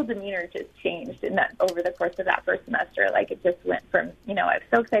my whole demeanor just changed over the course of that first semester. Like it just went from, I was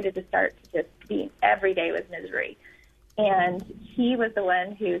so excited to start to just being every day was misery. And he was the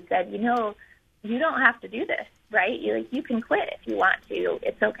one who said, you don't have to do this, right? You can quit if you want to.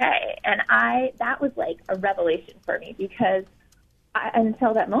 It's okay. And that was like a revelation for me because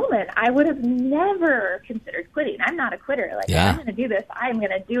until that moment, I would have never considered quitting. I'm not a quitter. Like, if I'm going to do this, I'm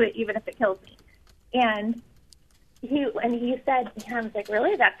going to do it even if it kills me. And he said, I was like,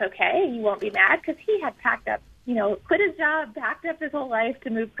 really? That's okay? You won't be mad? Because he had packed up, quit his job, packed up his whole life to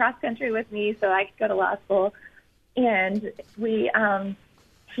move cross-country with me so I could go to law school. And he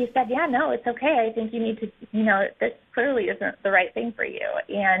said, yeah, no, it's okay. I think you need to, this clearly isn't the right thing for you.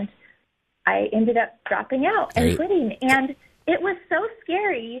 And I ended up dropping out and quitting. And it was so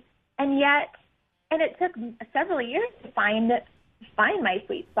scary, and it took several years to find my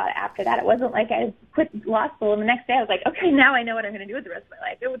sweet spot after that. It wasn't like I quit law school and the next day I was like, okay, now I know what I'm going to do with the rest of my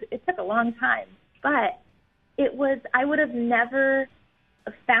life. It took a long time, but I would have never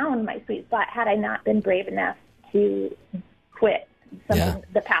found my sweet spot had I not been brave enough to quit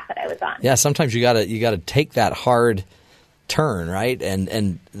the path that I was on. Yeah, sometimes you gotta take that hard turn, right?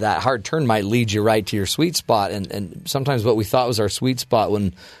 And that hard turn might lead you right to your sweet spot. And sometimes what we thought was our sweet spot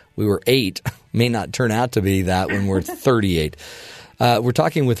when we were 8 may not turn out to be that when we're 38. We're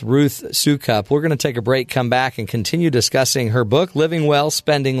talking with Ruth Soukup. We're going to take a break, come back, and continue discussing her book, Living Well,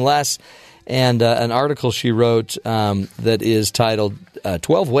 Spending Less, and an article she wrote that is titled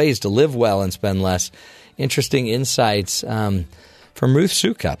 12 Ways to Live Well and Spend Less. Interesting insights from Ruth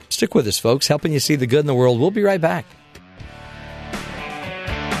Soukup. Stick with us, folks, helping you see the good in the world. We'll be right back.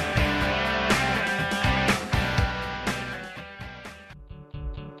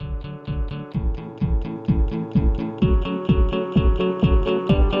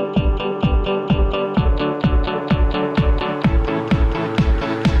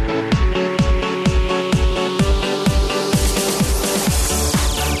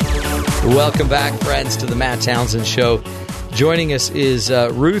 Welcome back, friends, to the Matt Townsend Show. Joining us is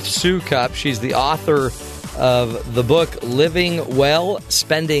Ruth Soukup. She's the author of the book Living Well,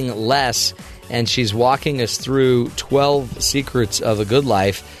 Spending Less. and she's walking us through 12 secrets of a good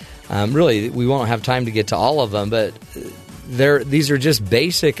life. Really, we won't have time to get to all of them, but these are just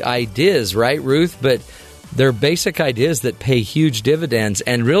basic ideas, right, Ruth? But they're basic ideas that pay huge dividends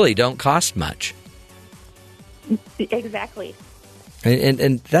and really don't cost much. Exactly.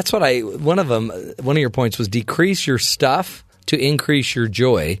 And that's what one of your points was decrease your stuff to increase your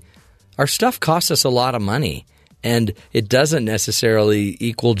joy. Our stuff costs us a lot of money, and it doesn't necessarily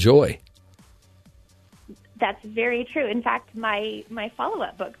equal joy. That's very true. In fact, my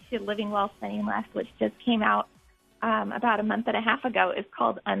follow-up book to Living Well, Spending Less, which just came out about a month and a half ago, is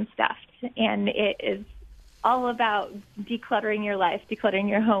called Unstuffed, and it is all about decluttering your life, decluttering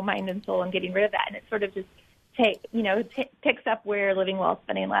your home, mind, and soul, and getting rid of that. And it sort of just picks up where Living Well,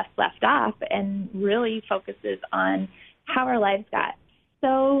 Spending Less left off, and really focuses on how our lives got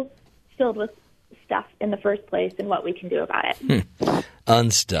so filled with stuff in the first place and what we can do about it.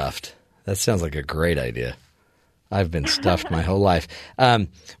 Unstuffed. That sounds like a great idea. I've been stuffed my whole life.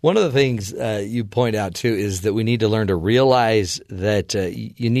 One of the things you point out, too, is that we need to learn to realize that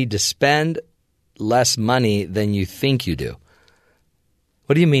you need to spend less money than you think you do.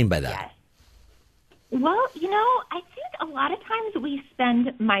 What do you mean by that? Yes. Well, I think a lot of times we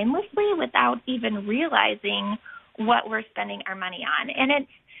spend mindlessly without even realizing what we're spending our money on. And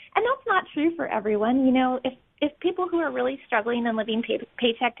that's not true for everyone. If people who are really struggling and living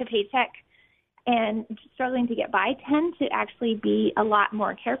paycheck to paycheck and struggling to get by tend to actually be a lot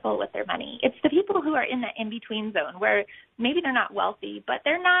more careful with their money. It's the people who are in that in-between zone where maybe they're not wealthy, but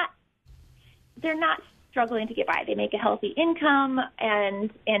they're not struggling to get by. They make a healthy income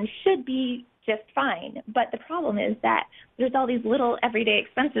and should be just fine. But the problem is that there's all these little everyday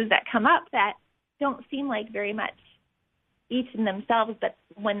expenses that come up that don't seem like very much each in themselves, but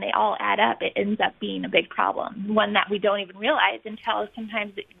when they all add up, it ends up being a big problem, one that we don't even realize until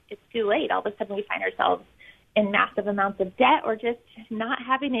sometimes it's too late. All of a sudden we find ourselves in massive amounts of debt or just not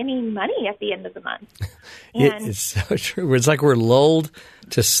having any money at the end of the month. And it's so true. It's like we're lulled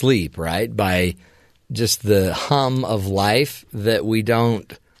to sleep, right, by just the hum of life that we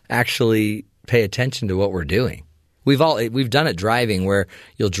don't actually pay attention to what we're doing. We've done it driving, where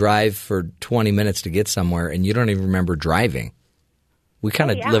you'll drive for 20 minutes to get somewhere and you don't even remember driving. We kind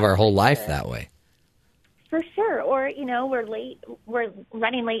of live our whole life that way. For sure. Or, we're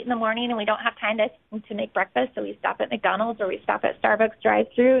running late in the morning and we don't have time to make breakfast, so we stop at McDonald's or we stop at Starbucks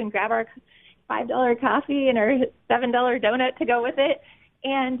drive-thru and grab our $5 coffee and our $7 donut to go with it.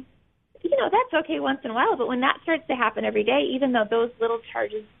 And, that's okay once in a while, but when that starts to happen every day, even though those little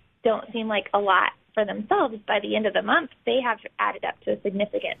charges don't seem like a lot for themselves, by the end of the month, they have added up to a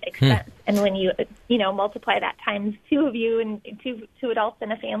significant expense. And when you multiply that times two of you and two adults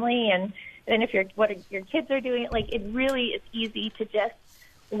in a family, and then if what your kids are doing, it really is easy to just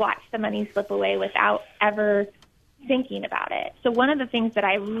watch the money slip away without ever thinking about it. So one of the things that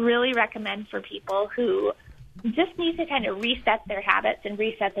I really recommend for people who just need to kind of reset their habits and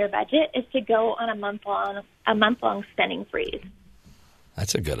reset their budget is to go on a month-long spending freeze.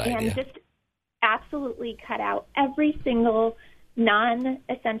 That's a good idea. And just absolutely cut out every single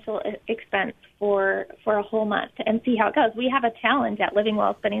non-essential expense for a whole month and see how it goes. We have a challenge at Living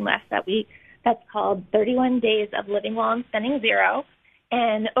Well, Spending Less that's called 31 Days of Living Well and Spending Zero.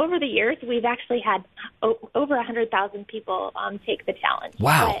 And over the years, we've actually had over 100,000 people take the challenge.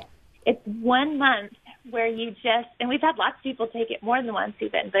 Wow. But it's 1 month where and we've had lots of people take it more than once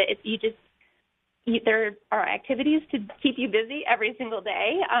even, but there are activities to keep you busy every single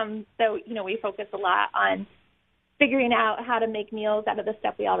day. So, we focus a lot on figuring out how to make meals out of the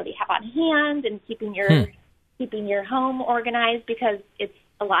stuff we already have on hand and keeping your home organized, because it's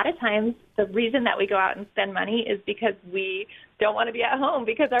a lot of times the reason that we go out and spend money is because we don't want to be at home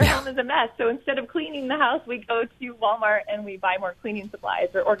because our home is a mess. So instead of cleaning the house, we go to Walmart and we buy more cleaning supplies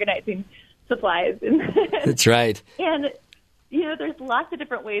or organizing supplies. That's right. And, there's lots of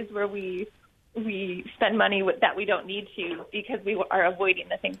different ways where we spend money that we don't need to because we are avoiding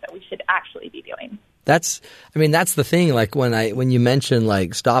the things that we should actually be doing. That's the thing. Like when you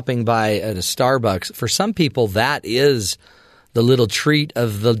mention stopping by at a Starbucks, for some people that is the little treat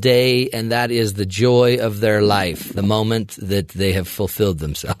of the day, and that is the joy of their life, the moment that they have fulfilled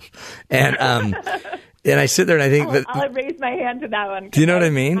themselves. And and I sit there and I think I'll raise my hand to that one. Do you know what I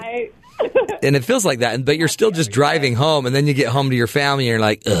mean? And it feels like that, but you're still just driving home, and then you get home to your family and you're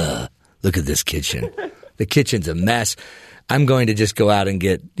like, ugh. Look at this kitchen. The kitchen's a mess. I'm going to just go out and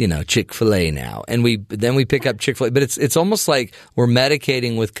get, Chick-fil-A now. And then we pick up Chick-fil-A. But it's almost like we're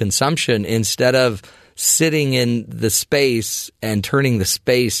medicating with consumption instead of sitting in the space and turning the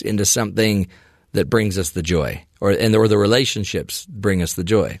space into something that brings us the joy, or the relationships bring us the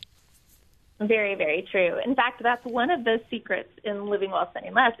joy. Very, very true. In fact, that's one of the secrets in living well,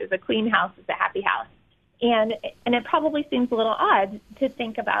 spending less, is a clean house is a happy house. And it probably seems a little odd to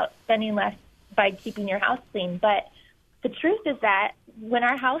think about spending less by keeping your house clean. But the truth is that when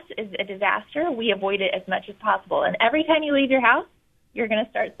our house is a disaster, we avoid it as much as possible. And every time you leave your house, you're going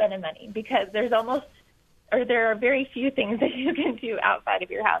to start spending money, because there are very few things that you can do outside of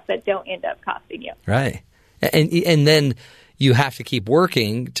your house that don't end up costing you. Right. And then you have to keep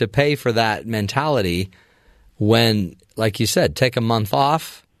working to pay for that mentality when, like you said, take a month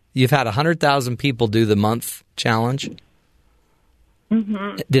off. You've had 100,000 people do the month challenge.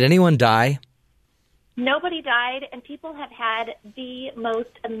 Mm-hmm. Did anyone die? Nobody died, and people have had the most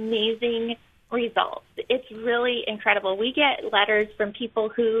amazing results. It's really incredible. We get letters from people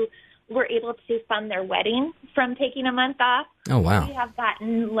who were able to fund their wedding from taking a month off. Oh, wow. We have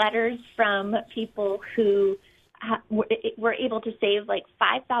gotten letters from people who were able to save like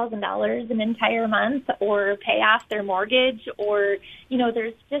 $5,000 an entire month, or pay off their mortgage, or,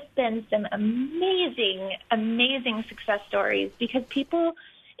 there's just been some amazing, amazing success stories, because people,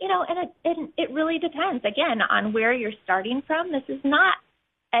 and it really depends, again, on where you're starting from. This is not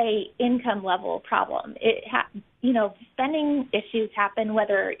a income level problem. Spending issues happen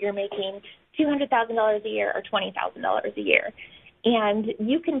whether you're making $200,000 a year or $20,000 a year. And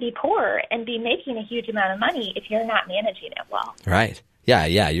you can be poor and be making a huge amount of money if you're not managing it well. Right.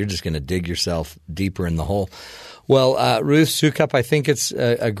 Yeah. You're just going to dig yourself deeper in the hole. Well, Ruth Soukup, I think it's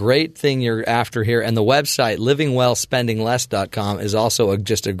a great thing you're after here. And the website, livingwellspendingless.com, is also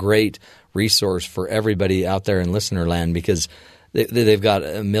just a great resource for everybody out there in listener land, because they've got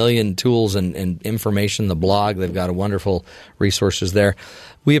a million tools and information, the blog. They've got wonderful resources there.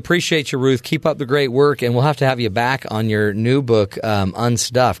 We appreciate you, Ruth. Keep up the great work, and we'll have to have you back on your new book,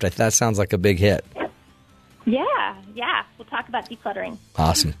 Unstuffed. That sounds like a big hit. Yeah. We'll talk about decluttering.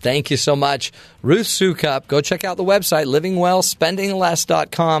 Awesome. Thank you so much. Ruth Soukup. Go check out the website,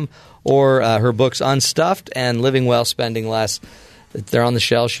 livingwellspendingless.com, or her books, Unstuffed and Living Well, Spending Less. They're on the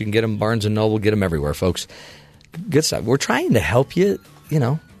shelves. You can get them Barnes & Noble. Get them everywhere, folks. Good stuff. We're trying to help you,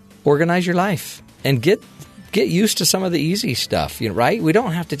 organize your life and get used to some of the easy stuff, right? We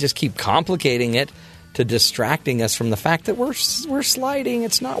don't have to just keep complicating it to distracting us from the fact that we're sliding.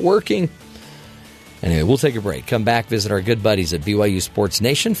 It's not working. Anyway, we'll take a break. Come back, visit our good buddies at BYU Sports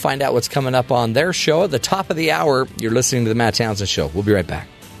Nation. Find out what's coming up on their show at the top of the hour. You're listening to the Matt Townsend Show. We'll be right back.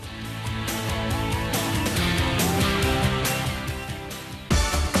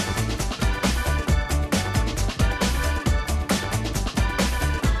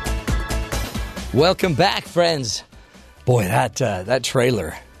 Welcome back, friends. Boy, that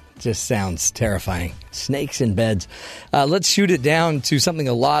trailer just sounds terrifying. Snakes in beds. Let's shoot it down to something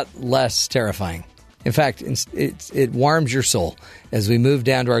a lot less terrifying. In fact, it warms your soul as we move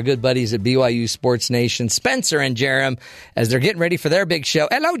down to our good buddies at BYU Sports Nation, Spencer and Jerem, as they're getting ready for their big show.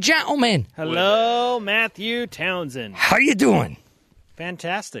 Hello, gentlemen. Hello, Matthew Townsend. How you doing?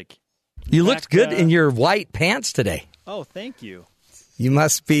 Fantastic. You looked good in your white pants today. Oh, thank you. You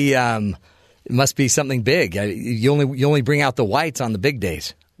must be. It must be something big. You only bring out the whites on the big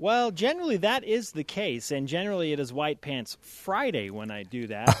days. Well, generally that is the case, and generally it is White Pants Friday when I do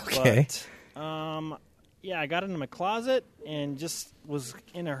that. Okay. But, I got into my closet and just was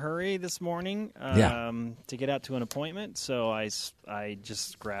in a hurry this morning to get out to an appointment, so I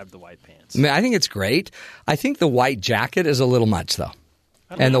just grabbed the white pants. I think it's great. I think the white jacket is a little much, though.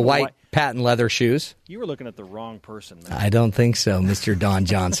 And the white patent leather shoes. You were looking at the wrong person, man. I don't think so, Mr. Don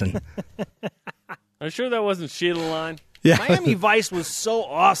Johnson. I'm sure that wasn't Sheila Line. Yeah. Miami Vice was so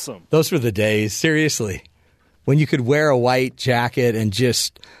awesome. Those were the days, seriously, when you could wear a white jacket and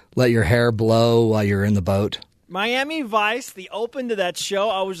just let your hair blow while you're in the boat. Miami Vice, the open to that show,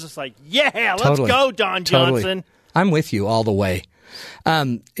 I was just like, let's go, Don Johnson. I'm with you all the way.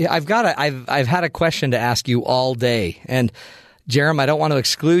 I've had a question to ask you all day, and Jerem, I don't want to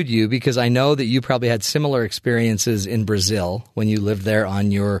exclude you because I know that you probably had similar experiences in Brazil when you lived there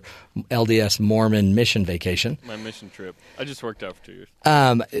on your LDS Mormon mission vacation. My mission trip. I just worked out for 2 years.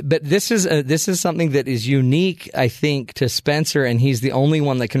 But this is something that is unique, I think, to Spencer, and he's the only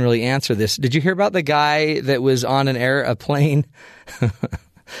one that can really answer this. Did you hear about the guy that was on a plane,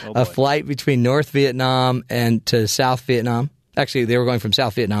 a flight between North Vietnam and to South Vietnam? Actually, they were going from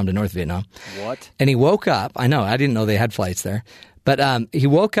South Vietnam to North Vietnam. What? And he woke up. I know. I didn't know they had flights there. But he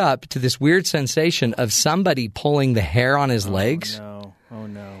woke up to this weird sensation of somebody pulling the hair on his legs. Oh,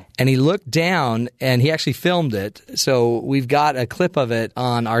 no. And he looked down, and he actually filmed it. So we've got a clip of it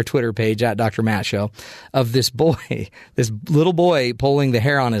on our Twitter page, at Dr. Matt Show, of this little boy pulling the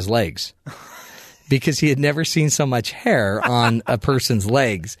hair on his legs. because he had never seen so much hair on a person's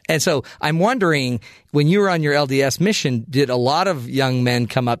legs. And so I'm wondering, when you were on your LDS mission, did a lot of young men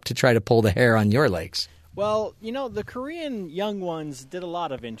come up to try to pull the hair on your legs? Well, the Korean young ones did a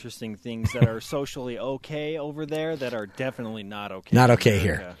lot of interesting things that are socially okay over there that are definitely not okay. Not okay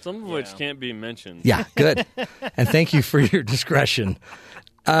here. Some of which can't be mentioned. Yeah, good. And thank you for your discretion.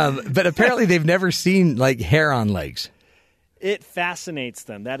 But apparently they've never seen, hair on legs. It fascinates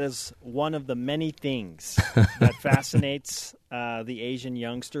them. That is one of the many things that fascinates the Asian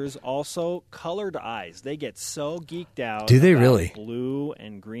youngsters. Also, colored eyes. They get so geeked out. Do they about really? Blue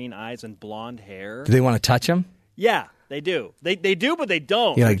and green eyes and blonde hair. Do they want to touch them? Yeah, they do. They do, but they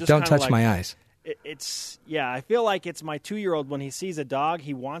don't. You're They're like, just don't kinda touch my eyes. I feel like it's my 2-year-old when he sees a dog,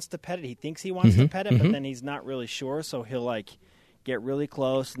 he wants to pet it. He thinks he wants to pet it, but then he's not really sure, so he'll get really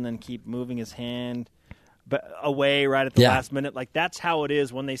close and then keep moving his hand away right at the last minute. That's how it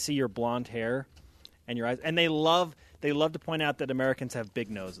is when they see your blonde hair and your eyes. And they love to point out that Americans have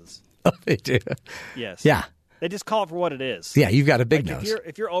big noses. Oh, they do? Yes. Yeah. They just call it for what it is. Yeah, you've got a big nose.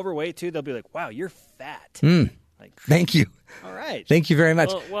 If you're overweight, too, they'll be like, wow, you're fat. Thank you. All right. Thank you very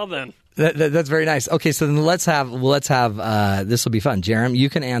much. Well then. That's very nice. Okay, so then let's have this will be fun. Jerem, you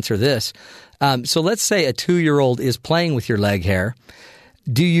can answer this. So let's say a 2-year-old is playing with your leg hair.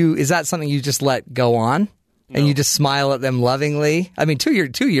 Is that something you just let go on? No. And you just smile at them lovingly? I mean, 2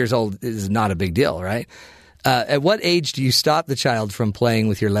 years old is not a big deal, right? At what age do you stop the child from playing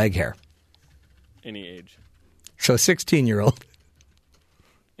with your leg hair? Any age. So 16-year-old.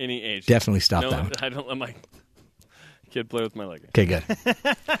 Any age. Definitely stop that one. I don't let my kid play with my leg. Okay, good.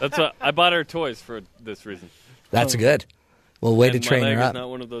 That's what I bought her toys for this reason. That's good. Well, way to And train my leg her up. is not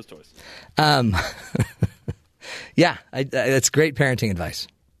one of those toys. Yeah, that's great parenting advice.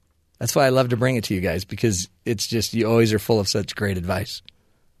 That's why I love to bring it to you guys, because it's just, you always are full of such great advice.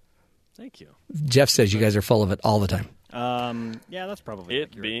 Thank you. Jeff says you guys are full of it all the time. Yeah, that's probably it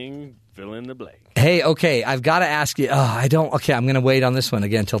accurate. being fill in the blank. Hey, okay, I've got to ask you. I'm going to wait on this one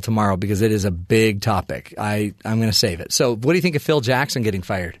again until tomorrow because it is a big topic. I'm going to save it. So, what do you think of Phil Jackson getting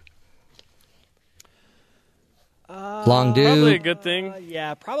fired? Long due. Probably a good thing.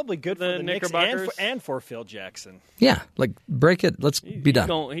 Yeah, probably good for the Knicks and for Phil Jackson. Yeah, break it. Let's be done.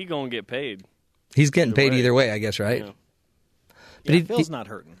 He's going to get paid. He's getting paid either way, I guess, right? Yeah. But Phil's not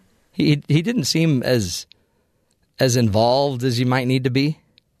hurting. He didn't seem as involved as you might need to be.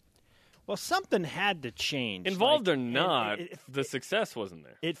 Well, something had to change. Involved or not, the success wasn't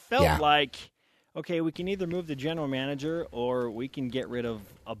there. It felt like, okay, we can either move the general manager or we can get rid of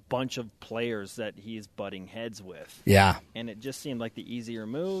a bunch of players that he's butting heads with. Yeah. And it just seemed like the easier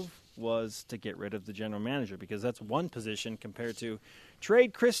move was to get rid of the general manager, because that's one position compared to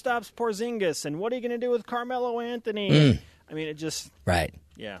trade Kristaps Porzingis and what are you going to do with Carmelo Anthony? I mean, it just... Right.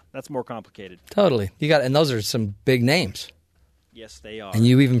 Yeah, that's more complicated. Totally. And those are some big names. Yes, they are. And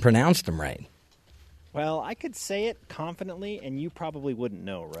you even pronounced them right. Well, I could say it confidently, and you probably wouldn't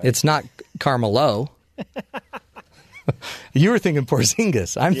know, right? It's not Carmelo. You were thinking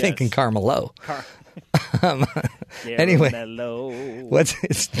Porzingis. I'm thinking Carmelo. Anyway,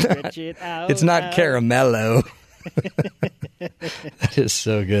 it's not Caramello. That is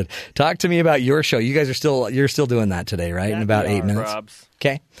so good. Talk to me about your show. You guys you're still doing that today, right? In about 8 minutes. Probs.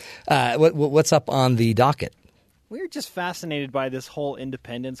 Okay. What's up on the docket? We're just fascinated by this whole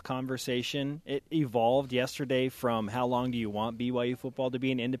independence conversation. It evolved yesterday from how long do you want BYU football to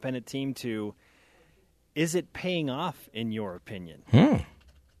be an independent team to is it paying off in your opinion?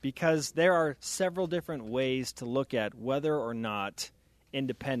 Because there are several different ways to look at whether or not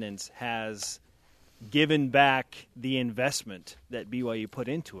independence has given back the investment that BYU put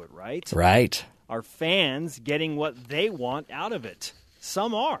into it, right? Right. Are fans getting what they want out of it?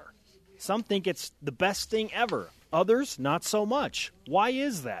 Some are. Some think it's the best thing ever. Others, not so much. Why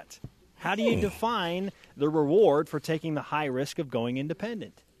is that? How do you define the reward for taking the high risk of going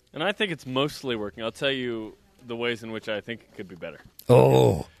independent? And I think it's mostly working. I'll tell you the ways in which I think it could be better.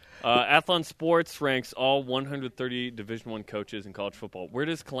 Oh. Athlon Sports ranks all 130 Division I coaches in college football. Where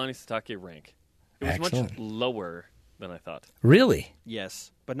does Kalani Sitake rank? It was much lower than I thought. Really?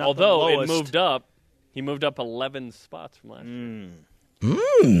 Yes, but not although the lowest. It moved up. He moved up 11 spots from last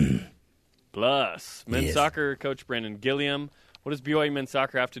year. Plus, men's soccer coach Brandon Gilliam. What does BYU men's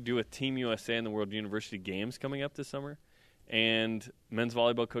soccer have to do with Team USA and the World University Games coming up this summer? And men's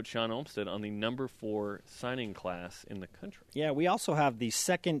volleyball coach Sean Olmstead on the number 4 signing class in the country. Yeah, we also have the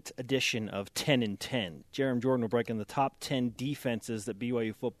second edition of 10 and 10. Jerem Jordan will break in the top 10 defenses that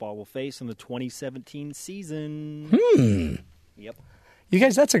BYU football will face in the 2017 season. Yep. You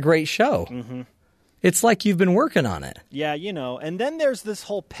guys, that's a great show. It's like you've been working on it. Yeah, And then there's this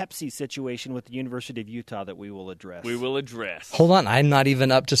whole Pepsi situation with the University of Utah that we will address. Hold on. I'm not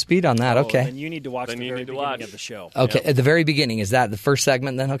even up to speed on that. Okay. Then you need to watch the very beginning of the show. Okay. Yep. At the very beginning. Is that the first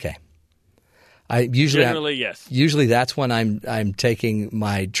segment then? Okay. Yes. Usually that's when I'm taking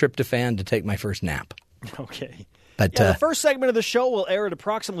my tryptophan to take my first nap. Okay. But the first segment of the show will air at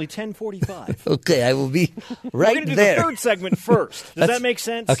approximately 10:45. Okay, I will be right We're going to do there. the third segment first. Does that make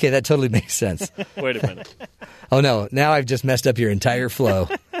sense? Okay, that totally makes sense. Wait a minute. Oh, no. Now I've just messed up your entire flow.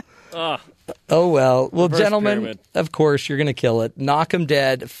 Oh, well. Well, Reverse gentlemen, pyramid. of course, you're going to kill it. Knock 'em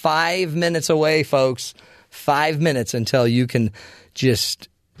dead. 5 minutes away, folks. 5 minutes until you can just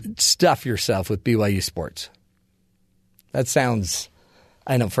stuff yourself with BYU sports. That sounds,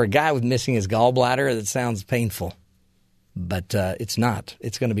 I know, for a guy with missing his gallbladder, that sounds painful. But it's not.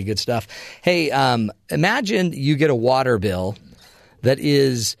 It's going to be good stuff. Hey, imagine you get a water bill that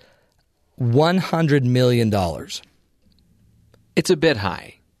is $100 million. It's a bit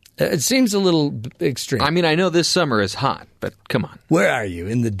high. It seems a little extreme. I mean, I know this summer is hot, but come on. Where are you?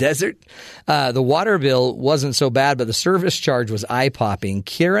 In the desert? The water bill wasn't so bad, but the service charge was eye-popping.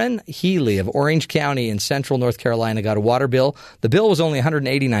 Kieran Healy of Orange County in central North Carolina got a water bill. The bill was only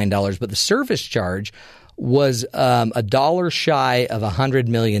 $189, but the service charge was $1 shy of $100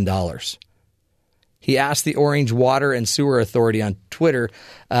 million. He asked the Orange Water and Sewer Authority on Twitter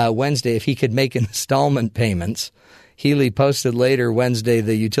Wednesday if he could make installment payments. Healy posted later Wednesday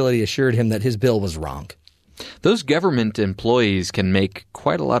the utility assured him that his bill was wrong. Those government employees can make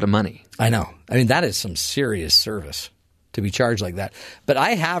quite a lot of money. I know. I mean, that is some serious service to be charged like that. But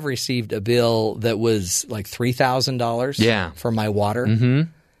I have received a bill that was like $3,000 for my water. Mm-hmm.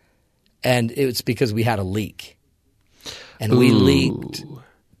 And it's because we had a leak. And we leaked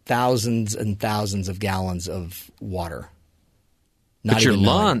thousands and thousands of gallons of water. But your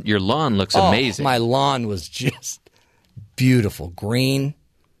lawn looks amazing. My lawn was just beautiful. Green,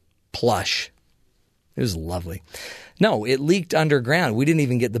 plush. It was lovely. No, it leaked underground. We didn't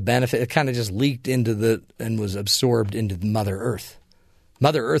even get the benefit. It kind of just leaked into and was absorbed into Mother Earth.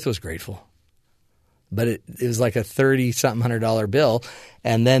 Mother Earth was grateful. But it was like a $30-something $100 bill.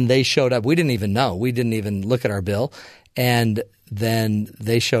 And then they showed up. We didn't even know. We didn't even look at our bill. And then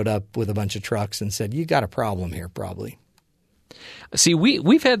they showed up with a bunch of trucks and said, you got a problem here probably. See,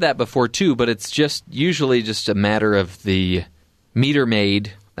 we've had that before too, but it's usually just a matter of the meter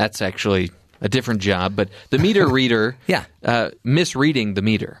maid. That's actually a different job. But the meter reader misreading the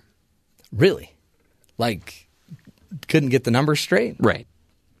meter. Really? Like couldn't get the numbers straight? Right.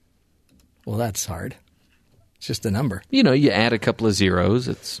 Well, that's hard. It's just a number. You add a couple of zeros.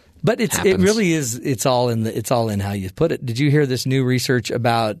 It really is. It's all in how you put it. Did you hear this new research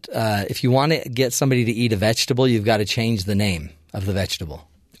about if you want to get somebody to eat a vegetable, you've got to change the name of the vegetable?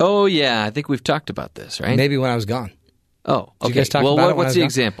 Oh yeah, I think we've talked about this, right? Maybe when I was gone. Oh, okay. Did you guys talk about it when I what's was the gone?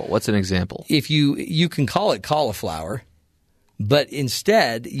 example? What's an example? If you can call it cauliflower, but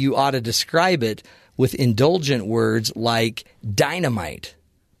instead you ought to describe it with indulgent words like dynamite.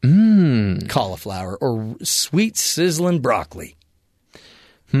 Cauliflower or sweet sizzling broccoli.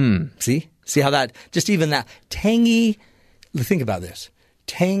 See how that just even that tangy. Think about this: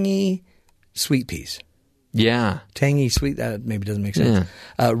 tangy sweet peas. Yeah, tangy sweet. That maybe doesn't make sense.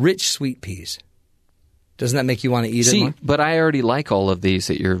 Yeah. Rich sweet peas. Doesn't that make you want to eat it more? But I already like all of these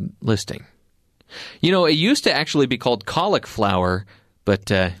that you're listing. It used to actually be called cauliflower, but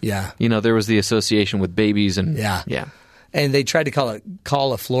there was the association with babies and yeah. And they tried to call it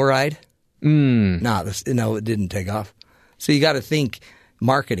caulifluoride. No, it didn't take off. So you got to think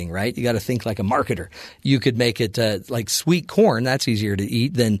marketing, right? You got to think like a marketer. You could make it like sweet corn. That's easier to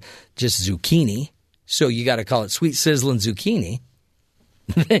eat than just zucchini. So you got to call it sweet sizzling zucchini.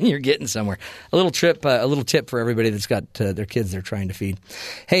 Then you're getting somewhere. A little tip for everybody that's got their kids they're trying to feed.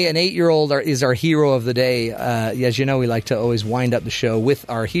 Hey, an 8-year-old is our hero of the day. As you know, we like to always wind up the show with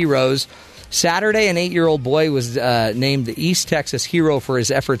our heroes. Saturday, an 8-year-old boy was named the East Texas hero for his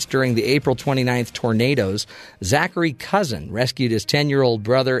efforts during the April 29th tornadoes. Zachary Cousin rescued his 10-year-old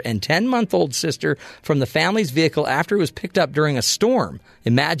brother and 10-month-old sister from the family's vehicle after it was picked up during a storm.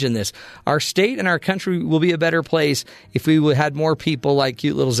 Imagine this. Our state and our country will be a better place if we had more people like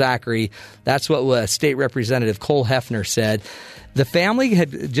cute little Zachary. That's what State Representative Cole Hefner said. The family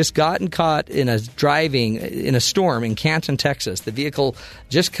had just gotten caught in a storm in Canton, Texas. The vehicle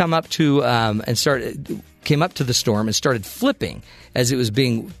just came up to the storm and started flipping as it was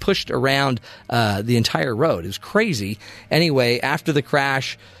being pushed around the entire road. It was crazy. Anyway, after the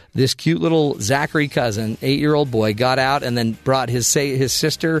crash, this cute little Zachary Cousin, 8-year-old boy, got out and then brought his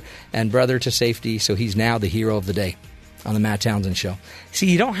sister and brother to safety. So he's now the hero of the day on the Matt Townsend Show. See,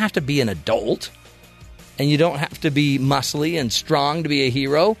 you don't have to be an adult and you don't have to be muscly and strong to be a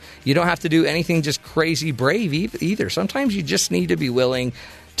hero. You don't have to do anything just crazy brave either. Sometimes you just need to be willing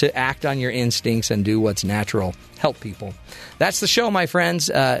to act on your instincts and do what's natural. Help people. That's the show, my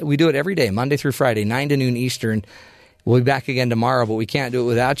friends. We do it every day, Monday through Friday, 9 to noon Eastern. We'll be back again tomorrow, but we can't do it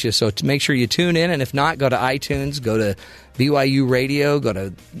without you. So to make sure you tune in, and if not, go to iTunes, go to BYU Radio, go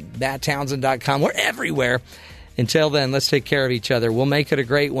to MattTownsend.com. We're everywhere. Until then, let's take care of each other. We'll make it a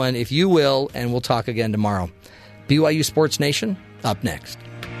great one, if you will, and we'll talk again tomorrow. BYU Sports Nation, up next.